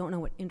we don't know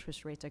what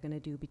interest rates are going to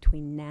do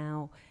between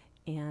now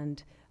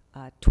and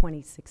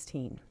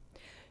 2016.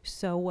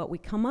 So what we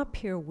come up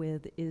here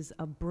with is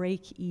a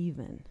break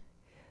even.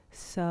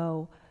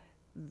 So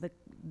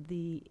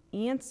the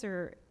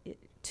answer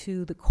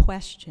to the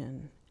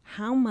question,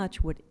 how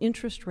much would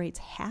interest rates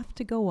have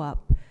to go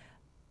up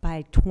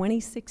by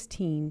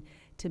 2016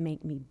 to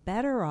make me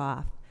better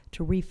off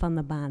to refund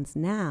the bonds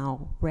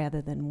now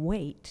rather than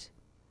wait?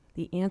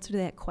 The answer to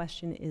that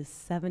question is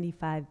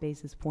 75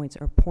 basis points,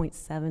 or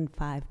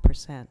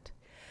 0.75%.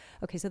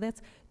 Okay, so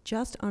that's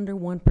just under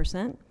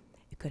 1%.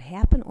 It could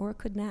happen or it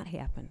could not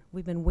happen.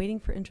 We've been waiting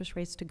for interest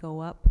rates to go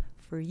up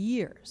for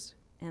years,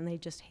 and they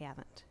just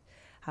haven't.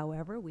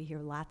 However, we hear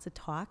lots of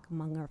talk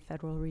among our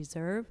Federal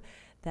Reserve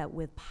that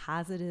with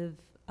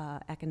positive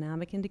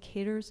economic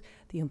indicators,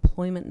 the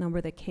employment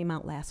number that came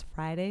out last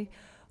Friday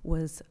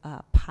was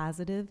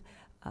positive,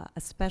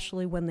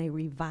 especially when they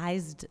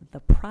revised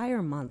the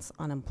prior month's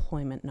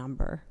unemployment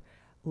number,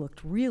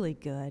 looked really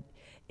good.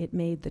 It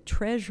made the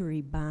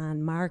Treasury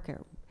bond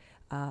market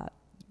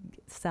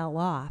sell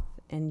off,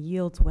 and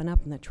yields went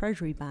up in the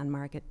Treasury bond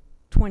market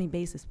 20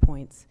 basis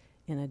points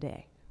in a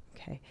day.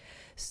 Okay,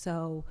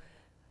 so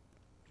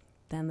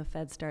then the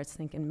Fed starts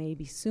thinking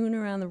maybe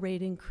sooner on the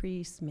rate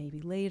increase,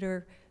 maybe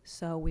later.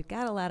 So we've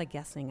got a lot of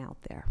guessing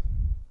out there.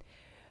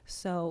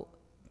 So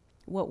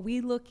what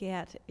we look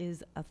at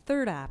is a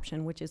third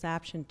option, which is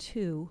option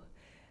 2,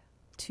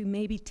 to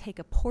maybe take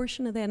a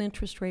portion of that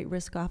interest rate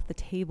risk off the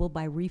table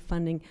by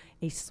refunding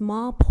a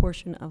small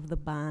portion of the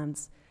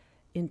bonds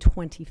in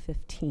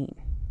 2015.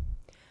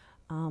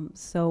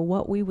 So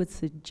what we would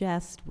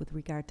suggest with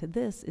regard to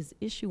this is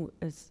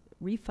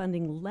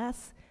refunding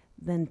less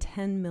than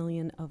 10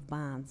 million of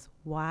bonds.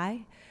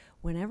 Why?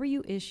 Whenever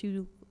you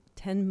issue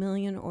 10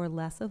 million or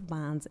less of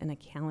bonds in a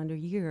calendar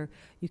year,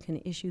 you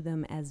can issue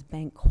them as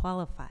bank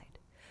qualified.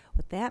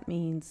 What that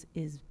means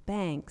is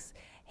banks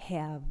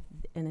have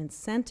an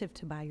incentive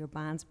to buy your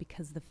bonds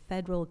because the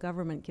federal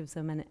government gives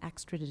them an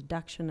extra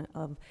deduction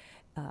of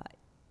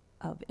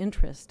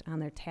interest on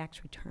their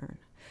tax return.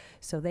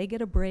 So they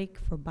get a break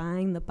for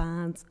buying the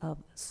bonds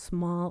of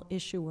small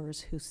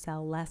issuers who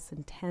sell less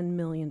than 10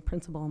 million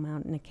principal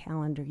amount in a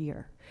calendar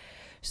year.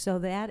 So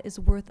that is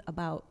worth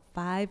about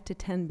 5 to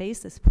 10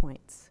 basis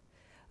points,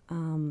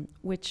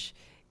 which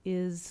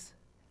is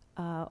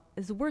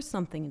worth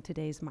something in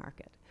today's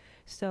market.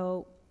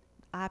 So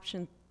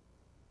option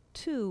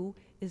 2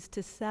 is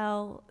to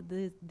sell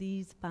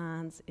these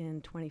bonds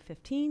in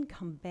 2015,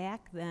 come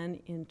back then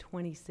in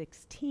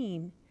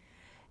 2016,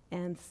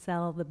 and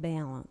sell the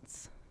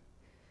balance.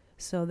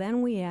 So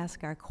then we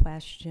ask our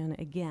question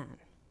again.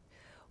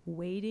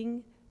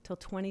 Waiting till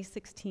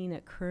 2016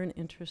 at current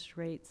interest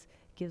rates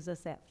gives us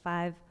that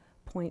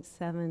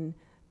 5.7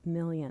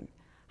 million.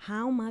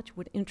 How much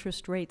would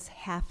interest rates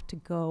have to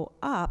go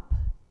up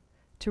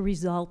to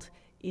result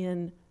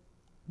in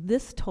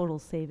this total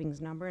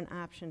savings number in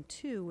option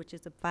 2, which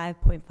is a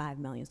 5.5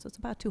 million? So it's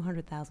about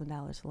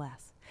 $200,000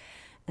 less.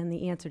 And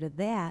the answer to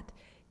that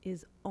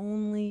is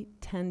only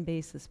 10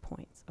 basis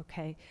points,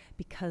 okay?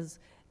 Because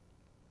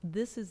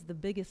this is the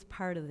biggest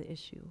part of the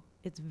issue.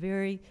 It's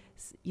very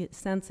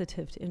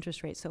sensitive to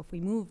interest rates. So if we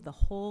move the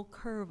whole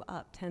curve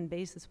up 10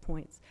 basis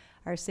points,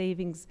 our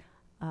savings,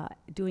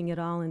 doing it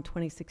all in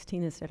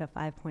 2016 instead of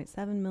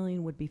 5.7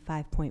 million would be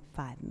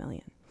 5.5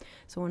 million.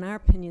 So in our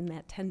opinion,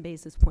 that 10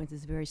 basis points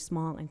is very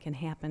small and can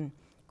happen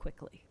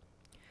quickly.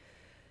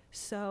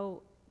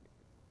 So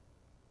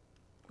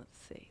let's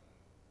see.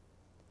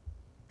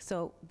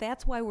 So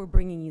that's why we're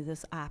bringing you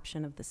this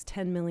option of this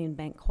 10 million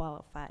bank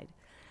qualified.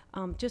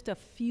 Just a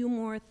few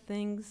more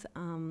things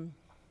on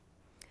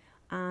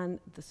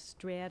the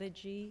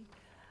strategy.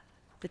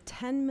 The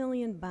 10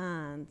 million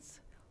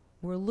bonds,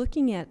 we're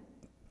looking at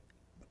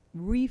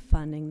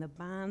refunding the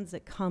bonds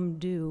that come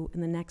due in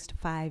the next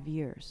 5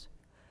 years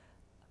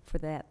for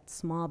that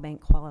small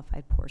bank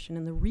qualified portion.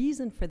 And the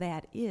reason for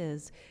that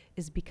is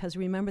because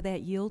remember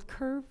that yield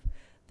curve?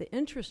 The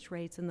interest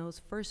rates in those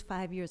first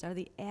 5 years are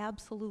the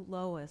absolute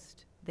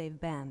lowest they've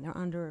been. They're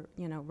under,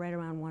 right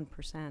around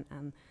 1%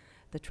 on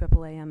the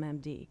AAA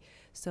MMD.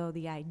 So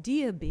the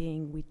idea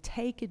being we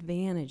take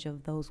advantage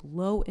of those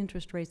low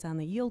interest rates on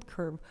the yield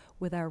curve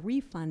with our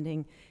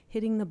refunding,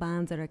 hitting the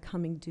bonds that are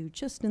coming due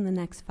just in the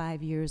next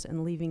 5 years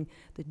and leaving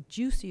the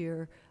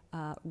juicier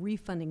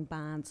refunding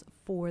bonds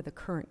for the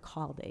current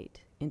call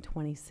date in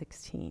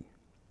 2016.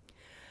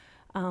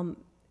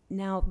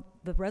 Now,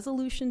 the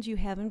resolutions you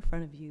have in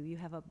front of you, you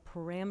have a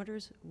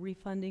parameters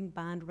refunding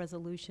bond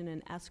resolution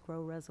and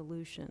escrow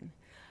resolution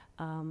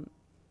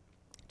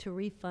to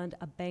refund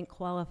a bank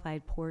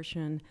qualified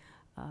portion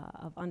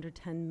of under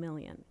 10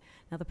 million.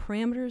 Now, the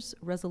parameters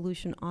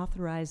resolution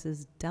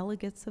authorizes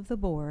delegates of the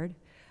board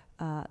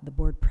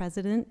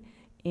president,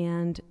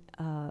 and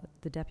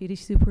the deputy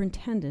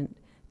superintendent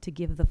to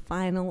give the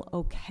final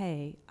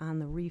okay on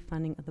the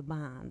refunding of the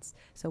bonds.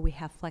 So we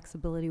have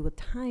flexibility with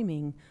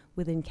timing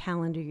within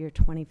calendar year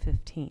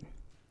 2015.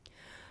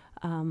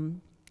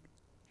 And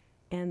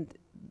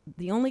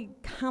the only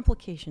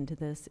complication to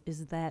this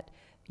is that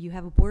you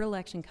have a board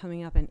election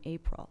coming up in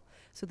April.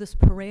 So this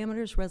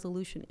parameters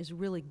resolution is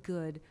really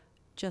good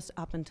just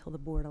up until the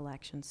board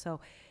election. So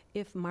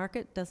if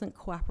market doesn't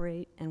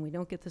cooperate and we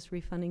don't get this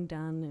refunding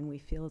done and we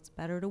feel it's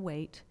better to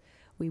wait,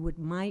 we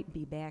might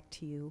be back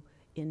to you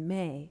in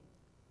May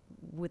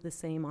with the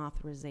same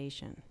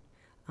authorization.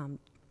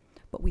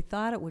 But we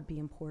thought it would be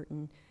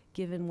important,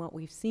 given what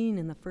we've seen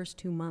in the first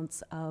 2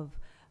 months of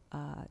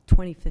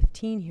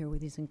 2015 here with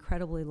these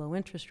incredibly low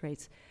interest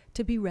rates,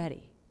 to be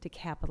ready to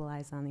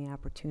capitalize on the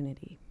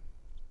opportunity.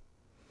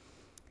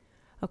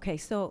 Okay,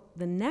 so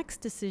the next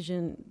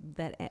decision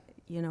that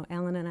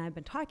Alan and I have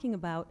been talking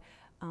about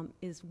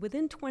is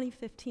within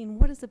 2015,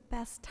 what is the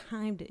best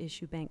time to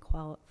issue bank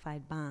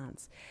qualified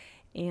bonds?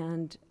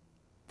 And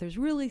there's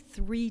really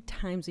 3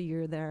 times a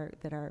year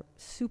that are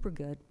super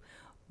good.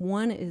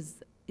 One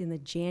is in the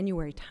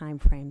January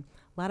timeframe.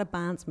 A lot of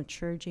bonds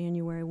mature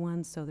January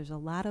 1, so there's a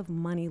lot of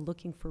money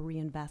looking for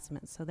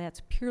reinvestment. So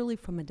that's purely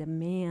from a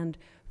demand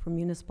for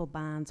municipal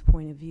bonds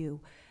point of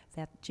view,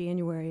 that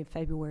January and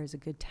February is a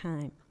good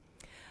time.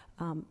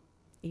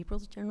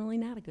 April's generally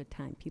not a good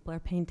time. People are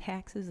paying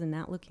taxes and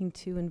not looking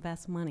to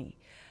invest money.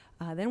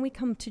 Then we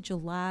come to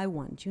July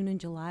 1. June and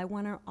July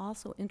 1 are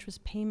also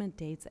interest payment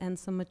dates and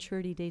some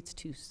maturity dates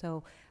too.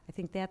 So I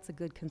think that's a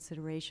good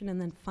consideration.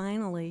 And then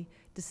finally,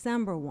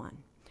 December 1.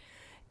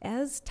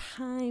 As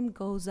time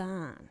goes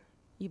on,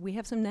 we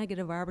have some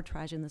negative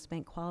arbitrage in this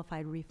bank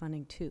qualified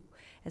refunding too.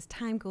 As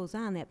time goes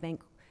on,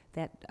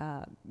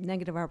 that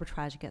negative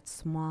arbitrage gets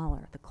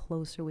smaller the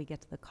closer we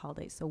get to the call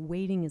date. So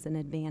waiting is an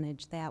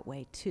advantage that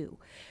way too.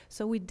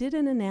 So we did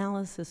an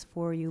analysis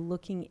for you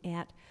looking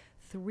at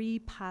 3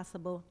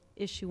 possible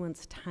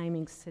issuance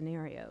timing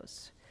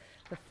scenarios.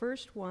 The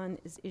first one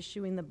is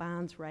issuing the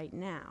bonds right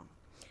now.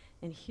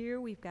 And here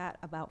we've got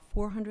about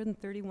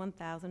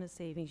 431,000 of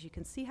savings. You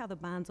can see how the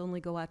bonds only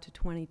go out to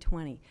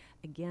 2020.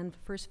 Again,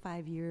 first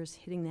 5 years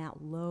hitting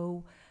that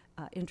low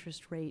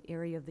interest rate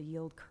area of the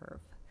yield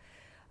curve.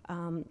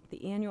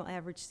 The annual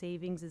average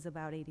savings is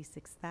about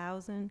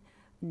 86,000.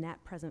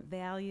 Net present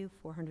value,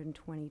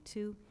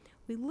 422.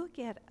 We look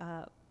at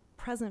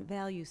present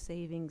value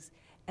savings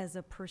as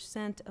a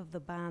percent of the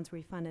bonds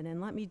refunded.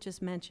 And let me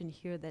just mention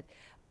here that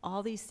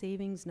all these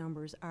savings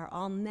numbers are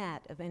all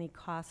net of any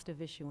cost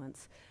of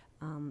issuance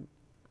on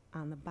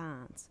the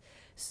bonds.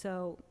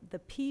 So the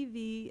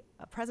PV,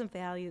 present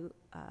value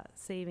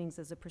savings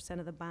as a percent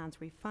of the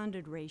bonds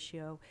refunded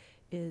ratio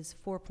is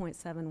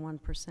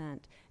 4.71%,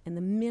 and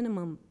the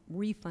minimum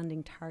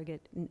refunding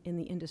target in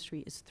the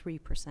industry is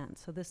 3%.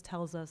 So this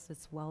tells us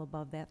it's well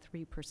above that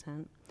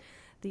 3%.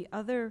 The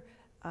other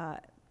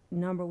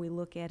number we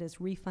look at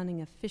is refunding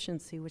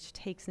efficiency, which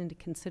takes into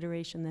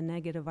consideration the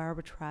negative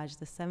arbitrage,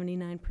 the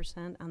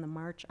 79% on the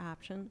March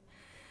option.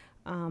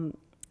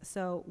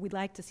 So we'd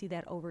like to see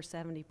that over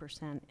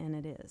 70%, and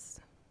it is.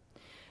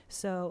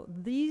 So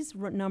these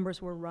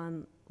numbers were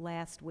run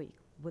last week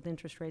with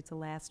interest rates of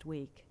last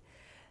week.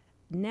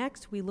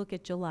 Next, we look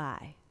at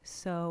July.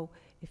 So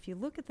if you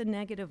look at the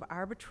negative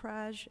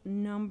arbitrage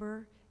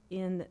number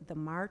in the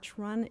March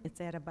run, it's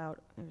at about,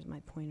 there's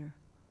my pointer,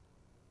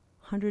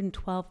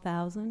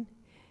 112,000.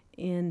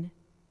 In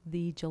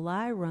the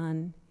July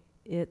run,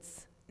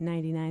 it's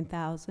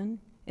 99,000.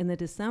 In the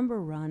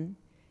December run,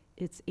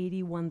 it's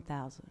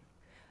 81,000.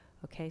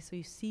 Okay, so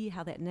you see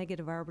how that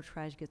negative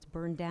arbitrage gets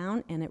burned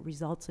down and it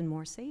results in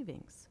more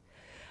savings.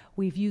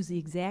 We've used the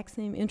exact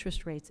same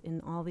interest rates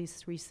in all these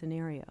 3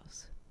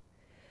 scenarios.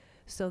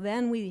 So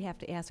then we have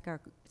to ask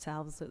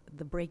ourselves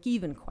the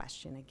break-even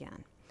question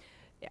again.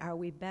 Are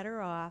we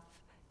better off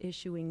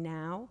issuing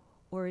now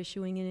or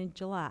issuing it in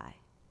July?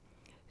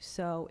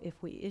 So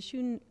if we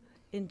issue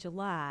in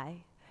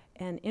July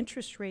and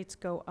interest rates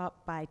go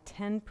up by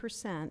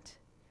 10%,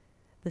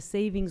 the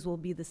savings will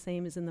be the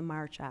same as in the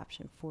March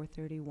option,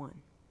 431.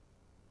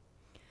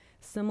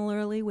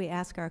 Similarly, we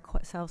ask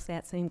ourselves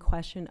that same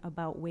question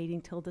about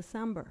waiting till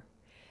December.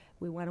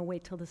 We want to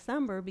wait till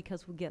December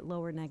because we'll get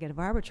lower negative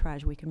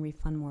arbitrage. We can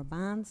refund more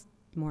bonds,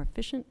 more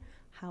efficient.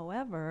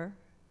 However,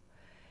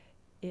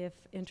 if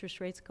interest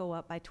rates go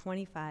up by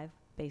 25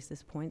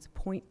 basis points,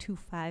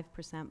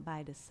 0.25%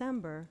 by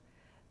December,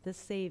 the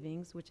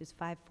savings, which is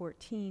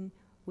 514,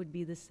 would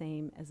be the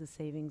same as the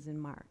savings in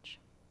March.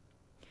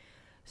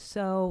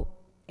 So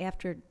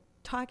after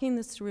talking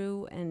this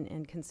through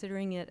and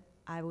considering it,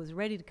 I was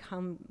ready to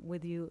come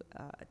with you,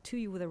 to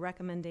you with a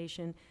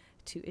recommendation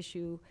to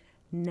issue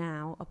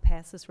now,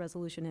 pass this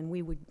resolution, and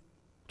we would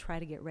try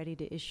to get ready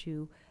to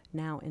issue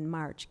now in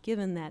March.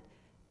 Given that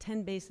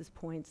 10 basis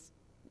points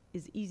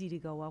is easy to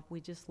go up, we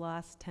just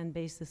lost 10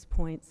 basis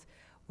points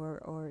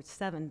or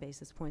 7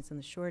 basis points in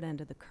the short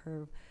end of the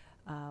curve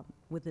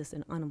with this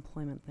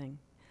unemployment thing.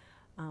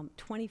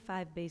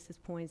 25 basis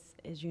points,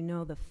 as you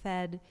know, the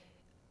Fed,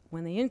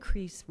 when they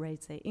increase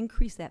rates, they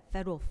increase that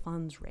federal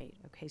funds rate,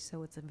 okay?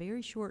 So it's a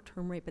very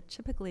short-term rate, but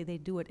typically they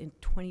do it in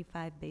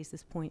 25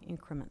 basis point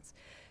increments.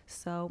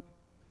 So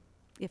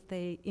if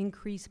they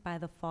increase by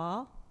the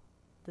fall,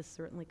 this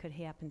certainly could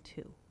happen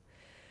too.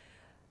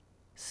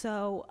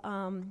 So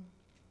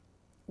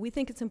we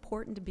think it's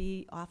important to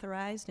be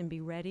authorized and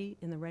be ready,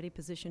 in the ready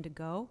position to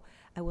go.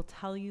 I will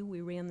tell you,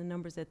 we ran the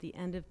numbers at the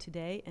end of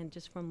today, and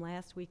just from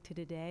last week to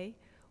today,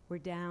 we're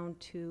down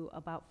to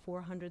about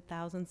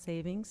 400,000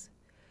 savings.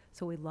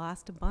 So we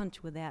lost a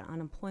bunch with that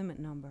unemployment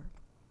number.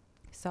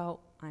 So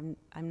I'm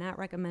not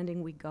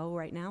recommending we go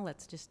right now.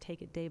 Let's just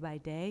take it day by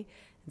day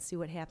and see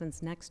what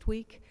happens next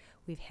week.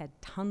 We've had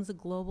tons of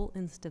global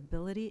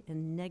instability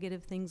and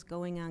negative things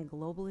going on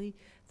globally.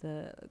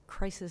 The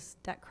crisis,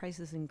 debt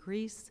crisis in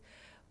Greece.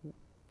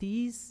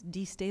 These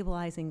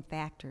destabilizing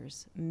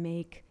factors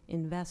make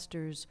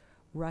investors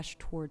rush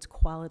towards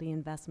quality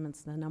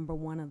investments, the number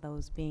one of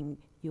those being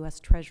U.S.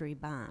 Treasury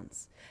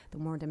bonds. The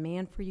more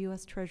demand for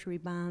U.S. Treasury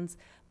bonds,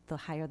 the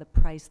higher the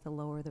price, the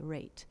lower the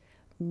rate.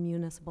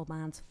 Municipal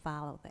bonds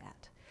follow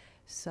that.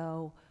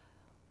 So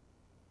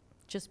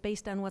just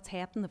based on what's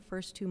happened the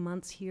first 2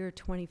 months here,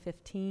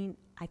 2015,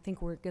 I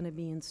think we're going to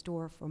be in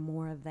store for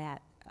more of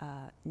that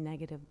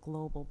negative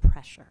global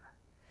pressure.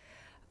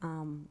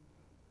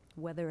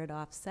 Whether it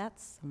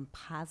offsets some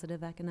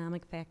positive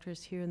economic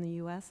factors here in the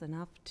U.S.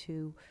 enough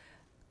to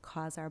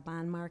cause our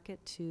bond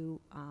market to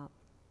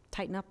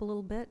tighten up a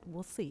little bit,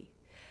 we'll see.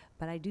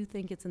 But I do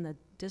think it's in the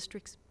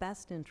district's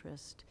best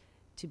interest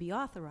to be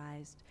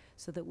authorized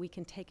so that we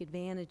can take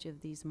advantage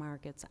of these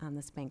markets on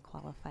this bank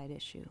qualified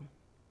issue.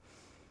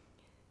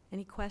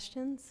 Any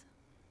questions?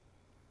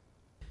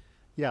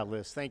 Yeah,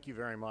 Liz, thank you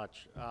very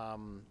much.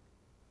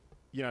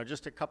 you know,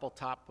 just a couple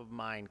top of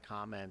mind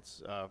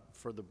comments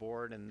for the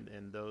board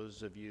and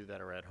those of you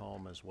that are at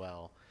home as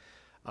well.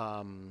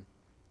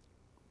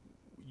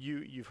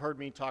 You've heard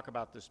me talk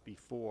about this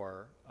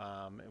before.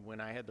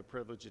 When I had the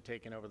privilege of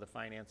taking over the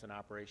Finance and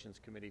Operations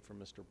Committee from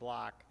Mr.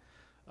 Block,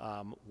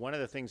 one of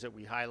the things that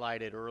we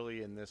highlighted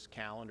early in this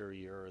calendar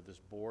year, or this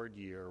board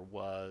year,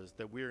 was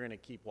that we were going to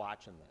keep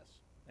watching this.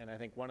 And I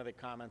think one of the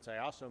comments I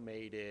also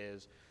made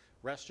is,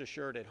 rest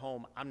assured at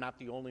home, I'm not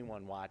the only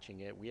one watching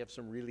it. We have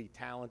some really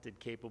talented,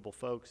 capable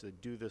folks that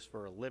do this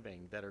for a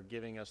living that are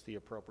giving us the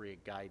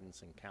appropriate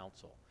guidance and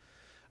counsel.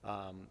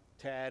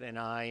 Ted and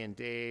I and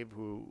Dave,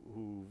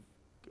 who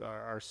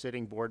are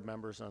sitting board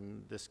members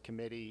on this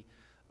committee,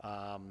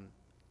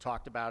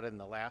 talked about it in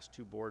the last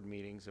 2 board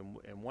meetings,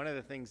 and one of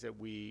the things that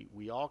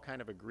we all kind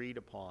of agreed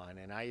upon,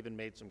 and I even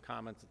made some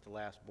comments at the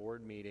last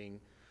board meeting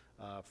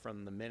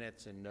from the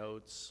minutes and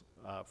notes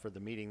for the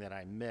meeting that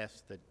I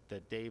missed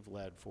that Dave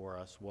led for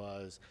us,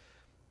 was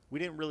we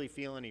didn't really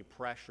feel any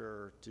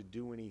pressure to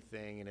do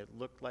anything, and it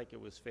looked like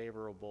it was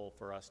favorable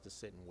for us to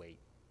sit and wait.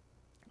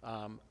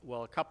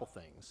 Well, a couple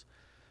things.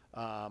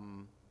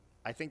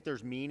 I think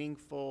there's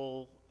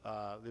meaningful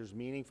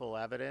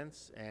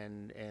evidence,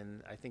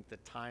 and I think the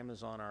time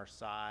is on our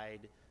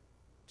side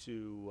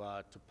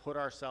to put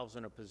ourselves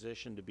in a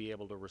position to be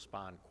able to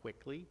respond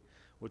quickly,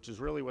 which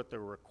is really what the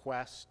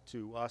request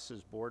to us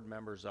as board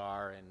members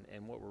are,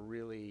 and what we're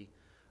really,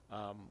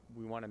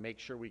 we want to make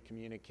sure we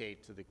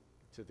communicate to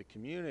the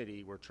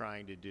community we're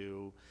trying to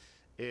do,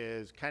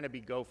 is kind of be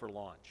go for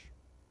launch,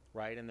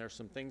 right? And there's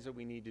some things that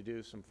we need to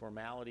do, some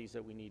formalities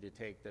that we need to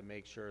take to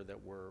make sure that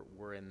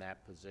we're in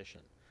that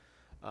position.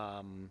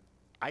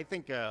 I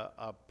think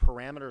a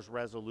parameters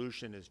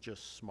resolution is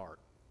just smart.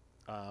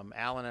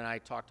 Alan and I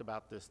talked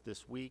about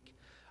this week.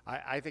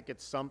 I think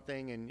it's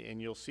something,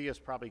 and you'll see us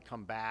probably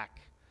come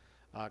back,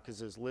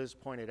 because as Liz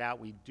pointed out,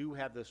 we do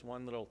have this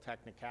one little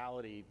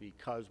technicality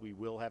because we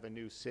will have a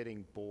new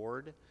sitting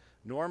board.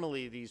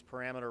 Normally, these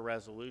parameter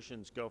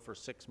resolutions go for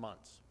 6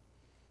 months.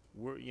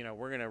 We're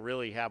going to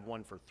really have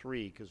one for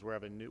 3, because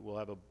we'll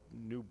have a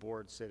new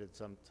board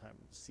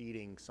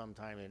seating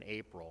sometime in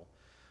April.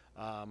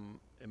 And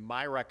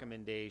my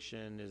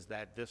recommendation is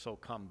that this will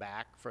come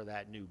back for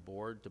that new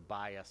board to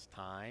buy us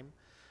time.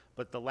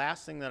 But the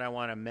last thing that I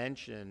want to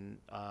mention,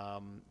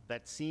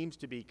 that seems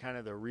to be kind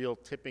of the real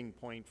tipping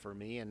point for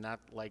me, and not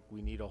like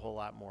we need a whole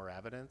lot more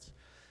evidence,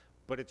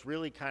 but it's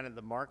really kind of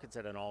the market's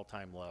at an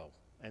all-time low.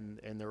 And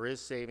there is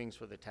savings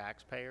for the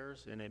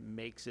taxpayers, and it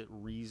makes it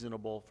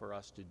reasonable for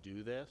us to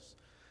do this.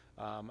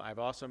 I've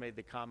also made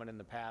the comment in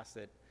the past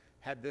that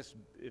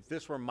if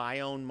this were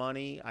my own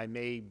money, I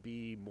may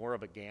be more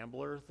of a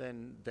gambler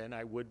than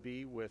I would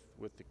be with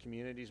the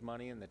community's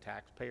money and the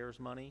taxpayers'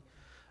 money.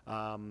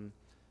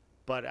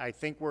 But I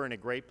think we're in a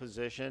great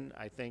position.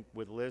 I think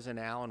with Liz and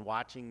Alan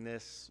watching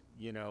this,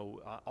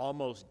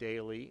 almost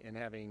daily, and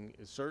having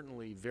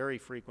certainly very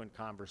frequent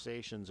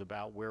conversations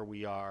about where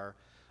we are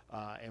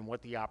and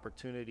what the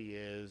opportunity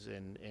is,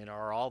 and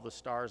are all the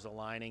stars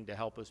aligning to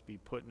help us be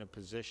put in a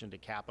position to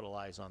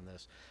capitalize on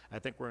this, I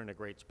think we're in a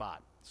great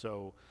spot.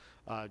 So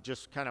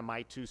just kind of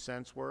my 2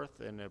 cents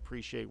worth, and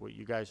appreciate what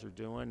you guys are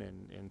doing,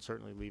 and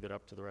certainly leave it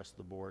up to the rest of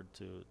the board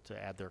to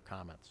add their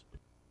comments.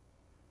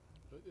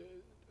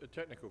 A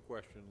technical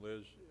question,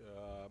 Liz.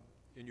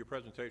 In your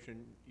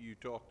presentation, you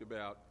talked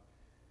about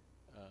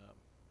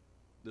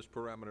this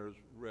parameters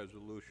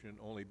resolution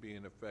only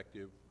being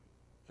effective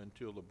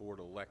until the board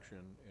election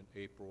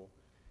in April.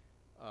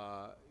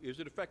 Is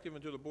it effective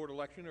until the board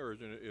election, or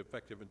is it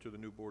effective until the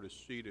new board is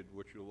seated,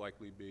 which will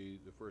likely be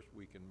the first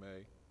week in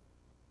May?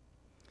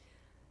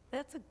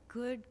 That's a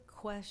good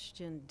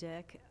question,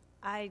 Dick.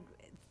 I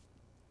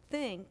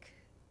think,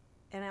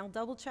 and I'll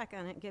double check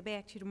on it and get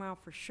back to you tomorrow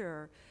for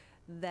sure,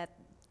 that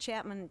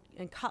Chapman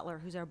and Cutler,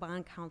 who's our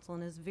bond counsel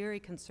and is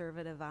very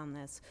conservative on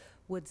this,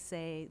 would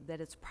say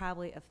that it's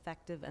probably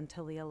effective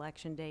until the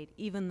election date,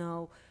 even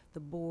though the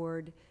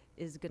board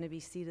is going to be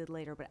seated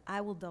later. But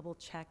I will double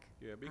check.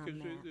 Yeah,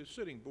 because the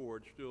sitting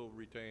board still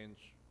retains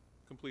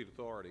complete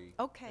authority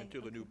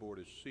until the new board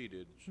is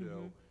seated.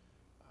 So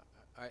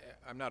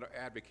I'm not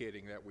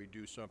advocating that we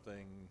do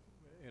something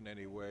in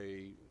any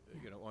way,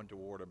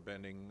 untoward or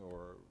bending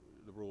or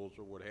the rules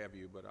or what have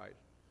you. But I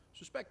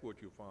suspect what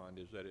you'll find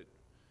is that it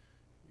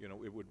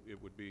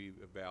would be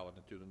valid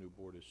until the new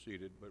board is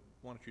seated. But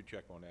why don't you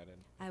check on that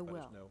and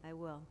let us know? I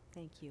will.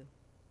 Thank you.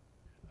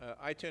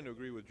 I tend to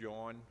agree with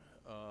John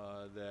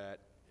that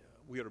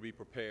we ought to be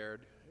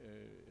prepared.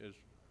 As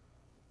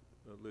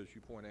Liz,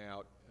 you point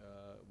out,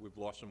 we've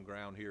lost some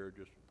ground here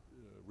just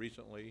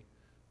recently.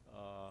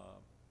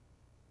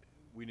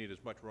 We need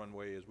as much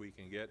runway as we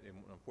can get,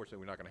 and unfortunately,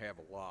 we're not going to have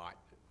a lot.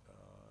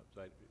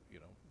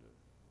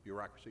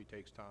 Bureaucracy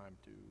takes time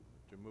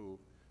to move.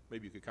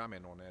 Maybe you could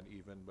comment on that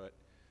even, but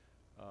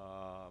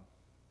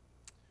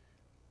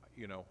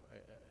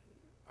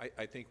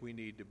I think we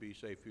need to be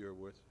safe here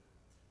with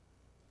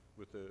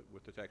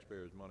the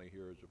taxpayers' money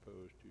here, as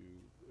opposed to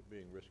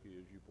being risky,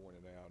 as you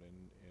pointed out,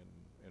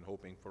 and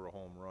hoping for a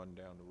home run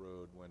down the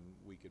road when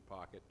we could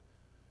pocket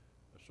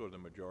sort of the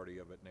majority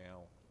of it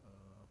now.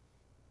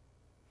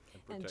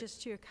 And protect-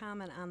 just to your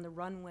comment on the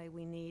runway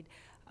we need,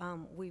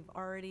 we've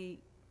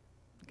already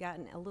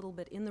gotten a little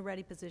bit in the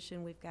ready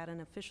position. We've got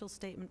an official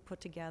statement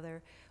put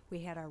together. We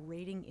had our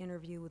rating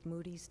interview with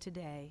Moody's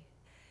today,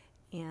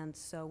 and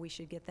so we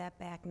should get that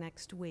back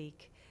next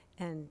week,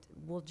 and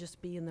we'll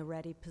just be in the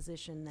ready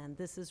position then.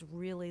 This is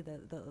really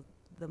the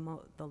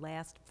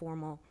last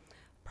formal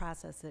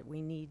process that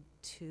we need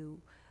to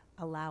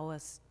allow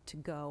us to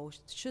go,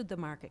 should the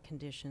market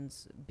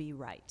conditions be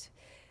right.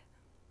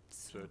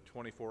 It's a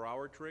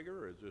 24-hour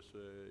trigger, or is this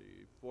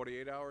a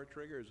 48-hour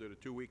trigger? Is it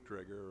a 2-week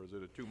trigger, or is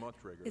it a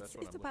 2-month trigger? It's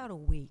what I'm about a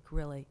week,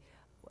 really.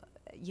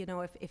 You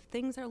know, if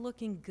things are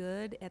looking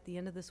good at the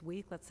end of this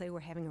week, let's say we're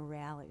having a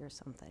rally or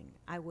something,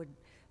 I would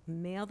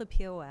mail the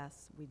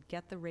POS, we'd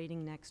get the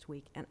rating next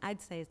week, and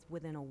I'd say it's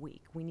within a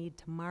week. We need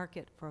to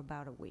market for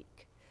about a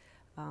week.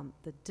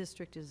 The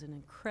district is an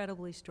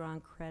incredibly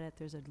strong credit.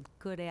 There's a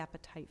good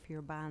appetite for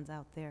your bonds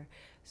out there.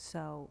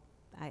 So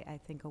I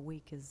think a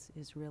week is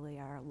really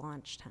our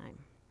launch time.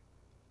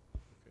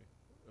 Okay.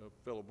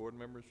 Fellow board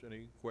members,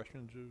 any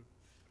questions of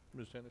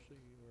Ms. Hennessy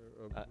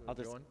or of I'll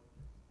just John?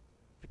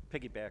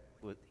 piggyback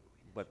with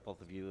what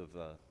both of you have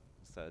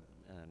said,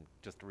 and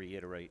just to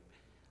reiterate,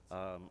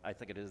 I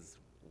think it is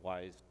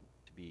wise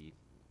to be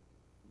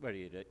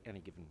ready at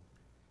any given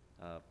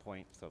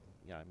point. So,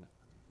 yeah, I'm in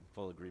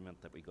full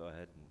agreement that we go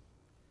ahead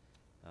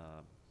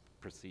and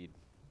proceed,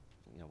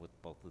 with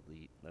both of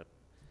the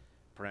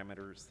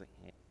parameters.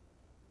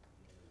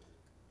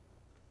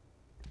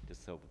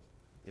 Just so,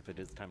 if it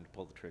is time to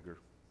pull the trigger,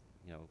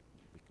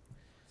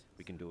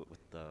 we can do it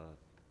with the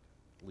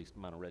least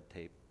amount of red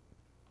tape.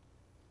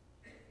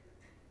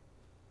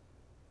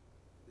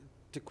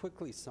 To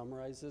quickly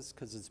summarize this,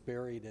 because it's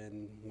buried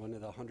in one of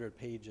the 100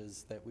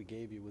 pages that we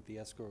gave you with the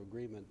escrow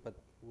agreement, but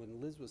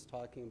when Liz was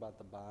talking about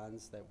the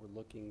bonds that we're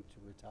looking to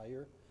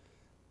retire,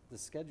 the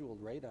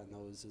scheduled rate on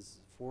those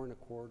is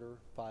 4.25%,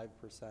 5%, 5%,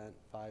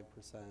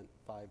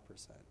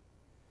 5%.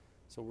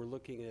 So we're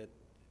looking at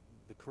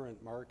the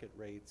current market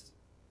rates.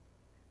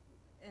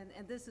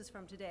 And this is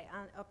from today.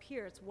 Up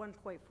here, it's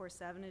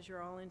 1.47 is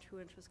your all-in true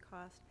interest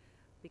cost.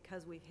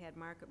 Because we've had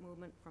market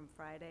movement from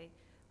Friday,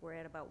 we're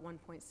at about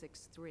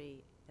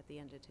 1.63 at the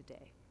end of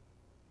today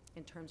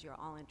in terms of your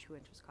all-in true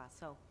interest cost.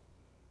 So,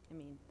 I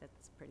mean,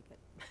 that's pretty good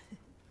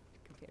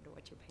compared to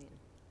what you're paying.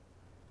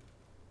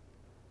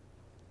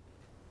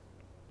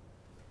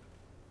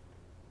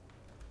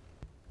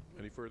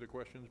 Any further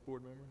questions,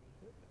 board members?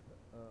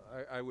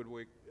 I would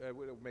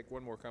make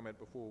one more comment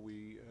before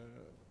we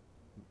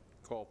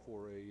call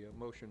for a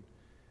motion.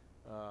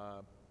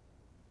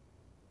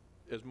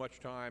 As much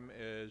time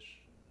as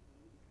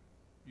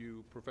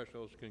you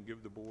professionals can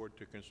give the board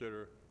to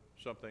consider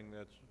something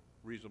that's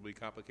reasonably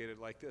complicated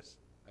like this,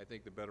 I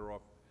think the better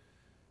off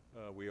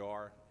we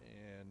are.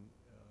 And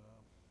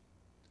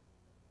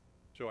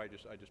so I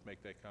just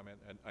make that comment.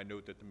 And I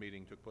note that the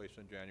meeting took place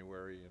in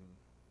January, and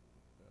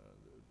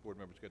the board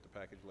members got the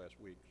package last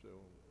week. So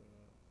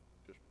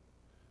just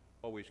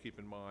always keep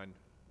in mind,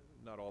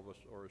 not all of us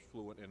are as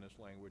fluent in this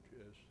language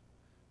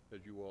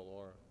as you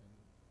all are. And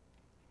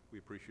we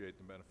appreciate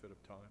the benefit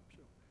of time.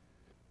 So,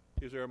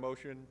 is there a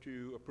motion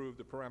to approve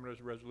the parameters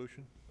of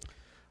resolution?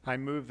 I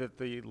move that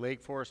the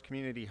Lake Forest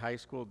Community High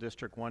School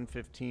District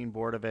 115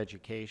 Board of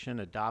Education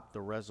adopt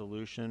the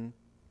resolution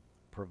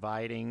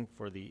providing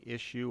for the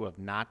issue of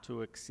not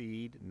to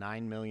exceed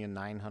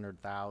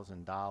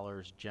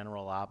 $9,900,000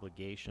 general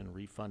obligation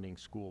refunding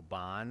school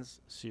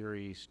bonds,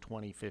 Series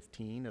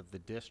 2015 of the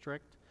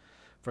district,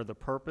 for the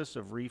purpose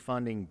of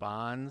refunding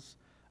bonds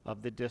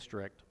of the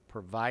district,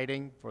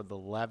 providing for the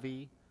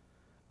levy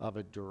of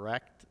a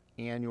direct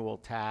annual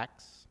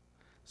tax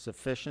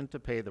sufficient to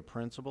pay the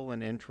principal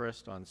and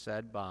interest on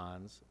said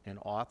bonds, and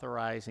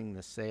authorizing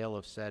the sale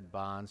of said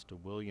bonds to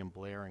William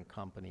Blair and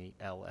Company,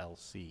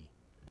 LLC.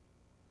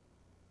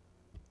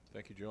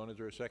 Thank you, John. Is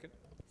there a second?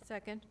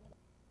 Second.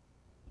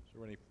 Is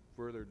there any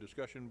further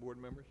discussion, board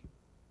members?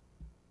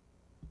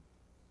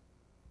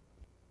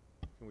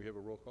 Can we have a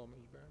roll call,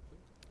 Mrs. Barron, please?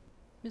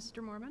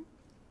 Mr. Mormon?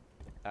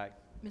 Aye.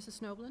 Mrs.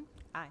 Snoblin?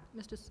 Aye.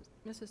 Mrs.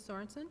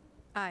 Sorensen?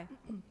 Aye.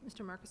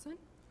 Mr. Markison?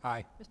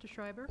 Aye. Mr.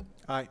 Schreiber?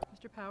 Aye.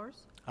 Mr.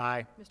 Powers?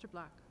 Aye. Mr.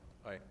 Block?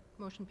 Aye.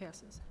 Motion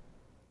passes.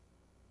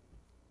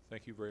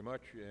 Thank you very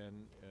much.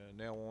 And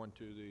now on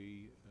to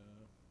the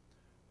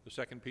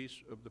second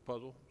piece of the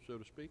puzzle, so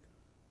to speak.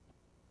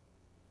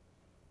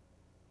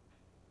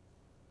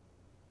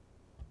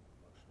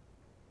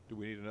 Do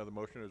we need another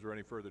motion? Is there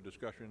any further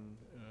discussion,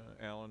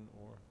 Alan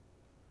or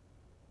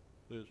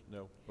Liz?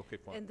 No? Okay,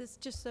 fine. And this,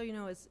 just so you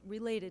know, is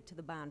related to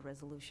the bond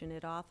resolution.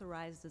 It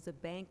authorizes a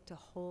bank to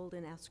hold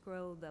in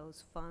escrow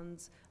those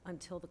funds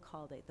until the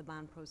call date, the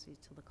bond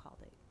proceeds till the call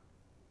date.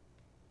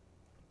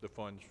 The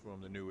funds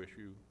from the new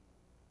issue?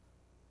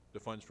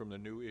 The funds from the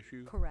new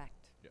issue?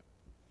 Correct. Yeah.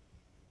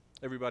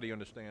 Everybody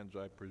understands,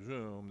 I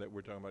presume, that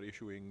we're talking about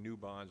issuing new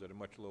bonds at a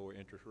much lower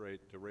interest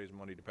rate to raise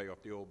money to pay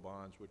off the old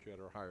bonds, which had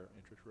a higher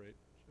interest rate.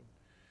 So.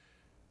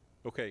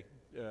 Okay.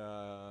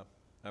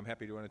 I'm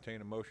happy to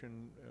entertain a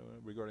motion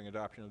regarding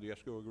adoption of the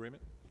ESCO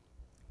agreement.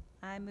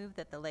 I move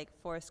that the Lake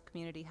Forest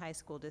Community High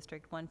School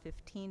District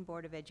 115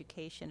 Board of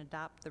Education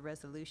adopt the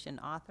resolution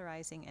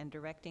authorizing and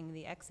directing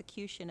the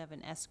execution of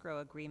an escrow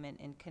agreement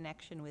in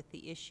connection with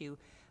the issue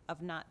of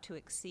not to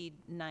exceed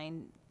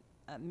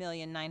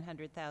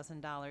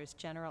 $9,900,000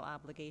 general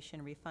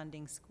obligation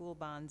refunding school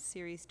bonds,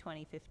 Series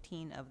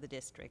 2015 of the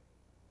district.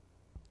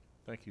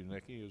 Thank you,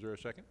 Nikki. Is there a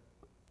second?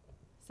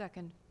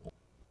 Second.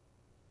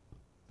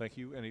 Thank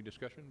you. Any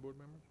discussion, board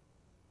members?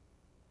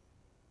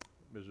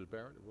 Mrs.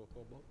 Barrett, a roll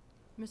call vote.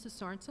 Mrs.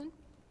 Sorensen?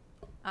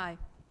 Aye.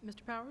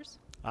 Mr. Powers?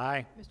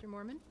 Aye. Mr.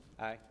 Mormon?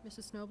 Aye.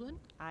 Mrs. Snoblin?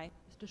 Aye.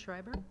 Mr.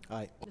 Schreiber?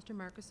 Aye. Mr.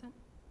 Markison?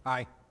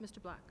 Aye.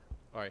 Mr. Black?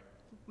 Aye.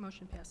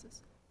 Motion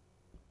passes.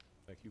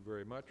 Thank you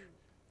very much.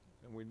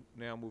 And we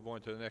now move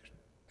on to the next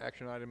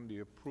action item, the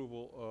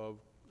approval of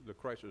the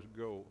Crisis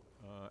Go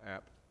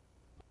app.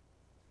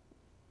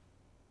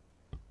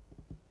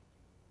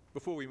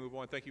 Before we move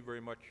on, thank you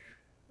very much,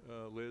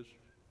 Liz. Thank you.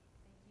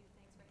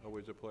 Thanks for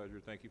always a pleasure.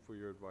 Thank you for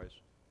your advice.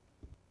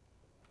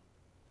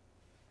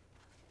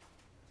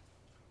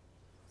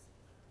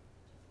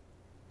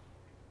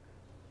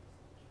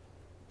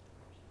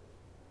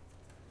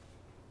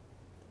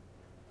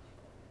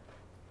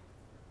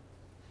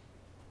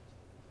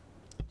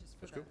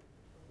 Let's go.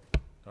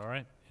 All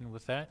right, and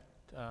with that,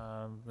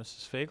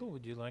 Mrs. Fagel,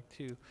 would you like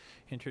to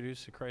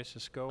introduce the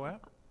Crisis Go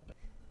app?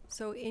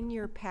 So in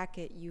your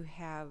packet, you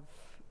have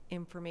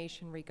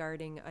information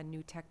regarding a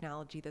new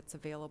technology that's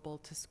available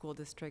to school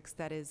districts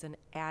that is an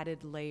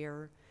added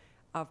layer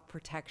of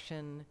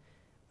protection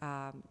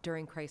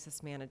during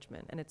crisis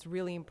management. And it's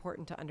really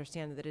important to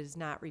understand that it is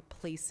not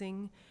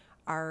replacing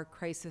our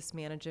crisis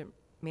management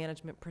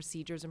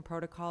procedures and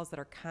protocols that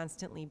are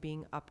constantly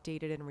being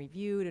updated and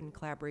reviewed in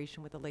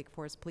collaboration with the Lake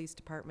Forest Police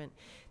Department.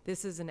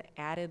 This is an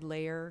added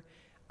layer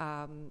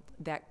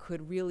that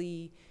could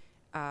really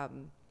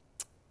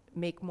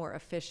make more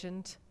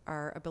efficient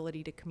our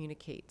ability to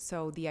communicate.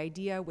 So the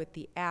idea with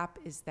the app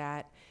is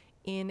that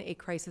in a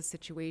crisis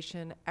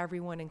situation,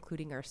 everyone,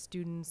 including our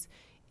students,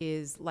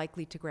 is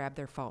likely to grab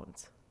their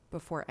phones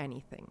before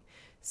anything.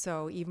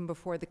 So even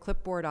before the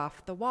clipboard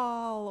off the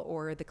wall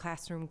or the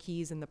classroom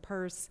keys in the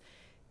purse,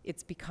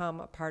 it's become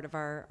a part of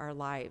our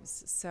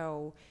lives.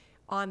 So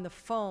on the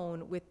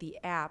phone with the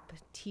app,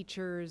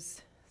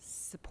 teachers,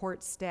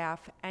 support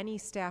staff, any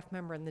staff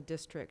member in the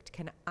district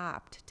can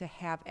opt to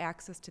have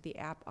access to the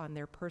app on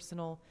their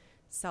personal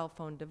cell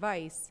phone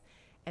device,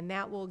 and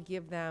that will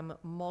give them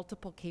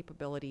multiple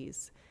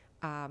capabilities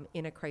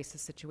in a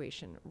crisis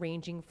situation,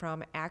 ranging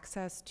from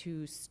access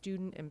to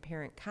student and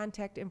parent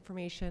contact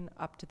information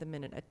up to the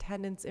minute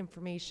attendance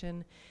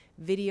information.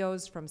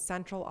 Videos from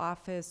central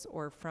office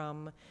or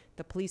from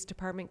the police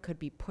department could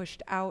be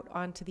pushed out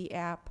onto the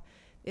app.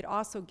 It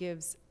also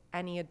gives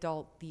any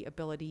adult the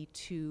ability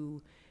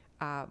to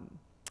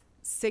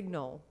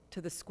signal to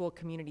the school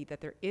community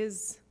that there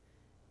is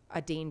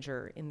a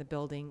danger in the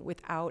building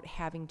without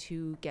having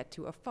to get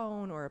to a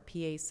phone or a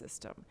PA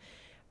system.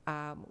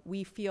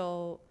 We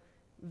feel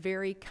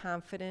very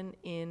confident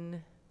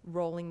in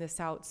rolling this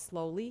out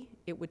slowly.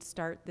 It would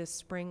start this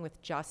spring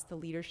with just the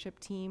leadership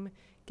team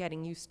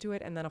getting used to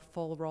it, and then a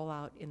full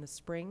rollout in the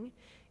spring.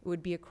 It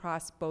would be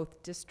across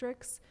both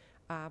districts.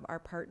 Our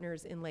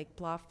partners in Lake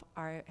Bluff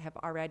have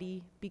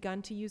already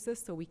begun to use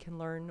this, so we can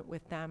learn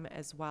with them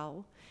as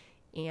well.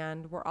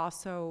 And we're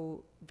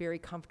also very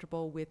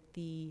comfortable with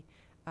the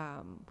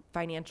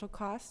financial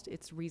cost.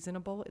 It's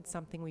reasonable. It's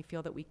something we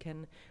feel that we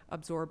can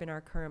absorb in our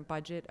current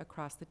budget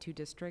across the two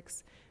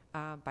districts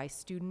by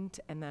student,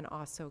 and then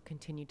also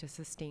continue to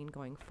sustain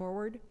going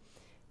forward.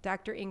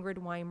 Dr. Ingrid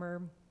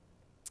Weimer,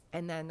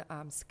 and then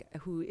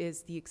who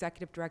is the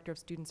Executive Director of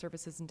Student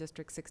Services in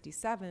District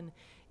 67,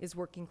 is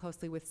working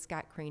closely with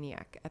Scott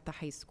Kraniak at the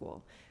high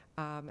school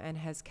and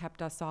has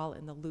kept us all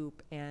in the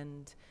loop.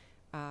 And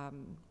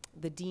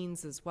the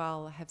deans as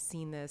well have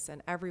seen this,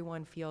 and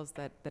everyone feels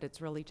that it's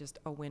really just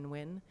a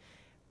win-win.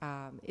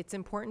 It's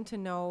important to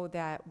know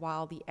that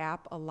while the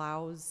app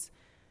allows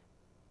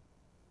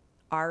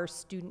our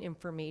student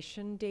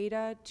information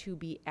data to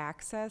be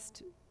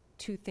accessed,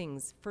 two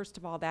things. First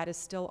of all, that is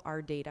still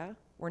our data.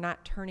 We're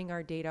not turning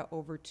our data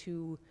over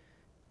to,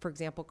 for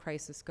example,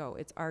 Crisis Go.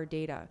 It's our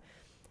data.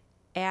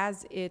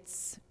 As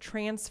it's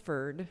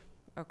transferred,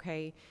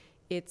 okay,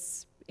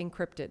 it's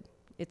encrypted.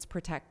 It's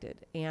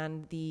protected.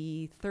 And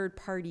the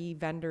third-party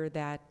vendor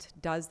that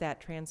does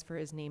that transfer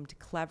is named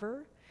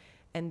Clever,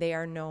 and they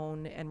are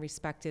known and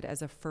respected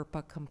as a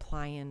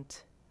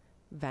FERPA-compliant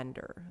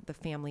vendor, the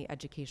Family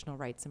Educational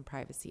Rights and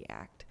Privacy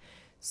Act.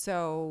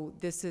 So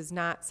this is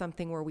not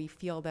something where we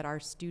feel that our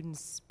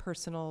students'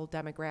 personal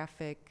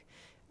demographic,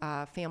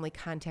 family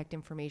contact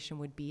information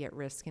would be at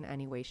risk in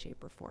any way,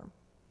 shape, or form.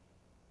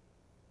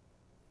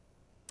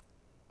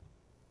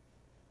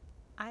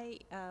 I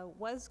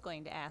was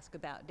going to ask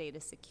about data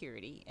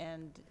security,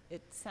 and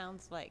it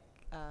sounds like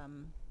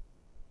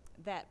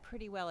that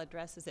pretty well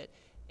addresses it.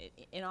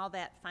 In all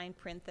that fine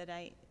print that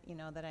I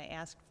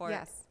asked for.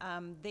 Yes.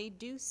 They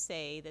do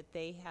say that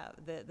they have,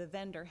 the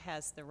vendor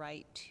has the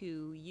right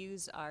to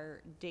use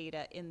our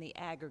data in the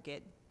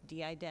aggregate,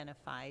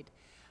 de-identified.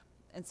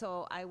 And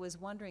so I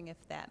was wondering if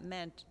that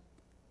meant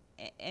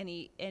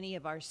any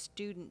of our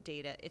student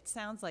data. It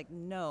sounds like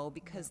no,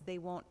 because they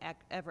won't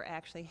ever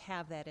actually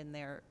have that in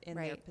their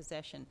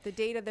possession. The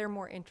data they're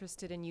more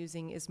interested in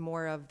using is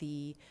more of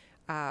the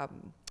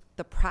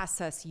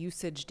process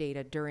usage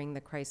data during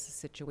the crisis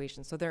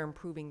situation. So they're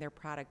improving their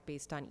product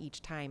based on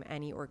each time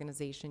any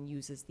organization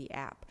uses the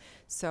app.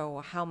 So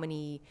how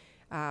many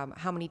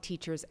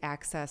teachers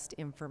accessed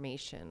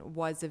information?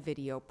 Was a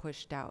video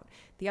pushed out?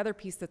 The other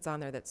piece that's on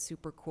there that's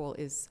super cool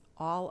is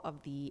all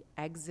of the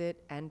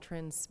exit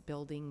entrance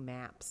building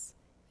maps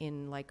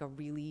in like a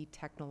really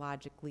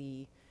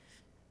technologically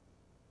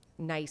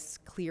nice,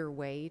 clear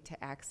way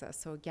to access.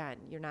 So again,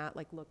 you're not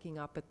like looking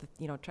up at the,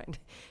 trying to,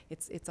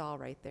 it's all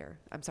right there.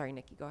 I'm sorry,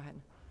 Nikki, go ahead.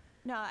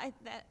 No,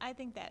 I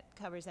think that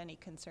covers any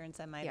concerns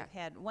I might have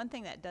had. One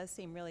thing that does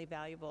seem really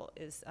valuable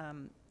is,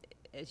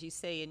 as you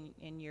say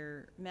in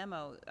your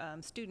memo,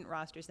 student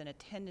rosters and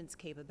attendance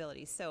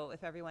capabilities. So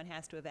if everyone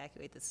has to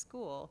evacuate the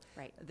school,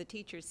 the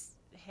teachers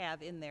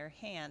have in their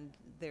hand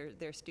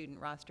their student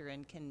roster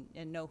and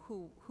know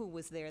who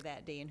was there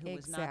that day and who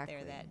was not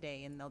there that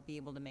day, and they'll be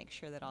able to make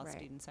sure that all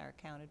students are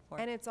accounted for.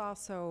 And it's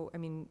also,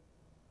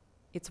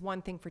 it's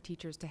one thing for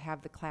teachers to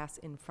have the class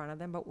in front of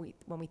them, but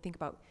when we think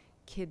about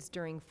kids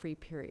during free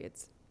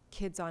periods,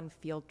 kids on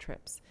field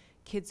trips,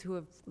 kids who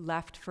have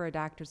left for a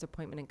doctor's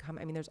appointment and come,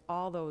 there's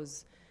all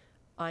those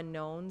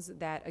unknowns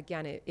that,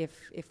 again,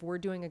 if we're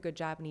doing a good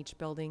job in each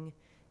building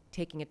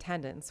taking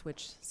attendance,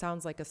 which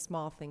sounds like a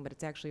small thing, but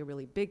it's actually a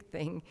really big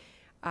thing,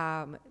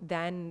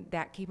 then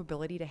that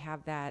capability to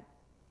have that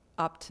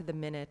up to the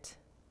minute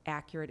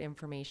accurate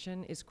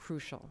information is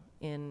crucial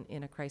in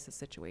a crisis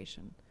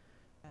situation.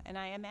 And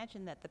I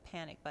imagine that the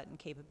panic button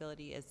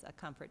capability is a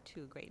comfort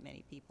to a great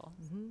many people.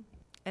 Mm-hmm.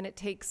 And it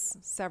takes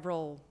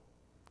several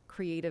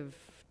creative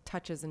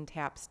touches and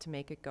taps to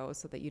make it go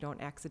so that you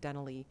don't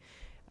accidentally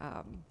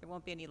there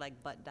won't be any like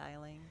butt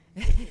dialing.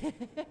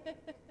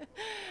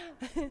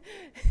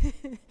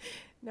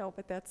 No,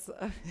 but that's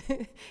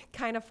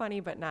kind of funny,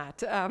 but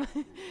not.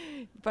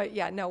 But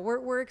yeah, no,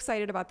 we're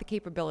excited about the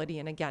capability,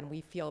 and again,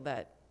 we feel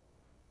that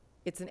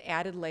it's an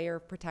added layer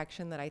of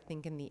protection that I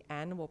think in the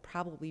end will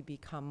probably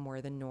become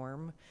more the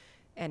norm,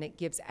 and it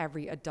gives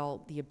every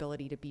adult the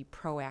ability to be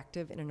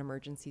proactive in an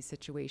emergency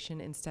situation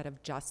instead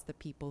of just the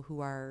people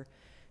who are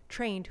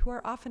trained, who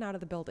are often out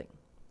of the building.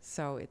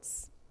 So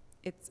it's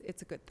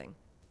a good thing.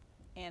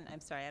 And I'm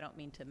sorry, I don't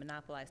mean to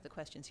monopolize the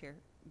questions here,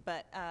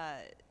 but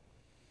I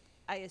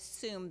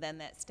assume then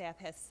that staff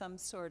has some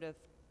sort of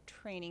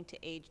training to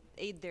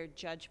aid their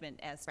judgment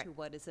as to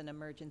what is an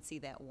emergency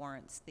that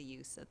warrants the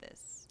use of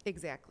this.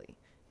 Exactly.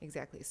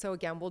 So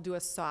again, we'll do a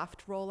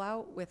soft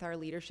rollout with our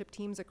leadership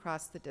teams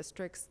across the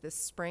districts this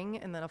spring,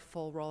 and then a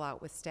full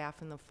rollout with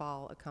staff in the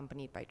fall,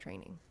 accompanied by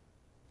training.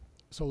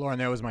 So Lauren,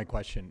 that was my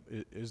question.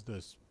 Is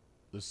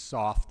the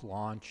soft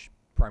launch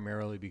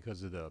primarily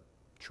because of the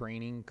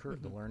training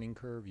curve, the learning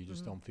curve? You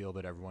just don't feel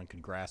that everyone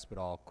can grasp it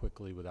all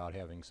quickly without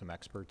having some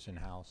experts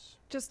in-house?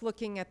 Just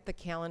looking at the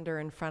calendar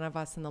in front of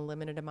us and the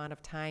limited amount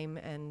of time,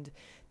 and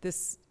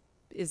this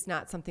is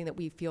not something that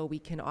we feel we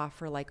can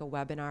offer like a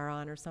webinar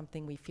on or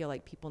something. We feel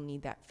like people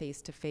need that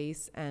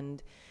face-to-face,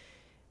 and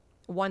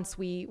once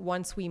we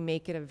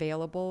make it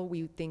available,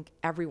 we think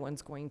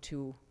everyone's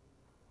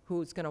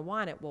who's going to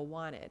want it will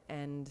want it,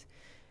 and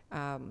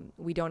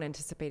we don't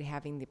anticipate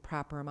having the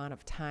proper amount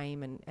of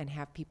time and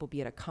have people be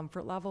at a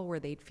comfort level where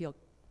they'd feel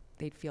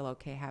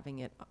okay having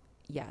it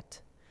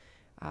yet.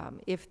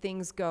 If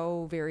things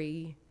go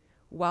very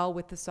well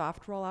with the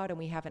soft rollout and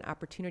we have an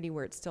opportunity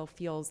where it still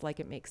feels like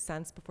it makes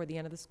sense before the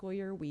end of the school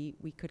year,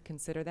 we could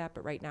consider that.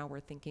 But right now we're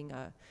thinking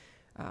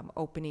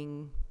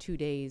opening 2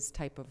 days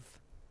type of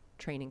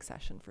training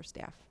session for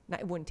staff.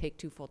 It wouldn't take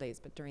 2 full days,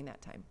 but during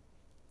that time.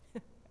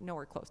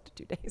 Nowhere close to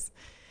 2 days.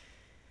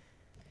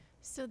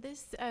 So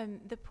this,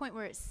 the point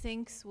where it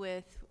syncs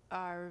with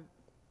our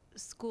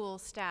school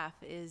staff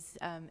is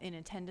in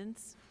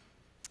attendance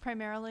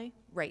primarily?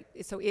 Right.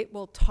 So it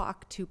will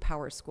talk to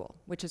PowerSchool,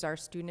 which is our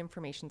student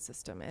information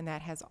system, and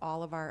that has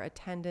all of our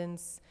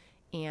attendance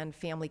and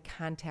family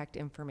contact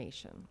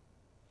information.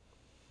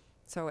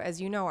 So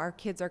as you know, our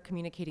kids are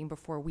communicating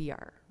before we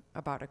are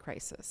about a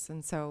crisis.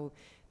 And so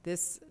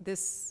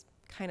this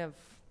kind of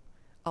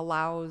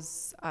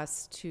allows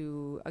us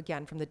to,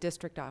 again, from the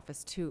district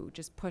office too,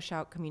 just push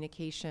out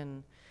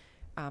communication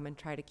and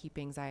try to keep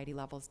anxiety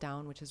levels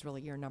down, which is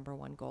really your number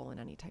one goal in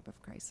any type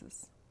of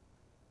crisis.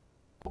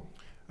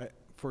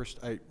 First,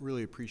 I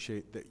really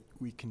appreciate that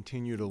we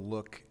continue to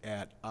look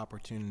at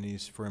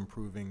opportunities for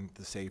improving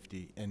the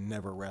safety and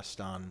never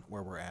rest on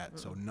where we're at.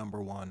 So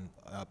number one,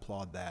 I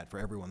applaud that for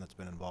everyone that's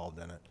been involved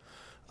in it.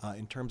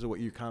 In terms of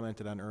what you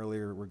commented on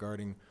earlier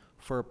regarding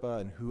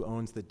FERPA and who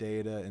owns the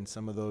data and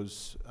some of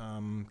those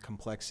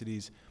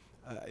complexities,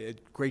 it's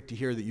great to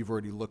hear that you've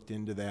already looked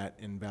into that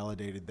and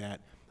validated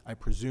that. I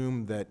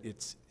presume that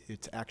it's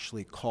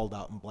actually called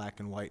out in black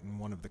and white in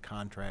one of the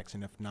contracts,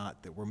 and if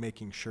not, that we're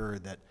making sure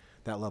that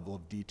that level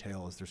of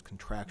detail is there's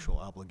contractual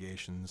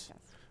obligations. Yes.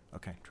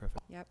 Okay,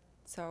 terrific. Yep.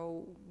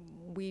 So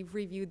we've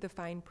reviewed the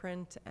fine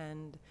print,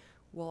 and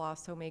we'll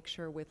also make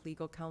sure with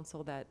legal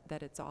counsel that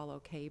it's all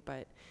okay.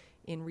 But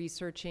in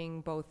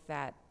researching both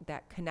that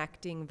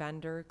connecting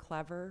vendor,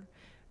 Clever,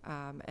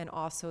 and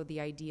also the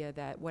idea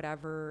that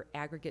whatever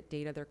aggregate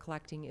data they're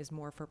collecting is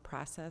more for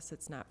process,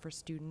 it's not for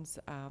students.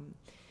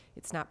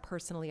 It's not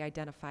personally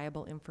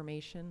identifiable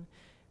information.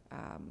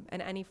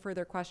 And any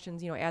further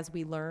questions, as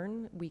we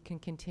learn, we can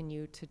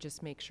continue to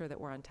just make sure that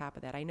we're on top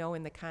of that. I know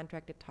in the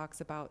contract it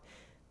talks about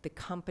the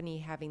company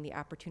having the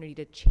opportunity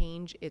to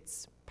change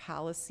its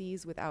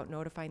policies without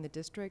notifying the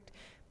district,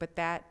 but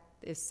that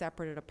is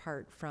separate and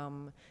apart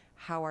from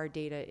how our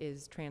data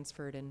is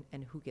transferred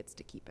and who gets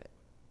to keep it.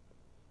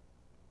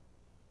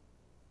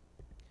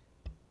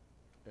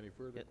 Any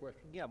further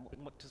questions? Yeah,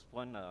 just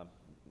one.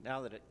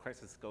 Now that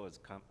Crisis Go has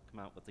come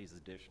out with these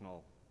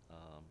additional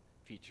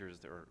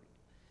features or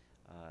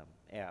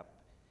app,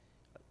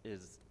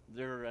 is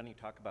there any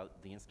talk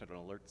about the instant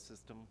alert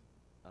system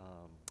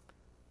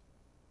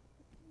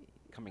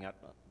coming out,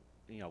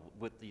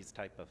 with these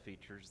type of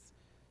features,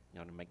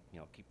 to make,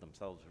 keep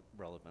themselves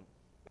relevant?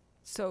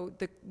 So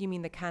you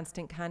mean the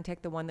constant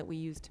contact, the one that we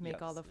use to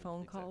make all the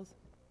phone calls?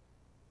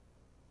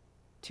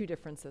 Two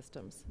different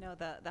systems. No,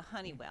 the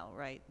Honeywell,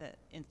 right? The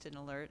instant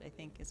alert, I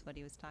think, is what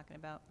he was talking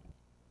about.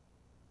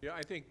 Yeah,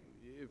 I think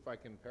if I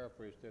can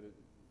paraphrase that,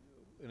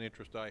 an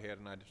interest I had,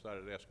 and I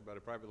decided to ask about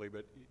it privately,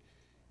 but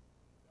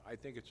I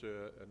think it's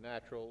a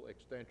natural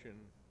extension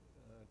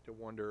to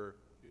wonder,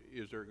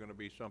 is there going to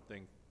be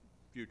something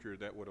future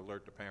that would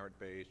alert the parent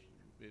base,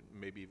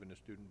 maybe even the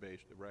student base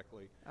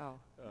directly? Oh.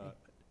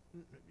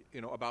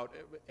 About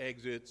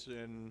exits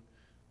and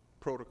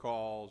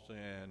protocols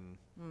and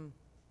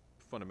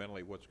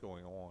fundamentally what's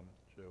going on.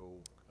 So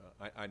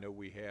I know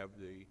we have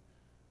the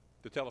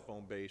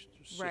telephone-based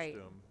system, Right,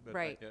 but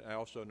right. I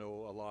also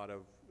know a lot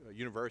of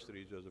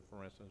universities,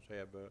 for instance,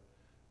 have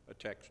a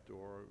text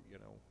or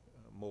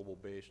a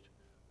mobile-based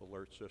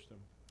alert system.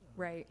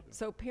 Right.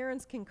 So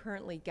parents can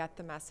currently get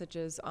the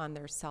messages on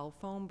their cell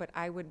phone, but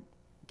I would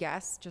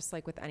guess, just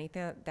like with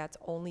anything, that's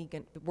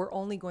we're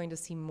only going to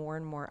see more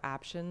and more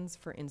options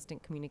for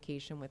instant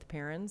communication with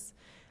parents.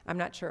 I'm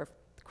not sure if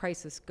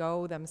Crisis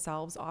Go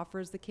themselves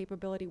offers the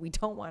capability. We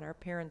don't want our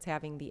parents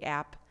having the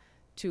app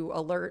to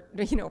alert,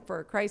 for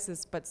a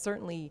crisis, but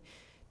certainly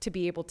to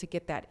be able to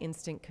get that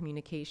instant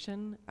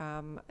communication.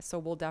 So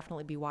we'll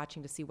definitely be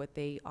watching to see what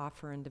they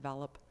offer and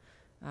develop.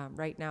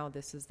 Right now,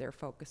 this is their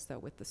focus, though,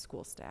 with the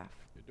school staff.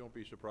 Don't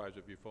be surprised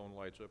if your phone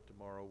lights up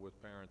tomorrow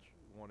with parents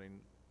wanting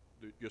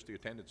just the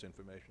attendance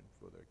information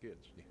for their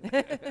kids.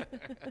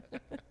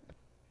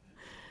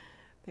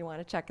 They want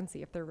to check and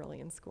see if they're really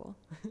in school.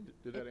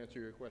 Did that answer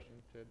your question,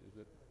 Ted? Is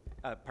it?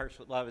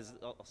 Partially. Well, I was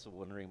also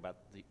wondering about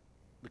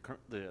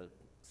the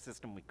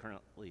system we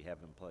currently have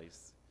in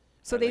place.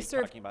 So Are they they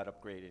serve- talking about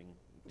upgrading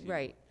to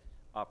Right.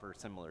 offer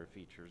similar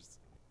features.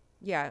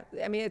 Yeah,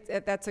 I mean,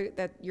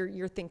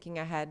 you're thinking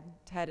ahead,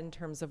 Ted, in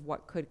terms of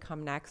what could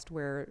come next,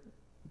 where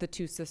the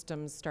two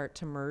systems start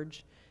to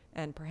merge,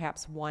 and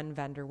perhaps one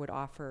vendor would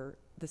offer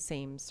the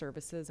same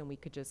services, and we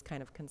could just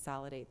kind of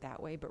consolidate that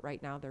way. But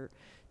right now, they're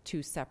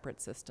two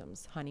separate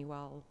systems: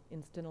 Honeywell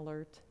Instant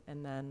Alert,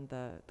 and then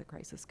the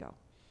Crisis Go.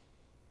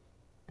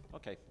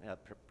 Okay,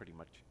 that pretty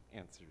much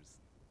answers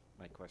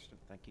my question.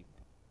 Thank you.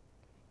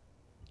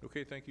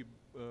 Okay, thank you,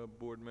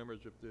 board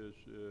members. If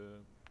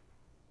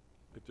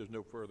there's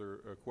no further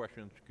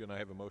questions, can I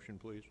have a motion,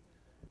 please?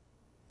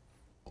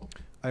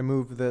 I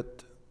move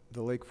that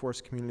the Lake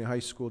Forest Community High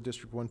School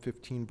District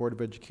 115 Board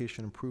of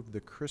Education approve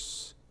the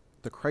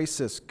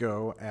Crisis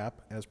Go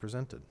app as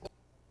presented.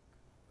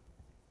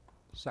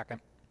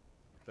 Second.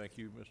 Thank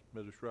you,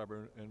 Mrs.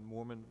 Schreiber and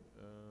Moorman.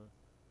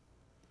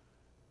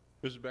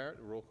 Mrs. Barrett,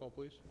 a roll call,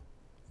 please.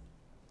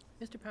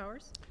 Mr.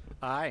 Powers?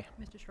 Aye.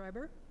 Mr.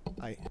 Schreiber?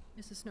 Aye.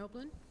 Mrs.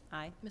 Snoblin?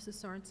 Aye.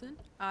 Mrs. Sorensen?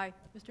 Aye.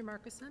 Mr.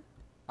 Markuson?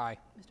 Aye.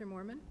 Mr.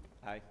 Moorman?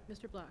 Aye.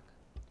 Mr. Block?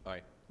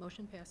 Aye.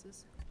 Motion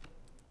passes.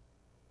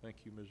 Thank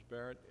you, Ms.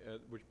 Barrett.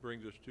 Which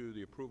brings us to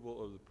the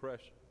approval of the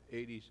press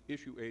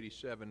issue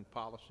 87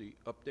 policy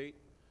update.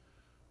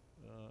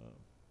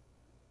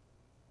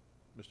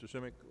 Mr.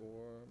 Simic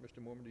or Mr.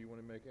 Moorman, do you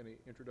want to make any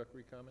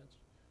introductory comments?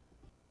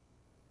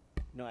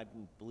 No, I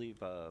believe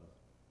what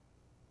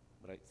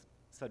I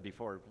said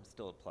before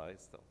still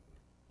applies, though.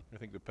 I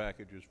think the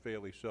package is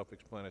fairly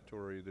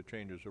self-explanatory. The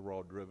changes are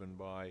all driven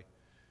by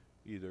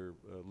either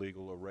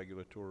legal or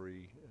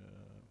regulatory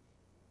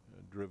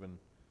driven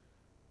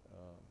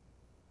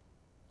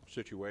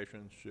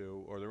situations.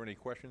 So are there any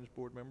questions,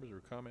 board members,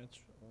 or comments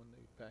on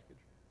the package?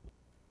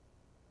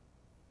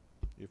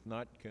 If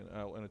not,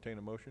 I'll entertain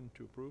a motion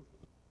to approve.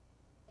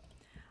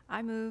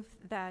 I move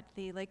that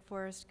the Lake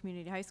Forest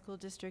Community High School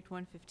District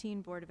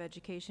 115 Board of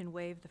Education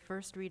waive the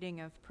first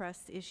reading of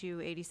Press Issue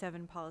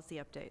 87 policy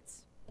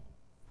updates.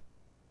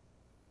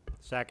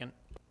 Second.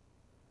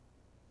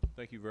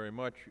 Thank you very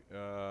much.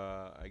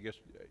 I guess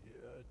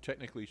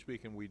technically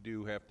speaking, we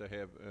do have to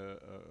have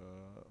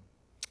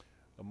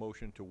a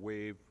motion to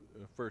waive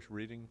first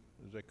reading.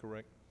 Is that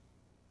correct?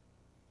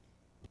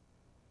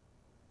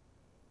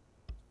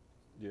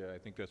 Yeah, I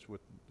think that's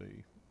what the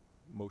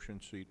motion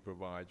sheet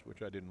provides,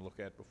 which I didn't look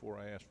at before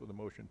I asked for the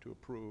motion to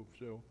approve.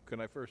 So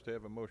can I first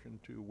have a motion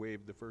to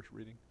waive the first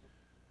reading?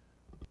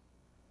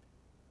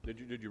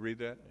 Did you read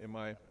that? Am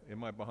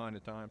I behind the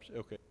times?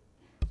 Okay.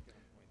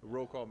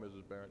 Roll call,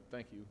 Mrs. Barrett.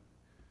 Thank you.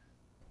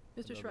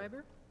 Mr.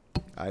 Schreiber?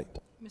 Aye.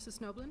 Mrs.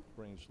 Snoblin?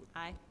 Brainslew.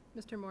 Aye.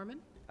 Mr. Mormon?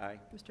 Aye.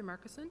 Mr.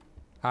 Markison?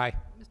 Aye.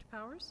 Mr.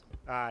 Powers?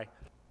 Aye.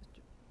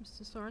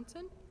 Mrs.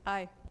 Sorensen?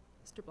 Aye.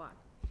 Mr. Black?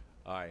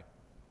 Aye.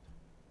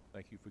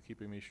 Thank you for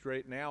keeping me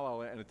straight. Now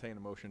I'll entertain a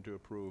motion to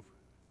approve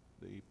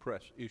the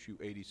press issue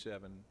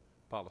 87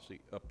 policy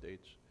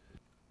updates.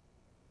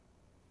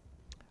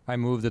 I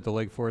move that the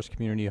Lake Forest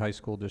Community High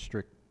School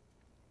District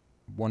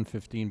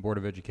 115 Board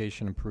of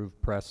Education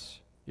approve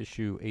press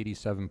issue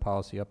 87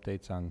 policy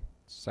updates on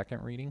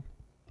second reading.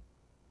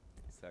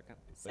 Second.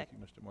 Thank you,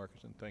 Mr.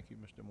 Markison. Thank you,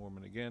 Mr.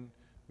 Mormon again.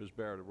 Ms.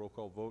 Barrett, a roll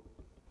call vote.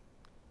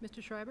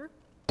 Mr. Schreiber?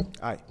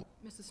 Aye.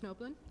 Mrs.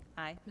 Snoblin?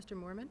 Aye. Mr.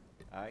 Mormon?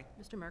 Aye.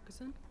 Mr.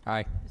 Markison?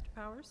 Aye. Mr.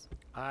 Powers?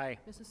 Aye.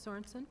 Mrs.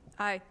 Sorensen?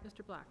 Aye.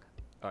 Mr. Black?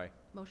 Aye.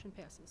 Motion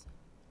passes.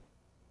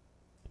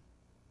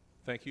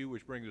 Thank you,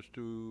 which brings us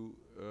to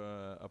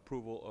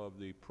approval of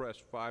the press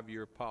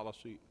 5-year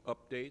policy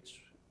updates.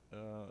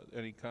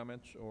 Any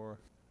comments or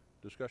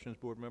discussions,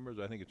 board members?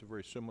 I think it's a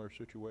very similar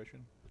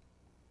situation.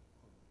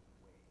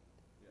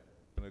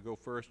 Going to go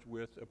first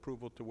with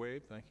approval to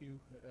waive. Thank you.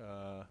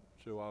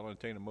 So I'll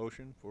entertain a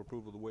motion for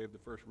approval to waive the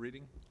first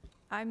reading.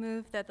 I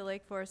move that the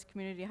Lake Forest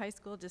Community High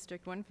School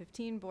District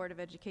 115 Board of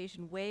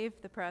Education waive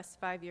the press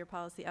 5-year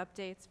policy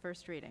updates,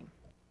 first reading.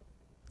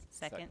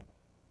 Second.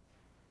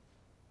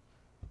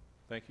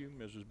 Thank you.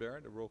 Mrs.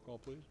 Barrett, a roll call,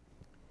 please.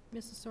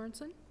 Mrs.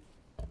 Sorensen?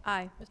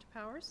 Aye. Mr.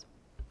 Powers?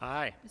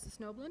 Aye. Mrs.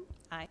 Snoblin?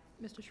 Aye.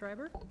 Mr.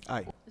 Schreiber?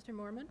 Aye. Mr.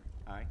 Mormon?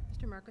 Aye.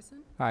 Mr. Markison?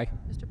 Aye.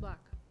 Mr. Black?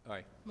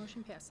 Aye.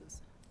 Motion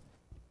passes.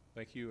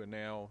 Thank you. And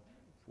now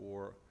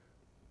for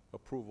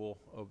approval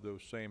of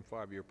those same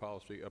 5-year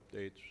policy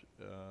updates,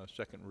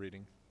 second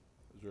reading.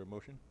 Is there a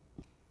motion?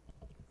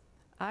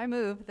 I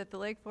move that the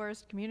Lake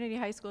Forest Community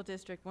High School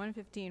District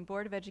 115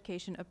 Board of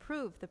Education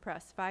approve the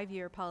press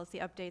 5-year policy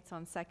updates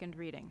on second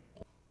reading.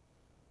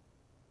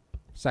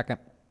 Second.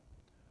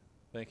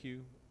 Thank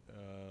you.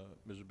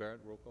 Mrs.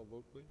 Barrett, roll call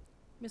vote, please.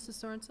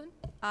 Mrs. Sorensen?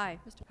 Aye.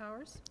 Mr.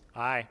 Powers?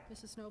 Aye.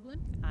 Mrs. Snoblin?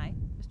 Aye.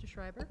 Mr.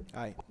 Schreiber?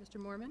 Aye. Mr.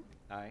 Mormon?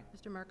 Aye.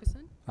 Mr.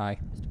 Markison? Aye.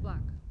 Mr. Black?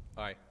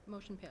 Aye.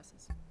 Motion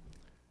passes.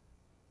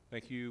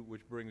 Thank you,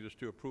 which brings us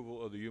to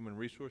approval of the Human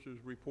Resources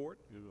Report.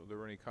 Are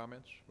there any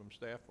comments from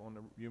staff on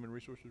the Human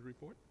Resources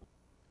Report?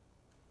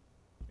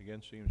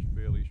 Again, seems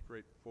fairly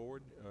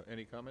straightforward.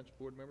 Any comments,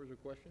 board members, or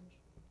questions?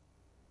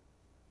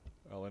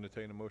 I'll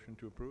entertain a motion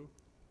to approve.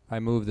 I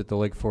move that the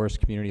Lake Forest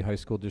Community High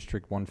School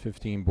District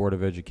 115 Board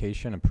of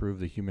Education approve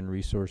the Human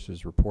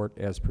Resources Report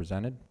as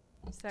presented.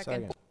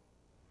 Second.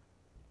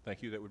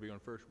 Thank you. That would be on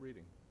first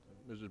reading.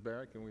 Mrs.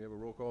 Barrett, can we have a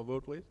roll call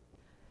vote, please?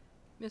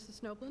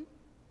 Mrs. Snoblin?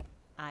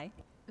 Aye.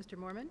 Mr.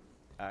 Mormon?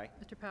 Aye.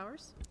 Mr.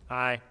 Powers?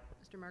 Aye.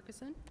 Mr.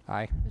 Markison?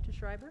 Aye. Mr.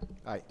 Schreiber?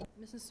 Aye.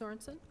 Mrs.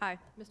 Sorensen? Aye.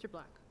 Mr.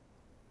 Black?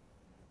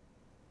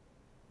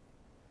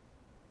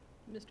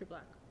 Mr.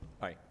 Black?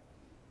 Aye.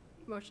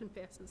 Motion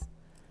passes.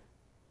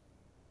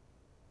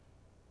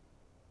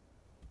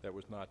 That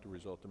was not the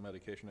result of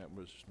medication. That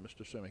was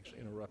Mr. Simick's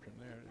interruption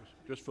there,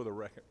 just for the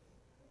record.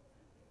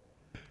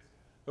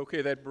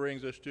 Okay, that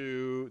brings us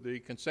to the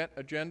consent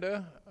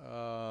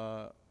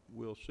agenda.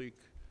 We'll seek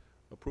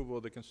approval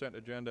of the consent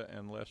agenda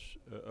unless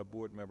a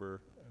board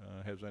member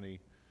has any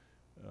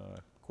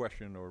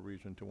question or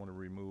reason to want to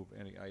remove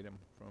any item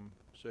from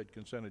said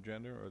consent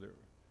agenda. Are there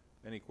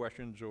any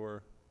questions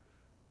or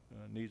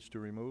needs to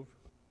remove?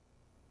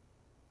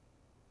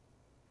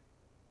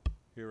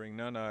 Hearing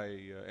none,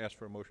 I ask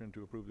for a motion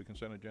to approve the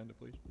consent agenda,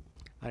 please.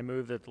 I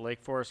move that the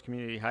Lake Forest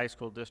Community High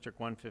School District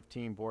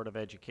 115 Board of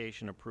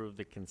Education approve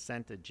the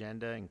consent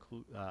agenda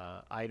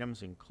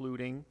items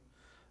including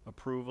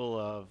approval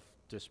of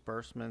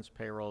disbursements,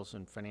 payrolls,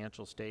 and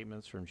financial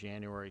statements from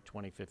January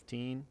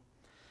 2015,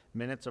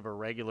 minutes of a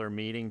regular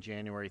meeting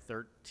January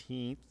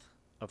 13th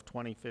of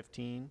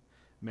 2015,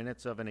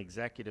 minutes of an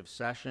executive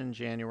session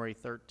January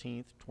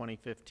 13th,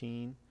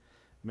 2015,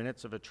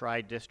 minutes of a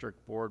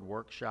tri-district board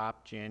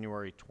workshop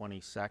January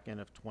 22nd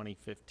of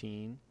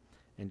 2015,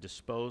 and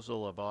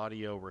disposal of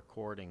audio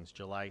recordings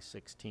July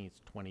 16th,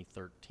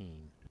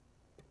 2013.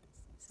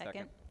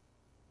 Second.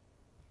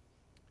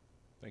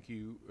 Thank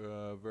you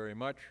very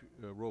much.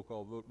 Roll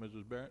call vote,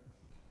 Mrs. Barrett.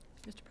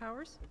 Mr.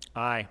 Powers?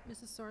 Aye.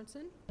 Mrs.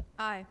 Sorensen?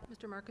 Aye.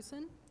 Mr.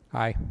 Markison?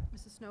 Aye.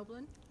 Mrs.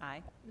 Snoblin?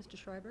 Aye. Mr.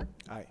 Schreiber?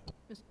 Aye.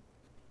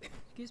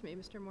 Excuse me,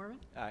 Mr. Mormon?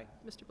 Aye.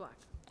 Mr. Black?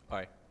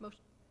 Aye. Motion.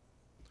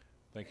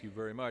 Thank you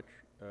very much.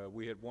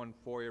 We had one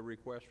FOIA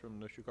request from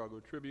the Chicago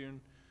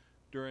Tribune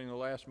during the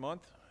last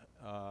month.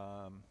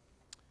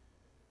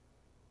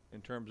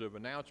 In terms of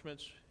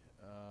announcements,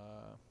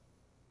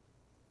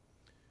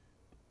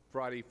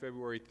 Friday,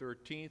 February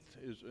 13th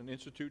is an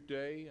Institute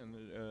Day and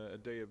a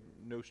day of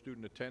no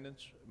student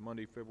attendance.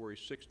 Monday, February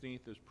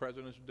 16th is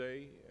President's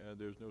Day.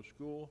 There's no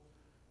school.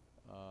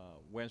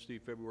 Wednesday,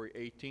 February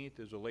 18th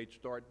is a late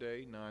start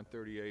day,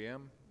 9:30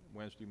 a.m.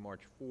 Wednesday,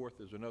 March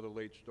 4th is another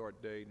late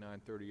start day,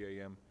 9:30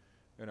 a.m.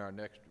 And our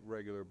next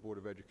regular Board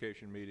of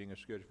Education meeting is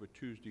scheduled for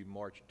Tuesday,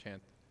 March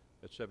 10th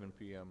at 7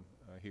 p.m.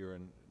 Here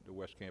in the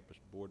West Campus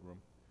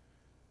Boardroom.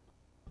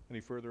 Any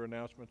further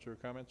announcements or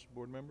comments,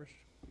 board members?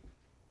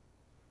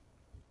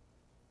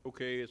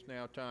 Okay, it's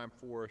now time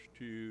for us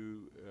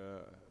to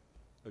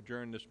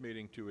adjourn this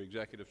meeting to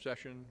executive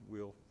session.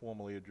 We'll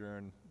formally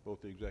adjourn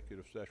both the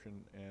executive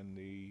session and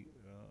the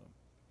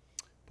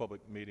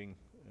public meeting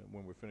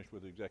when we're finished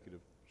with the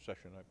executive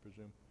session, I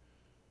presume.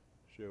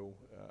 So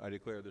I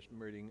declare this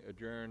meeting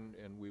adjourned,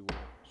 and we will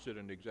sit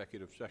in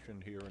executive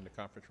session here in the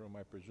conference room,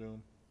 I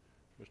presume,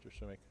 Mr.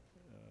 Simic,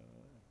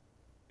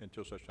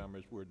 until such time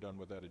as we're done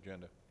with that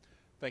agenda.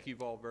 Thank you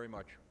all very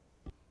much.